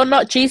 honestly, you're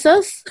not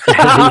Jesus.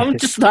 I'm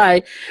just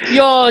like,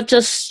 you're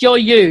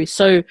you.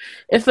 So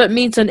if it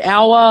means an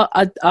hour,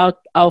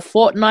 a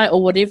fortnight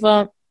or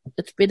whatever,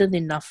 it's better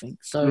than nothing.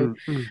 So,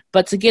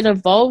 but to get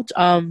involved,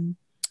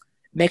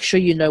 make sure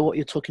you know what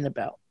you're talking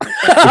about.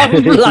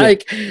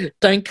 Like,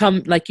 don't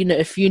come, like, you know,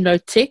 if you know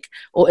tech,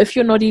 or if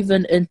you're not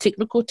even in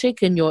technical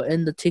tech and you're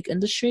in the tech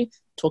industry,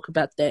 talk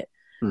about that.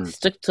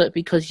 Stick to it,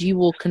 because you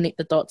will connect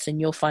the dots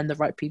and you'll find the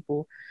right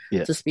people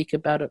to speak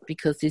about it,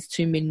 because there's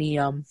too many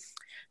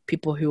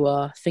people who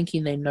are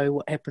thinking they know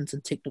what happens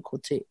in technical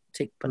tech,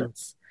 but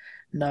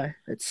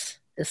it's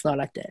not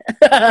like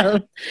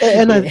that.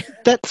 And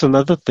that's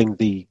another thing,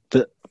 the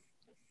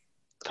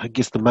I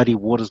guess the muddy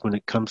waters when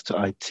it comes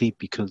to IT,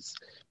 because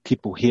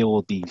people hear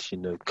all these, you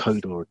know,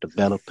 code or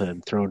developer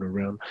and thrown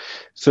around.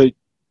 So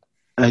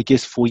I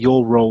guess for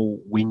your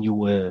role when you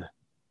were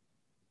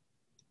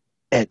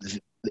at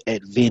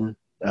Venn,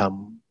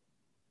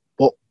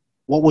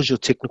 what was your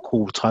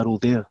technical title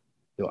there?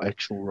 Your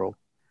actual role?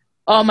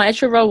 Oh, my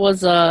actual role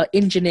was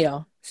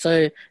engineer.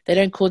 So they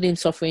don't call them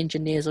software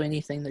engineers or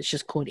anything. That's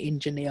just called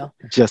engineer.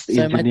 Just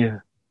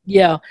engineer.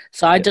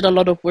 So I did a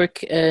lot of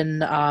work in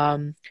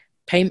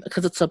payment,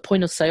 because it's a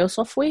point of sale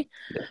software.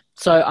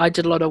 So I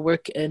did a lot of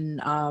work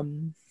in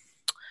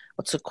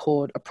what's it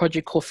called? A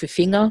project called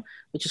Fifinga,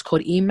 which is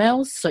called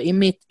emails. So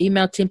email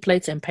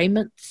templates and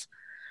payments.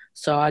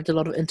 So I did a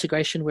lot of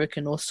integration work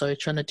and also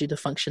trying to do the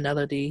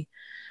functionality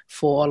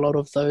for a lot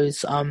of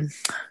those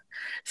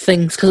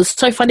things. Because it's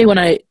so funny when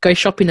I go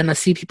shopping and I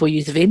see people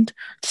use Vend,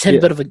 just have a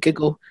bit of a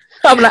giggle.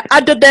 I'm like, I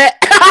did that.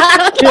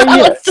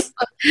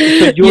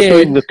 So you're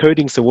doing the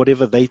coding, so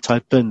whatever they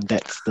type in,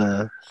 that's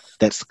the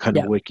kind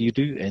of work you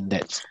do, and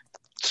that's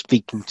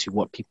speaking to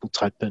what people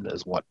type in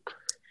is what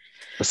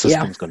the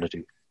system's going to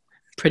do.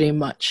 Pretty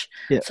much.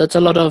 Yeah. So it's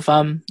a lot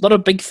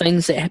of big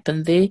things that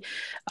happen there.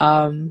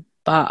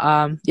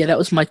 But that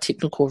was my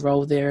technical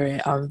role there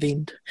at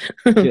Vend.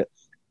 Yeah.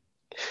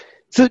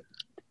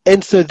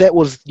 So that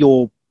was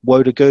your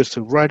woe to go.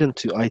 So right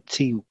into IT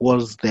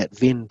was that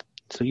Vend.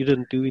 So you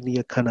didn't do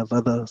any kind of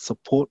other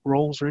support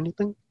roles or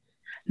anything?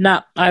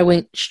 No, I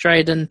went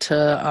straight into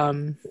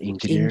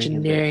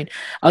engineering.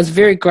 I was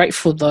very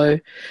grateful though,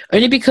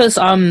 only because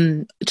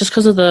just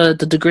because of the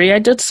degree I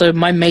did. So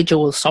my major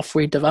was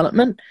software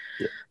development,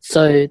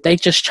 so they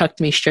just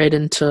chucked me straight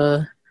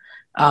into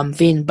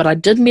Vend. But I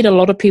did meet a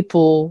lot of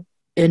people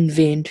in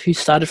Vend who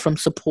started from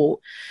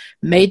support,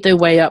 made their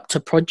way up to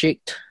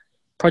project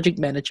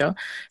manager,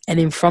 and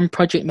then from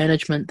project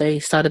management they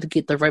started to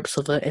get the ropes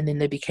of it, and then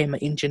they became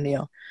an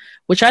engineer,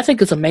 which I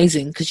think is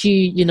amazing because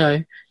you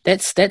know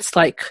that's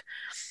like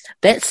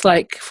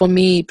for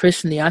me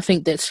personally, I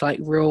think that's like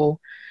real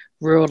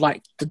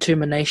like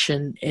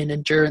determination and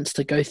endurance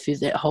to go through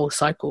that whole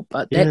cycle.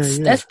 But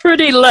that's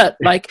pretty lit.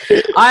 Like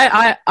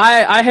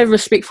I have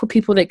respect for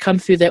people that come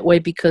through that way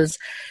because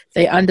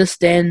they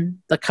understand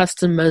the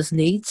customer's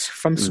needs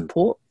from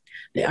support.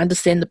 They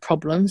understand the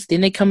problems,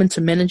 then they come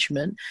into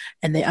management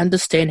and they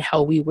understand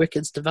how we work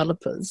as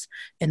developers.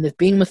 And they've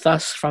been with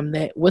us from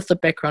that, with the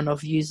background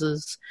of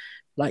users,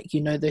 like,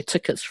 you know, their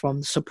tickets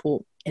from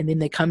support. And then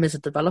they come as a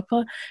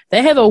developer.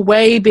 They have a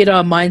way better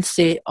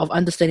mindset of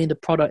understanding the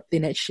product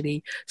than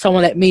actually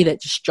someone like me that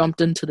just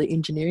jumped into the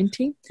engineering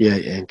team. Yeah,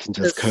 and can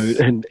just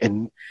code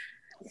and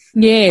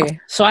yeah.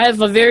 So I have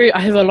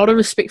a lot of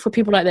respect for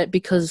people like that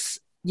because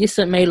yes,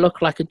 it may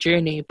look like a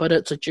journey, but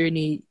it's a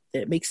journey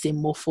that makes them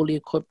more fully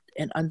equipped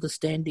and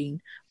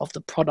understanding of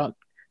the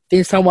product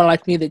than someone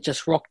like me that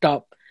just rocked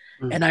up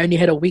and I only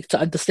had a week to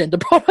understand the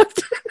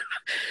product.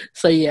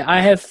 So yeah, I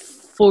have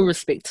full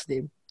respect to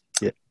them.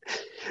 Yeah,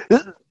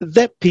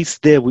 that piece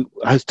there,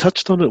 I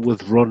touched on it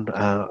with Ron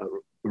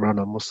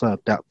Amusa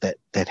about that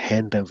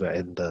handover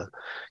and the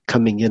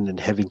coming in and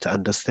having to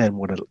understand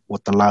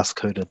what the last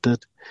coder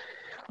did.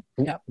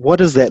 Yep. What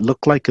does that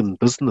look like in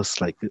business?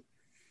 Like,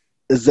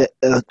 is that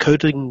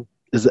coding?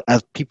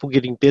 Are people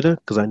getting better?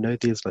 Because I know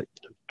there's like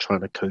trying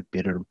to code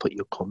better and put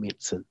your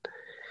comments in.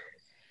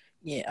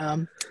 Yeah,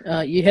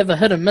 you have a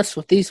hit and miss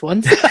with these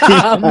ones.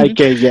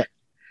 Okay, yeah.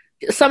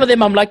 Some of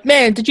them I'm like,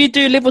 man, did you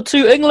do level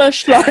 2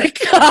 English?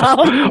 Like,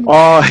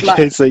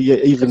 okay, so yeah,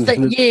 even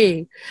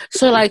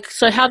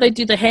so how they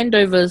do the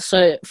handovers.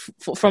 So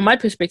from my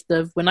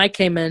perspective, when I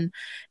came in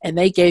and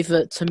they gave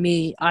it to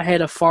me, I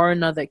had a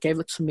foreigner that gave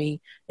it to me,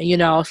 and you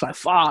know, I was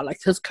like, like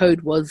his code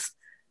was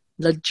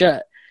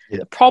legit. Yeah.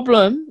 The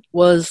problem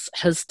was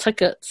his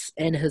tickets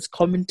and his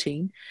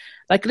commenting.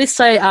 Like, let's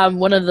say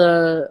one of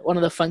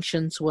the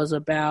functions was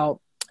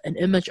about an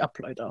image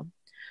uploader.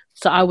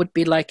 So I would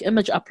be like,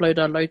 image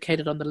uploader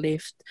located on the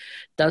left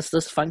does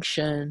this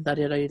function,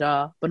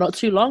 da-da-da-da, but not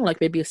too long,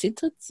 like maybe a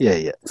sentence. Yeah,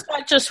 yeah. So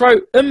I just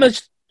wrote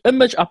image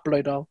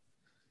uploader.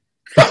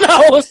 And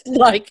I was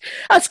like,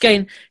 I was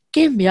going,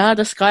 give me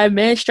this guy,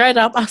 man, straight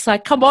up. I was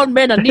like, come on,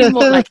 man, I need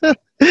more. Like,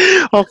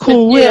 oh,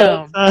 cool.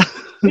 Yeah.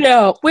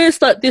 Yeah,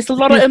 there's a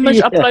lot of image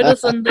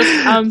uploaders in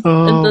this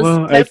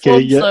platform. Okay,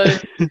 yeah.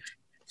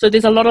 So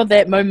there's a lot of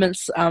that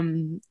moments,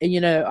 and you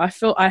know,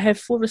 I have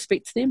full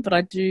respect to them,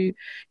 but you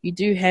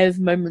do have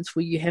moments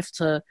where you have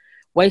to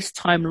waste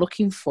time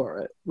looking for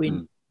it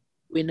when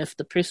if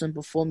the person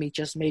before me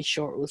just made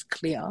sure it was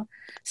clear.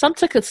 Some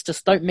tickets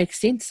just don't make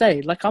sense,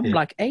 like I'm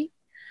like,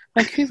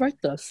 like who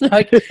wrote this?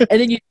 Like, and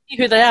then you see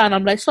who they are, and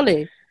I'm like,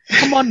 Solly,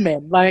 come on,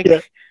 man, like.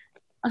 Yeah.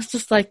 I was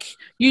just like,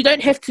 you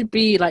don't have to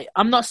be like,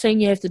 I'm not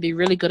saying you have to be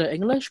really good at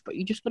English, but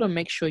you just got to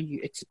make sure you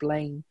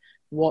explain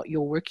what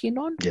you're working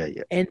on. Yeah,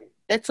 yeah. And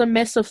that's a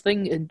massive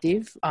thing in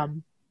dev. A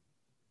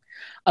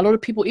lot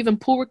of people, even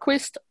pull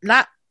request,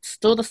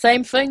 still the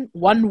same thing.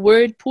 One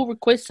word pull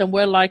request, and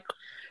we're like,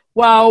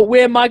 wow,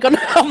 I'm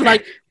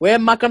like, where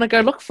am I gonna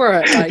go look for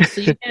it? Like,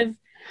 so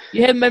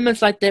you have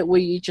moments like that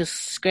where you just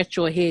scratch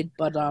your head,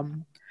 but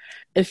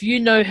if you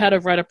know how to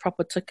write a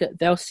proper ticket,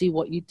 they'll see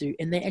what you do,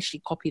 and they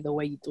actually copy the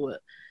way you do it,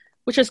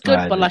 which is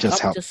good. But like,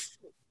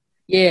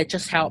 it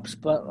just helps.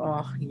 But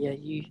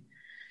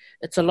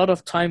it's a lot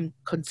of time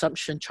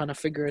consumption trying to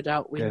figure it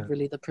out when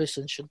really the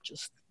person should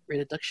just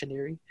read a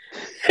dictionary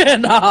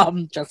and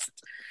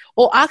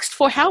or asked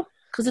for help,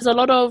 because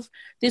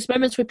there's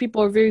moments where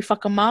people are very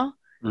whakama,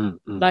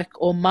 like,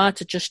 or ma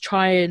to just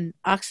try and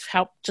ask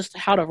help just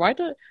how to write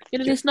it. You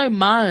know, there's no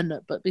ma in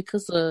it, but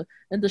because the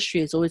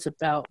industry is always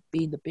about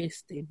being the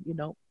best, then you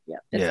know,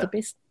 that's the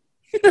best.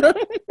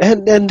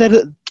 and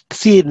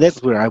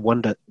that's where I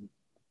wonder,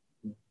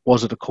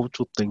 was it a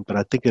cultural thing? But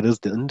I think it is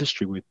the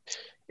industry where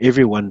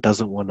everyone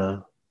doesn't want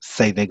to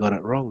say they got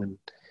it wrong, and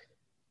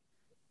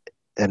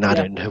And I Yeah.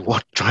 don't know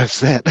what drives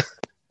that.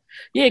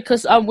 Yeah,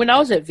 because when I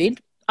was at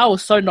Vent, I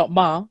was so not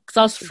ma because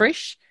I was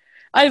fresh.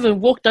 I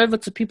even walked over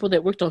to people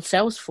that worked on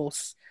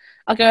Salesforce.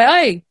 I go,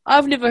 hey,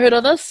 I've never heard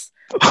of this.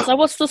 I was like,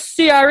 what's the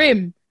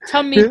CRM?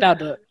 Tell me Yeah.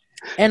 about it.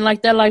 And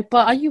like they're like,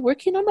 but are you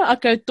working on it? I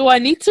go, do I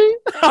need to?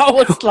 I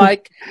was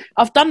like,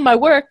 I've done my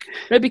work,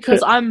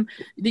 because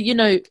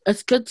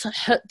it's good to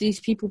hit these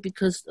people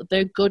because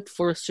they're good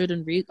for a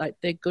certain reason, like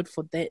they're good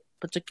for that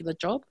particular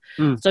job.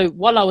 Mm. So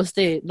while I was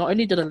there, not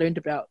only did I learn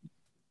about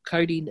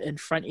coding in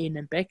front end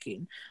and back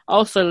end, I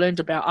also learned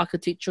about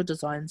architectural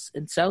designs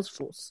in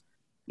Salesforce.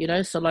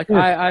 So like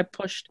Yeah. I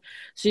pushed.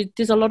 So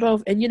there's a lot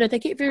of, and they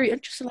get very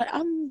interested, like,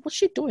 what's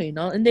she doing?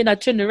 And then I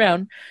turn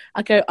around,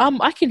 I go,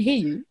 I can hear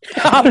you.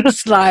 I'm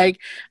just like,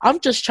 I'm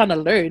just trying to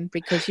learn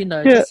because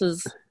this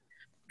is.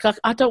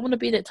 I don't want to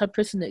be that type of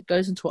person that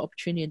goes into an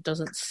opportunity and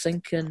doesn't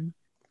sink in.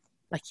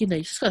 Like you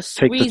just gotta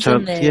Take the squeeze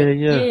in chance. there.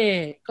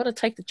 Yeah. Gotta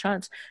take the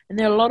chance. And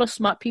there are a lot of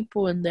smart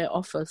people in their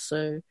office.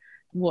 So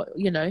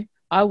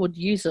I would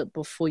use it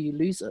before you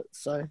lose it.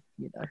 So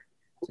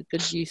it's a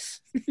good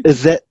use.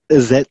 Is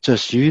that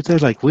just you though?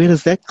 Like, where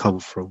does that come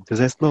from? Because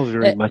that's not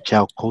very That- much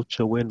our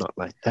culture. We're not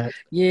like that.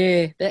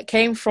 Yeah, that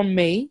came from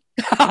me.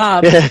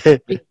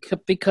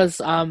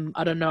 Because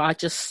I don't know, I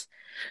just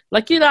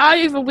like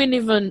I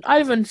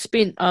even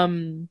spent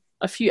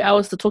a few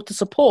hours to talk to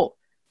support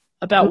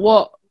about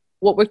what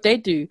work they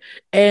do,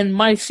 and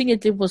my senior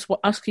dev was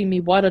asking me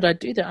why did I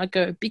do that. I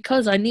go,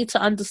 because I need to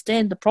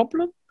understand the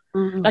problem.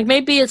 Mm. Like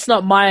maybe it's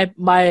not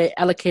my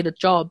allocated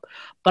job,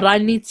 but I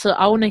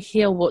want to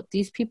hear what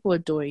these people are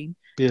doing.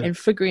 Yeah. And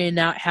figuring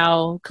out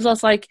how, because I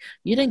was like,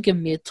 you didn't give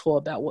me a tour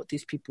about what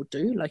these people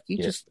do. Like you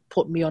just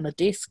put me on a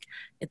desk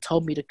and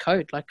told me to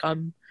code. Like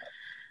I'm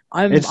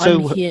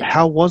here.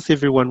 How was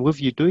everyone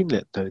with you doing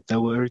that though? They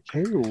were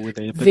okay, or were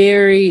they a bit?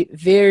 Very,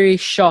 very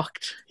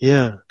shocked.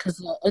 Yeah. Because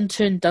the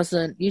intern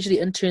usually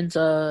interns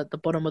are the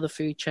bottom of the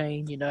food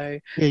chain, Yeah,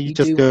 you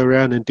just go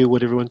around and do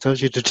what everyone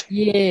tells you to do.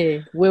 Yeah.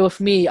 Where with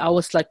me, I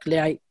was like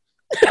because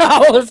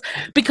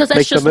that's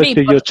Make just the most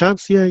me. of your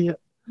chance. Yeah.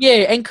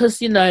 Yeah, and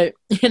because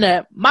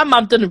my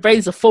mum didn't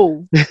raise a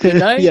fool,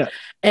 Yeah.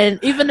 And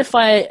even if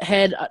I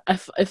had,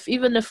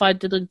 even if I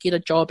didn't get a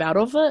job out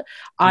of it,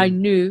 I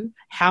knew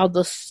how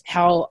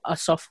a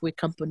software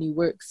company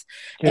works,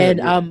 and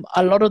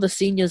a lot of the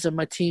seniors in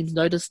my teams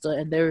noticed it,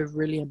 and they were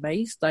really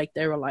amazed. Like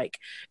they were like,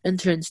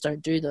 interns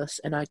don't do this,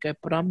 and I go,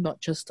 but I'm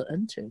not just an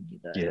intern,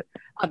 Yeah.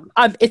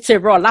 I'm it's a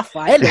raw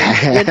Rafael,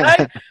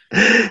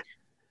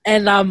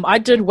 And I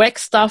did whack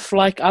stuff,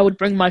 like I would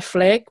bring my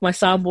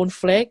Sanborn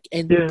flag,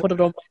 and put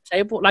it on my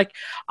table. Like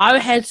I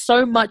had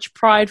so much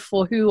pride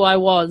for who I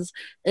was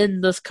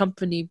in this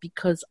company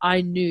because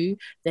I knew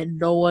that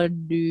no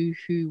one knew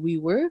who we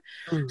were.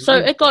 Mm-hmm. So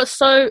it got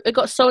so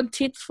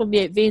intense for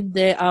me at then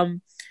that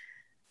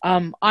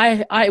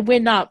I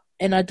went up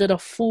and I did a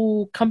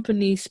full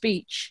company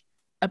speech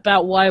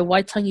about why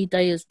Waitangi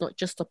Day is not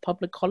just a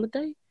public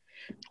holiday.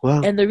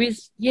 Wow. And the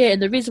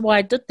reason why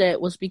I did that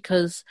was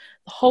because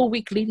the whole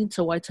week leading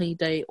to Waitangi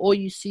Day, all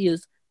you see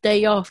is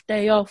day off,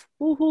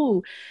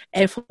 woohoo.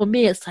 And for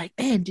me, it's like,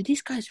 man, do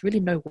these guys really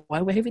know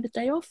why we're having a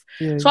day off?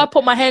 Yeah, so I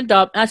put my hand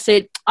up and I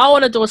said, I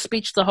want to do a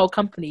speech to the whole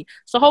company.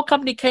 So the whole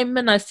company came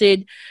in. I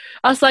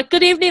was like,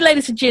 good evening,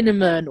 ladies and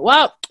gentlemen.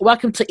 Well,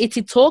 welcome to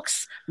Iti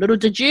Talks. Little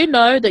did you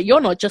know that you're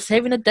not just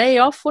having a day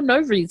off for no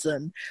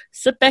reason.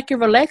 Sit back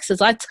and relax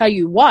as I tell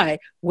you why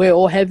we're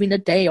all having a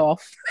day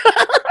off.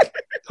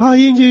 Oh,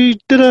 you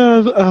did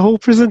a whole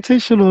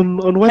presentation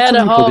on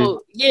what?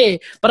 Yeah,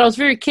 but I was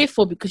very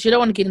careful because you don't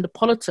want to get into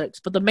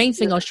politics. But the main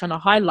thing I was trying to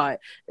highlight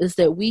is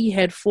that we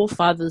had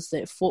forefathers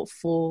that fought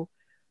for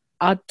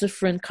our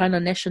different kind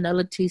of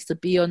nationalities to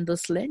be on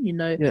this land.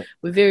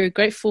 We're very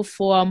grateful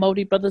for our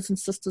Māori brothers and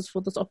sisters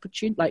for this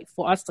opportunity, like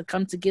for us to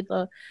come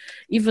together,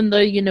 even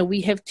though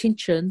we have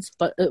tensions,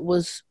 but it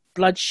was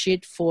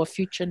bloodshed for a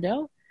future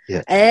now.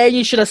 Yeah. And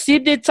you should have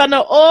seen it,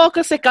 Tana. Oh,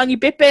 kasi kangi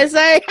pepes,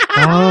 eh?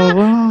 Oh,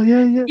 wow,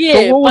 yeah. Yeah,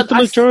 but what was the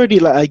majority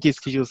like? I guess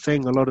because you're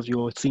saying a lot of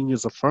your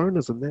seniors are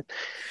foreigners and that.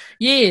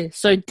 Yeah,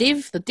 so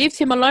the dev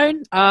team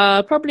alone,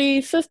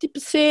 probably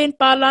 50%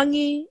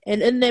 Palangi,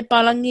 and in that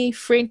Palangi,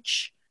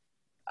 French,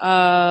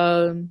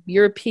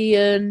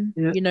 European,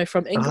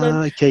 from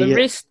England.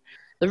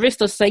 The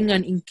rest are Sainga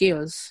and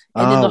Inkeos.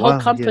 And then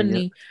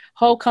the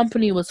whole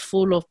company was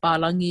full of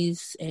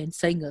Palangis and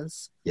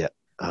Saingas. Yeah.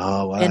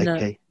 Oh, wow, and,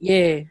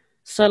 okay.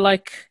 So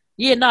I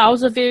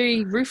was a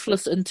very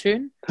ruthless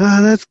intern.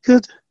 Oh, that's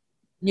good.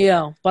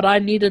 Yeah, but I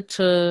wanted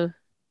to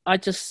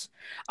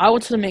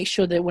make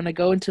sure that when I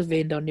go into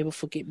Vend, they'll never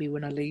forget me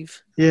when I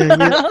leave.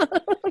 Yeah.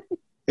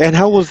 And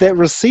how was that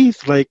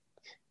received? Like,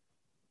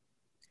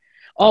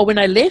 when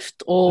I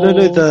left, or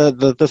no,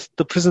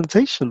 the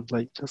presentation,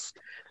 like just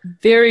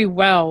very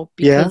well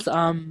because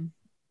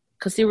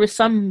because there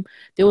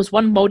was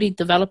one Māori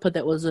developer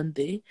that was in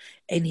there,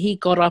 and he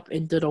got up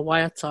and did a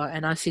waiata,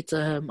 and I said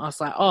to him, I was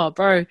like, oh,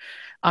 bro,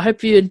 I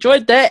hope you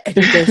enjoyed that. And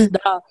he goes,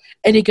 nah.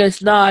 And he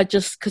goes, nah,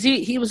 because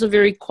he was a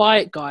very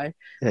quiet guy,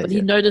 but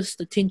he noticed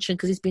the tension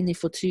because he's been there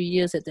for 2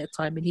 years at that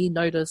time, and he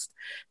noticed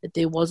that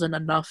there wasn't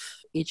enough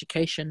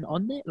education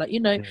on there. Like, you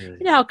know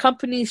how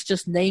companies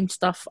just name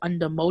stuff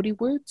under Māori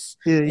words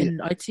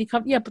in IT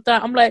companies? Yeah, but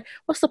I'm like,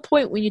 what's the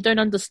point when you don't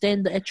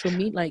understand the actual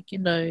meaning? Like, you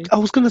know. I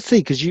was going to say,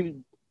 because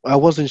I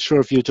wasn't sure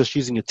if you were just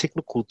using a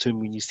technical term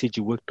when you said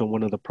you worked on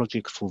one of the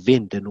projects for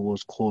Vend, and it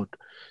was called...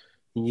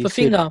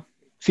 Whiwhinga.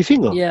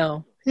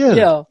 Whiwhinga?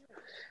 Yeah.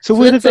 So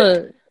where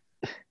did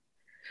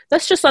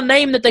that's just a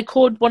name that they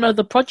called one of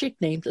the project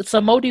names. It's a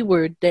Māori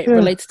word that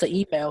relates to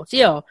emails.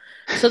 Yeah.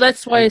 So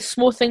that's why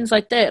small things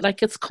like that,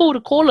 like it's cool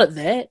to call it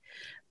that,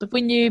 but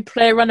when you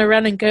run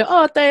around and go,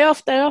 oh, day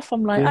off,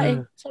 I'm like, hey,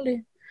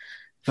 sorry.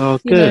 Oh,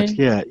 good.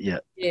 Yeah.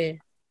 Yeah.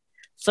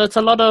 So it's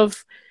a lot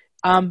of,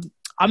 I'm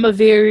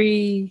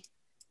very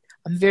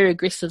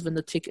aggressive in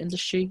the tech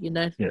industry, you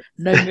know,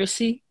 no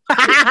mercy.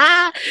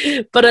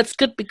 But it's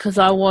good because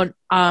I want,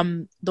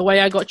 the way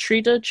I got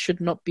treated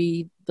should not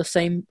be the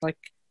same. Like,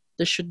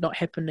 this should not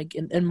happen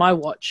again in my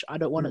watch. I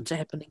don't want it to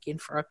happen again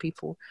for our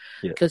people,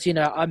 because, you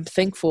know, I'm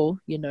thankful,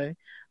 you know,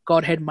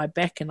 God had my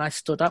back and I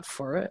stood up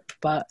for it.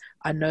 But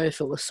I know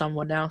if it was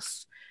someone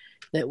else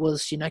that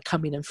was, you know,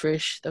 coming in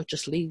fresh, they'll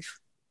just leave.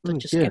 They'll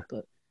just skip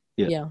it.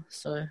 Yeah.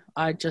 So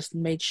I just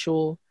made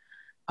sure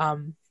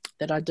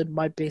that I did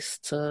my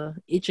best to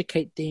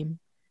educate them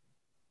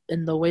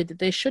in the way that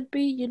they should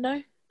be, you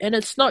know. And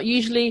it's not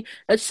usually,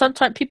 it's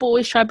sometimes people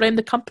always try to blame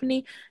the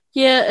company.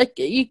 Yeah,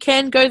 you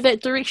can go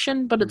that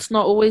direction, but it's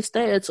not always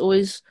that. It's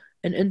always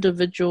an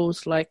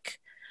individual's like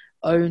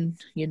own,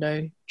 you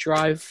know,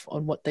 drive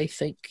on what they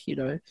think, you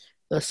know,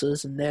 this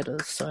is and that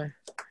is. So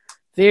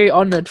very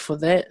honored for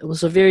that. It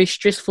was a very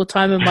stressful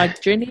time in my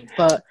journey,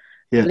 but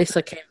at least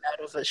I came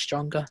out of it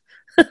stronger.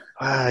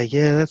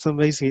 Yeah, that's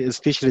amazing,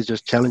 especially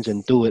just challenge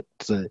and do it.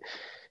 So,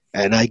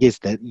 and I guess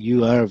that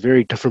you are a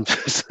very different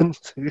person.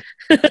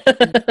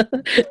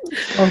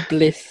 Oh,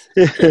 bless.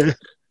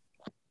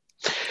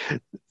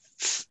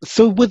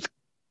 So with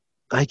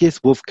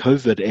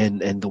COVID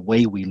and the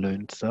way we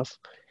learn stuff,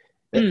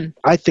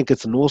 I think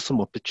it's an awesome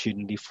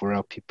opportunity for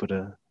our people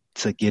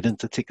to get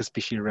into tech,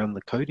 especially around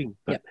the coding.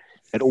 But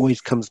it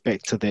always comes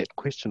back to that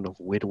question of,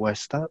 where do I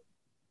start?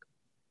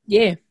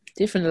 Yeah,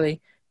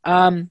 definitely.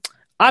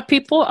 Our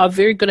people are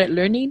very good at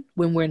learning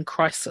when we're in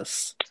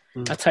crisis.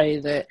 I tell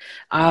you that.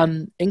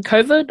 In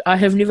COVID, I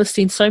have never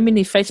seen so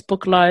many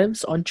Facebook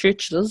Lives on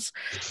churches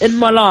in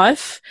my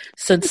life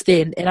since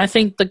then. And I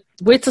think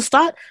where to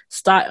start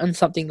on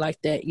something like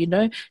that, you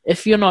know.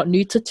 If you're not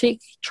new to tech,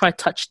 try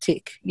Touch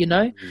Tech, you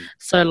know.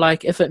 So,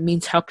 like, if it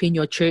means helping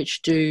your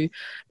church do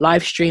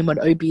live stream on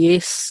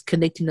OBS,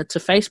 connecting it to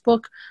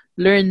Facebook,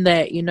 learn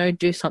that, you know,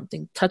 do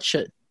something, touch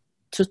it,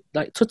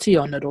 like tutti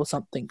on it or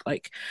something.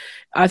 Like,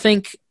 I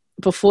think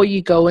before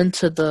you go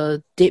into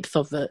the depth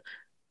of it,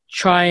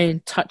 try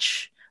and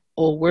touch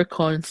or work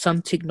on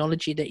some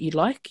technology that you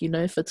like. You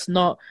know, if it's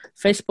not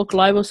Facebook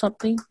Live or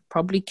something,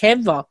 probably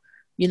Canva,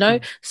 you know,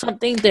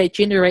 something that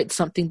generates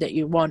something that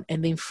you want.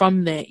 And then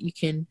from that, you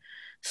can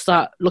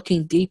start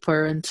looking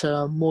deeper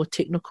into more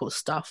technical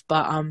stuff.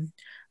 But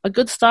a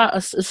good start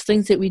is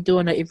things that we do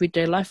in our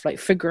everyday life, like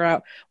figure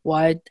out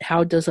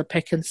how does a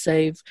Pack and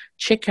Save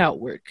checkout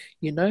work,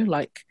 you know,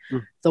 like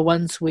the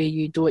ones where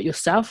you do it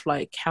yourself,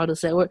 like how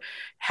does that work?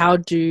 How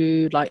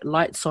do like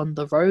lights on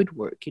the road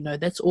work? You know,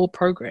 that's all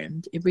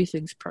programmed.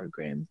 Everything's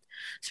programmed.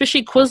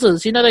 Especially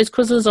quizzes, you know, those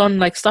quizzes on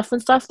like stuff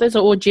and stuff, those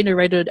are all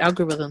generated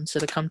algorithms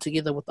that come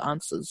together with the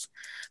answers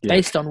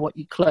based on what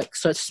you click.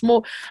 So it's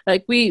small,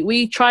 like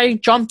we try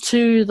and jump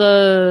to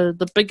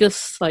the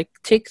biggest like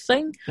tech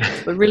thing,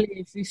 but really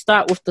if you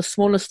start with the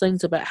smallest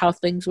things about how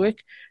things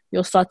work,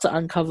 you'll start to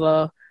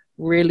uncover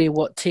really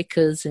what tech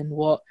is and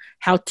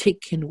how tech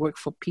can work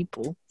for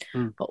people,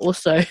 but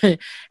also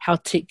how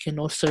tech can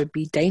also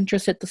be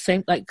dangerous at the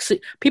same. Like, so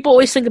people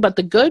always think about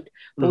the good,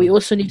 but we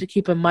also need to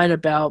keep in mind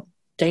about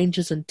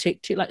dangers in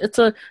tech too. Like, it's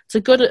a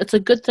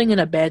good thing and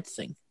a bad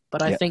thing.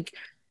 But I think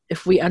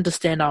if we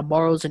understand our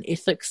morals and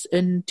ethics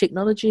in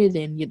technology,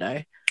 then, you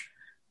know,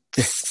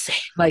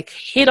 like,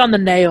 hit on the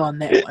nail on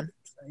that one.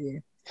 So, yeah.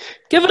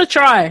 Give it a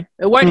try.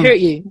 It won't hurt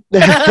you.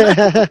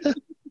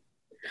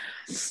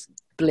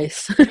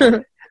 Bless.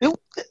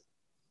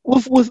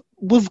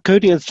 With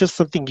coding, it's just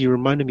something you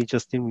reminded me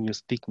just then when you're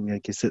speaking. I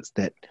guess it's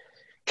that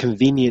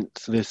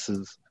convenience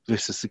versus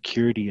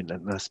security, and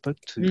I spoke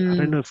to I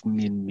don't know if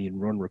me and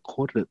Ron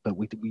recorded it, but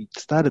we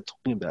started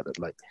talking about it.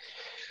 Like,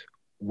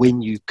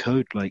 when you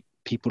code, like,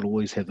 people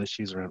always have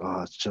issues around,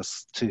 it's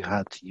just too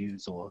hard to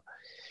use,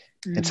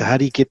 and so how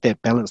do you get that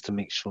balance to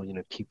make sure, you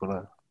know, people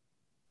are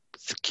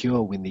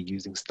secure when they're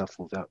using stuff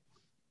without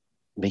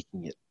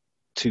making it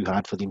too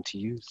hard for them to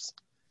use?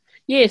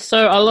 Yeah,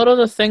 so a lot of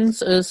the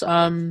things is,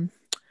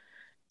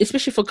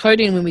 especially for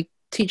coding, when we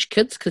teach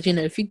kids, because, you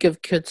know, if you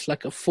give kids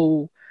like a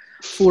full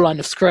line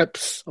of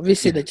scripts,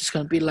 obviously they're just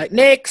going to be like,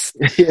 next.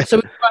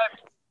 So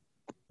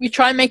we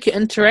try and make it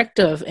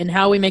interactive, and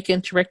how we make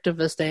it interactive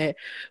is that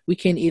we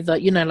can either,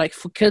 like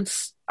for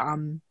kids,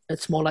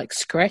 it's more like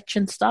scratch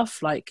and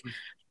stuff, like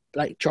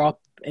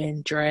drop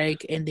and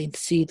drag and then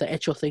see the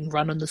actual thing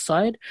run on the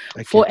side.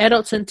 Okay. For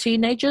adults and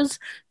teenagers,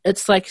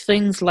 it's like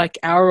things like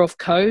Hour of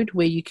Code,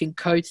 where you can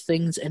code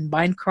things in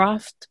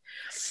Minecraft,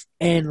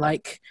 and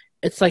like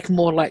it's like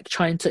more like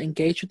trying to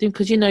engage with them,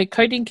 because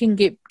coding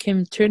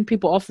can turn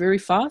people off very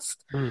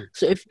fast.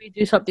 So if we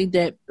do something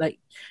that, like,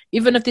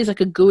 even if there's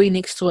like a GUI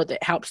next to it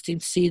that helps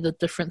them see the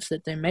difference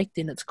that they make,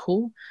 then it's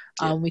cool.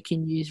 We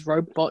can use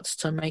robots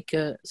to make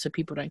it so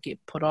people don't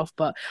get put off.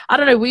 But I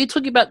don't know, were you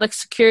talking about like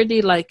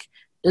security, like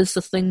is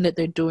the thing that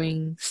they're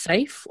doing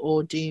safe,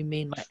 or do you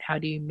mean like how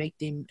do you make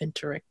them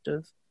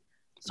interactive?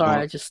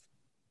 Sorry,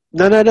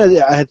 No,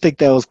 I think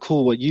that was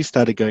cool what you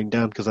started going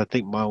down, because I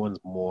think my one's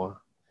more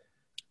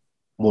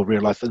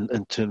real life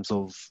in terms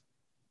of,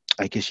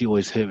 I guess you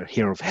always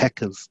hear of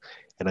hackers,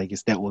 and I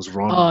guess that was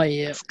Ron. Oh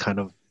yeah. It's kind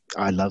of,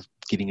 I love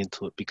getting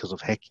into it because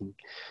of hacking.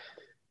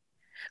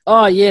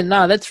 Oh yeah,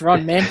 no, that's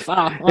Ron, man.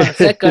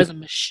 That guy's a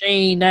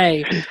machine,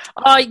 eh?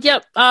 Oh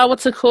yep.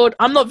 What's it called?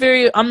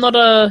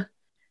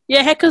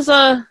 Hackers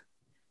are.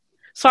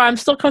 Sorry, I'm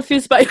still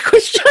confused about your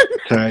question.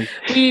 Sorry.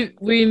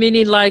 Were you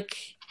meaning like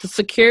the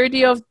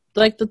security of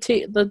like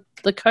the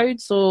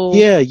codes, or?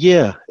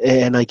 Yeah,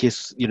 and I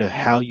guess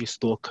how you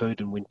store code,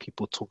 and when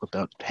people talk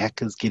about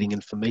hackers getting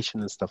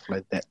information and stuff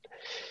like that,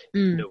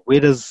 where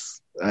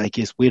does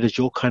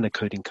your kind of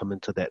coding come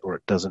into that, or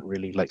it doesn't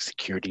really, like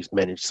security is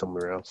managed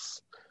somewhere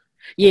else?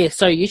 Yeah,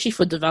 so usually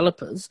for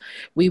developers,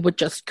 we would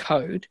just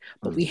code,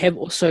 but we have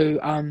also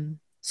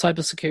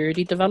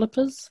cybersecurity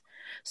developers.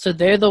 So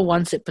they're the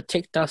ones that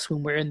protect us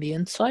when we're in the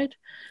inside.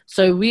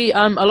 So we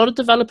a lot of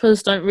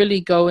developers don't really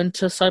go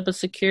into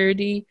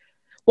cybersecurity.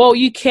 Well,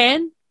 you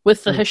can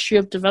with the history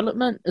of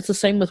development. It's the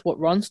same with what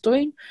Ron's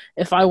doing.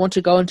 If I want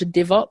to go into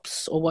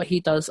DevOps or what he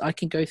does, I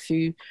can go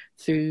through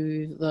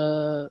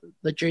the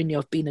journey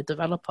of being a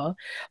developer.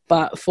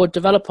 But for a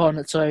developer on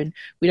its own,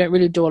 we don't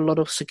really do a lot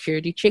of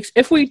security checks.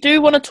 If we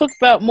do want to talk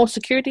about more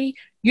security,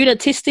 unit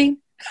testing,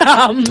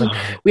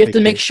 we have to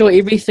make sure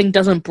everything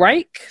doesn't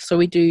break. So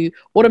we do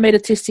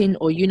automated testing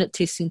or unit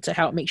testing to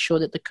help make sure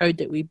that the code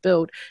that we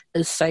build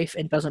is safe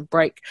and doesn't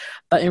break.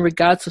 But in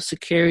regards to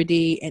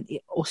security and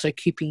also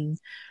keeping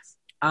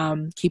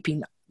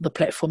the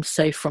platform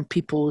safe from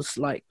people's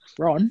like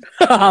Ron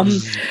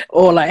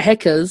or like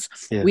hackers,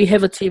 we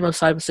have a team of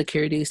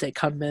cybersecurities that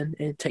come in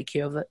and take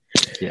care of it.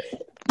 Yeah.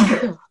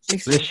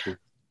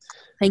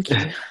 Thank you.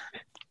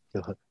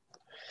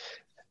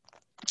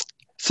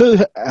 So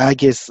I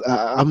guess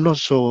I'm not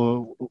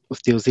sure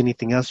if there was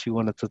anything else you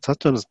wanted to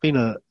touch on. It's been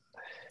a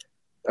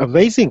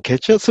amazing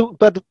catch-up. So,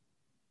 but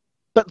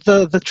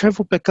the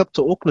travel back up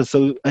to Auckland.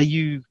 So, are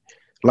you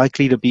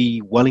likely to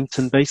be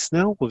Wellington-based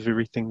now with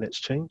everything that's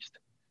changed?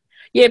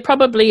 Yeah,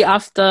 probably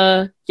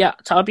after. Yeah,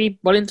 so I'll be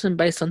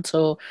Wellington-based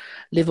until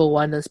level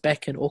 1 is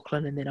back in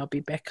Auckland, and then I'll be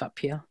back up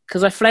here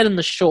because I flattened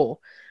the shore.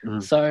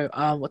 So,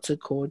 what's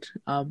it called?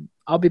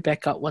 I'll be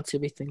back up once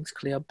everything's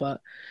clear,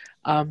 but.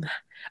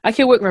 I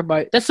can work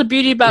remote. That's the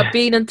beauty about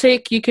being in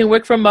tech. You can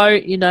work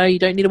remote. You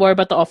don't need to worry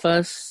about the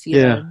office.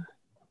 You know.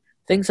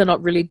 Things are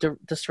not really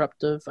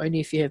disruptive,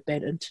 only if you have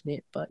bad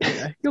internet, but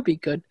you'll be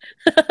good.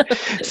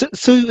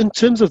 So in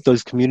terms of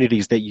those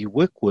communities that you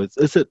work with,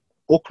 is it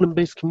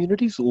Auckland-based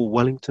communities or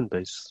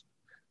Wellington-based?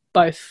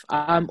 Both.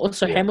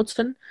 Also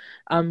Hamilton.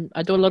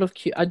 I do a lot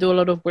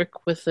of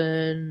work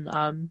within.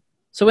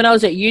 So when I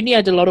was at uni,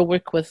 I did a lot of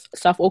work with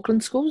South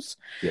Auckland schools.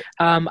 Yeah.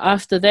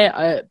 After that,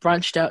 I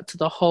branched out to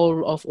the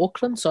whole of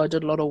Auckland. So I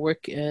did a lot of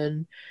work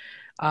in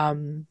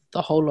the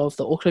whole of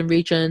the Auckland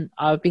region.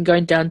 I've been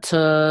going down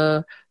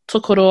to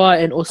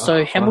Tokoroa and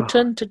also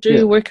Hamilton to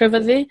do work over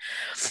there.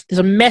 There's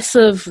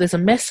a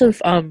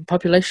massive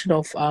population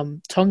of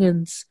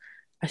Tongans,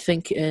 I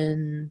think,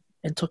 in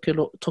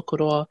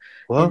Tokoroa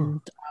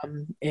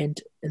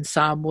and in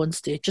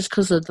Samoans there, just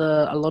because of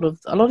a lot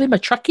of them are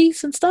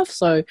truckies and stuff.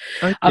 So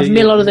I've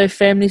met a lot of their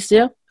families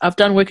there. I've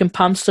done work in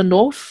Palmerston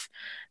North,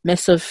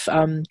 massive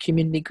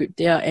community group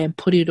there, and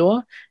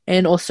Puriroa,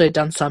 and also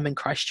done some in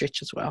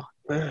Christchurch as well.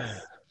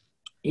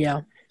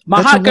 Yeah,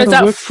 my heart goes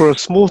out for a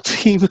small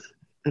team.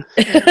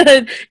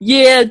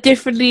 Yeah, it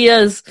definitely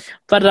is,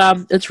 but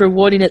it's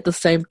rewarding at the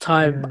same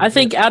time. I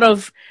think out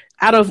of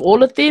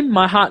all of them,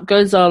 my heart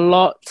goes a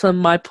lot to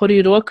my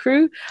Puriroa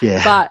crew.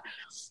 Yeah. But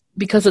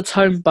because it's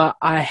home, but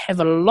I have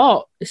a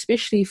lot,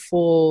 especially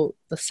for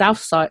the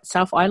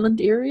South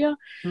Island area.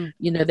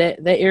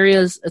 That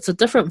area's, it's a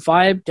different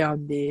vibe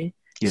down there,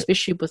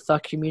 especially with our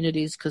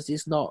communities, because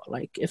there's not,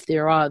 like, if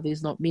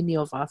there's not many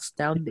of us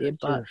down there,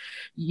 but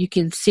you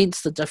can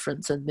sense the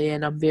difference in there,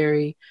 and I'm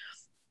very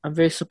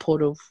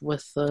supportive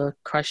with the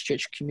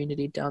Christchurch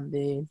community down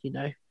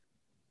there,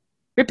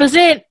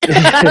 Represent!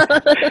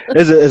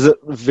 Is it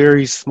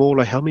very small?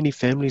 Like, how many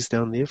families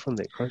down there from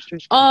that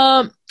Christchurch?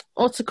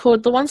 What's it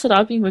called? The ones that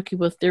I've been working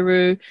with,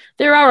 there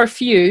are a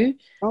few.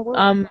 Oh,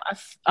 wow.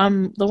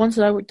 The ones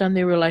that I worked down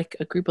there were like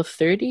a group of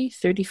 30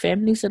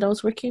 families that I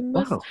was working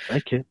with. Wow,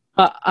 okay.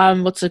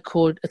 What's it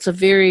called? It's a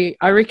very,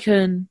 I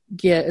reckon,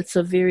 yeah, it's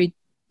a very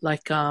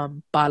like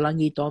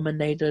Palangi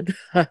dominated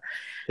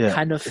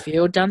kind of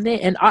feel down there,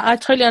 and I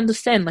totally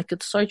understand. Like,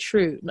 it's so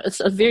true.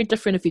 It's very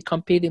different if you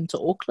compare them to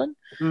Auckland.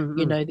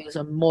 You know, there's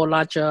a more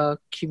larger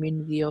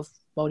community of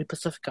Māori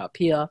Pacifica up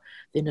here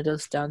than it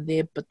is down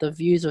there, but the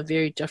views are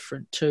very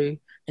different too,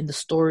 and the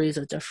stories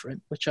are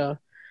different, which are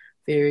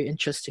very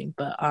interesting.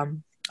 But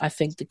I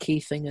think the key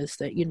thing is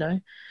that, you know,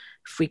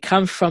 if we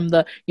come from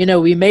the, you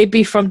know, we may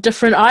be from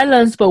different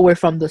islands, but we're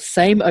from the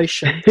same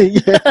ocean.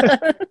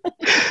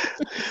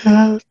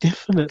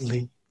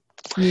 Definitely.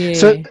 Yeah.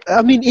 So,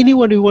 I mean,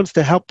 anyone who wants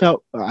to help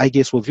out, I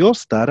guess, with your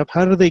startup,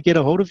 how do they get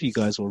a hold of you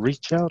guys or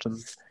reach out? And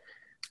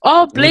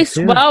Oh, bless.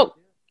 Yeah. Well,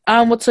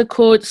 what's it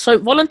called? So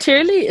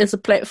Voluntarily is a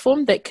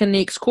platform that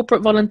connects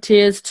corporate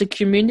volunteers to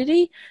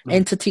community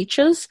and to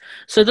teachers.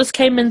 So this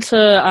came into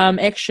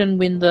action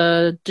when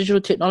the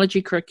digital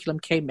technology curriculum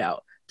came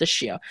out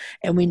this year.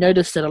 And we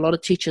noticed that a lot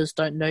of teachers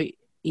don't know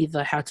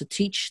either how to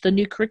teach the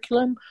new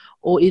curriculum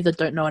or either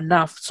don't know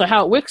enough. So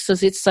how it works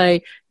is, let's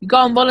say you go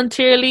on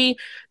Voluntarily,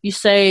 you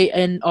say,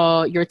 and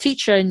you're a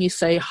teacher and you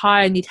say,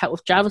 hi, I need help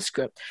with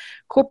JavaScript.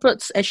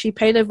 Corporates actually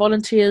pay their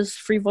volunteers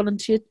free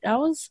volunteer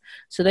hours,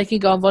 so they can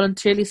go on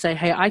Voluntarily, say,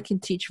 hey, I can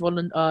teach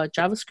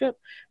JavaScript,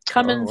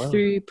 come in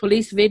through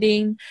police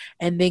vetting,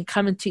 and then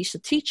come and teach the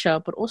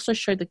teacher, but also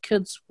show the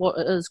kids what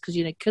it is, because,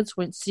 you know, kids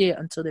won't see it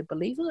until they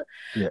believe it.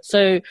 Yeah.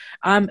 So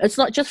it's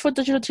not just for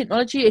digital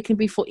technology, it can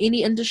be for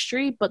any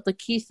industry, but the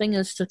key thing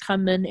is to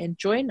come in and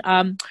join.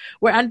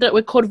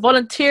 We're called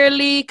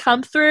Voluntarily,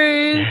 come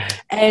through,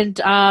 and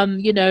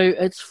you know,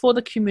 it's for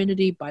the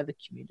community by the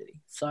community.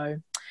 So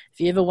if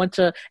you ever want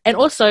to, and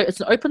also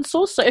it's an open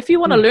source, so if you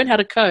want to learn how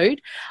to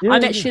code,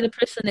 I'm actually the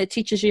person that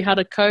teaches you how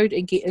to code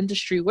and get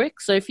industry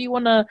work. So if you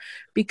want to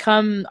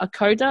become a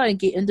coder and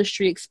get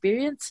industry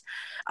experience,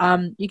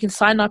 you can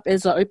sign up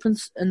as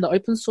in the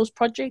open source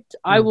project.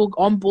 I will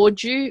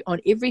onboard you on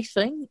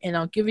everything, and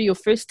I'll give you your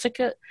first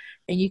ticket,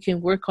 and you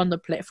can work on the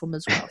platform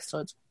as well. So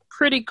it's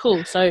pretty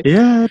cool. So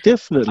yeah,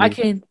 definitely. I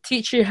can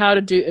teach you how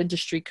to do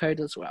industry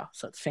code as well.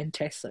 So it's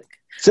fantastic.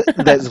 So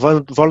that's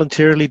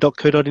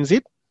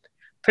voluntarily.co.nz?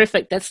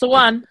 Perfect. That's the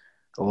one.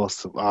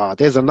 Awesome.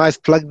 There's a nice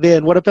plug there.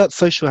 And what about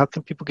social? How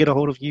can people get a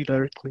hold of you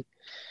directly?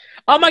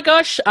 Oh my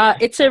gosh,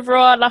 it's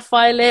Evra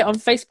Lafayette on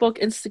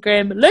Facebook,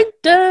 Instagram,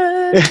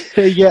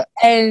 LinkedIn. Yeah.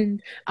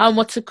 And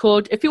what's it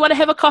called? If you want to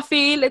have a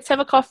coffee, let's have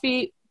a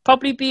coffee.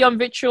 Probably be on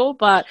virtual,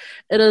 but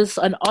it is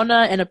an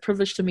honor and a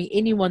privilege to meet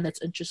anyone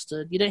that's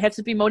interested. You don't have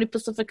to be Māori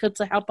Pacifica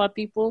to help our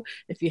people.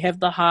 If you have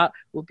the heart,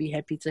 we'll be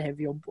happy to have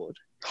you on board.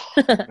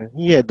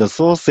 Yeah, the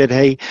source said,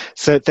 hey,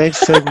 so thanks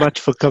so much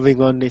for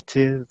coming on,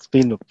 Nete. It's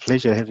been a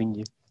pleasure having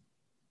you.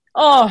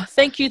 Oh,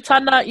 thank you,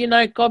 Tana. You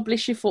know, God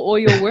bless you for all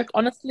your work.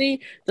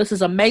 Honestly, this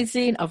is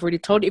amazing. I've already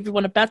told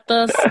everyone about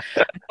this.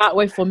 I can't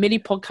wait for many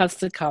podcasts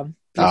to come.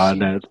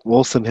 No,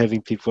 awesome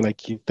having people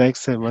like you. Thanks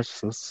so much,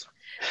 sis.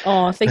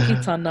 Oh, thank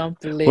you, Tana.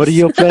 Bless. What are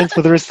your plans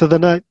for the rest of the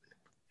night?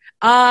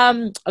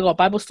 I got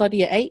Bible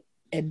study at 8,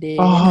 and then.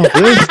 Oh,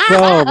 let's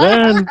go,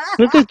 man!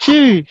 Look at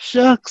you,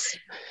 shucks.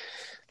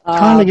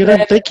 Darling,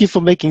 thank you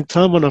for making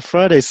time on a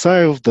Friday.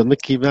 Sorry with the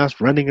Mickey Mouse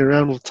running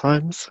around with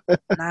times.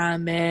 Nah,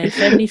 man.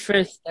 Family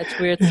first. That's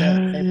where it's at.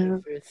 Family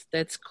first.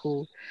 That's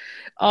cool.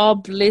 Oh,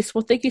 bless.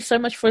 Well, thank you so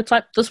much for your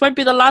time. This won't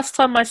be the last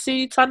time I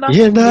see you, Tana.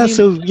 Yeah,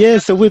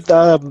 so with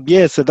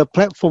so the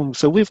platform,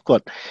 so we've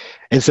got,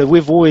 and so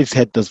we've always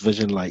had this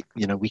vision, like,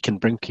 you know, we can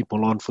bring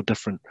people on for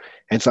different,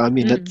 and so I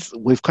mean,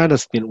 we've kind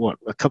of spent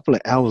a couple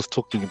of hours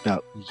talking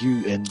about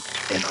you and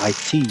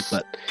IT,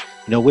 but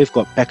you know, we've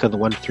got Back of the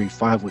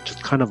 135, which is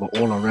kind of an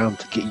all around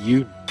to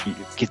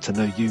get to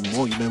know you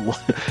more, you know,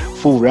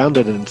 full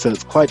rounded, and so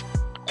it's quite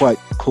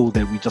cool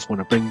that we just want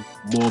to bring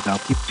more of our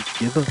people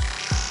together.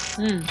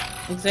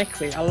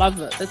 Exactly. I love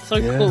it. That's so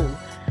cool.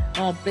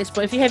 Oh, bless.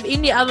 But if you have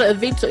any other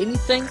events or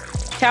anything,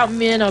 count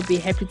me in. I'll be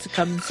happy to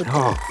come and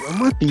support. I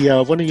might be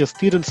one of your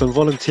students on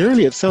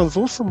Voluntarily. It sounds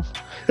awesome.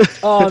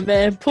 Oh,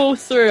 man. Pull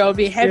through. I'll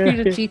be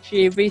happy to teach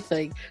you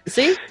everything.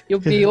 See? You'll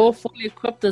be all fully equipped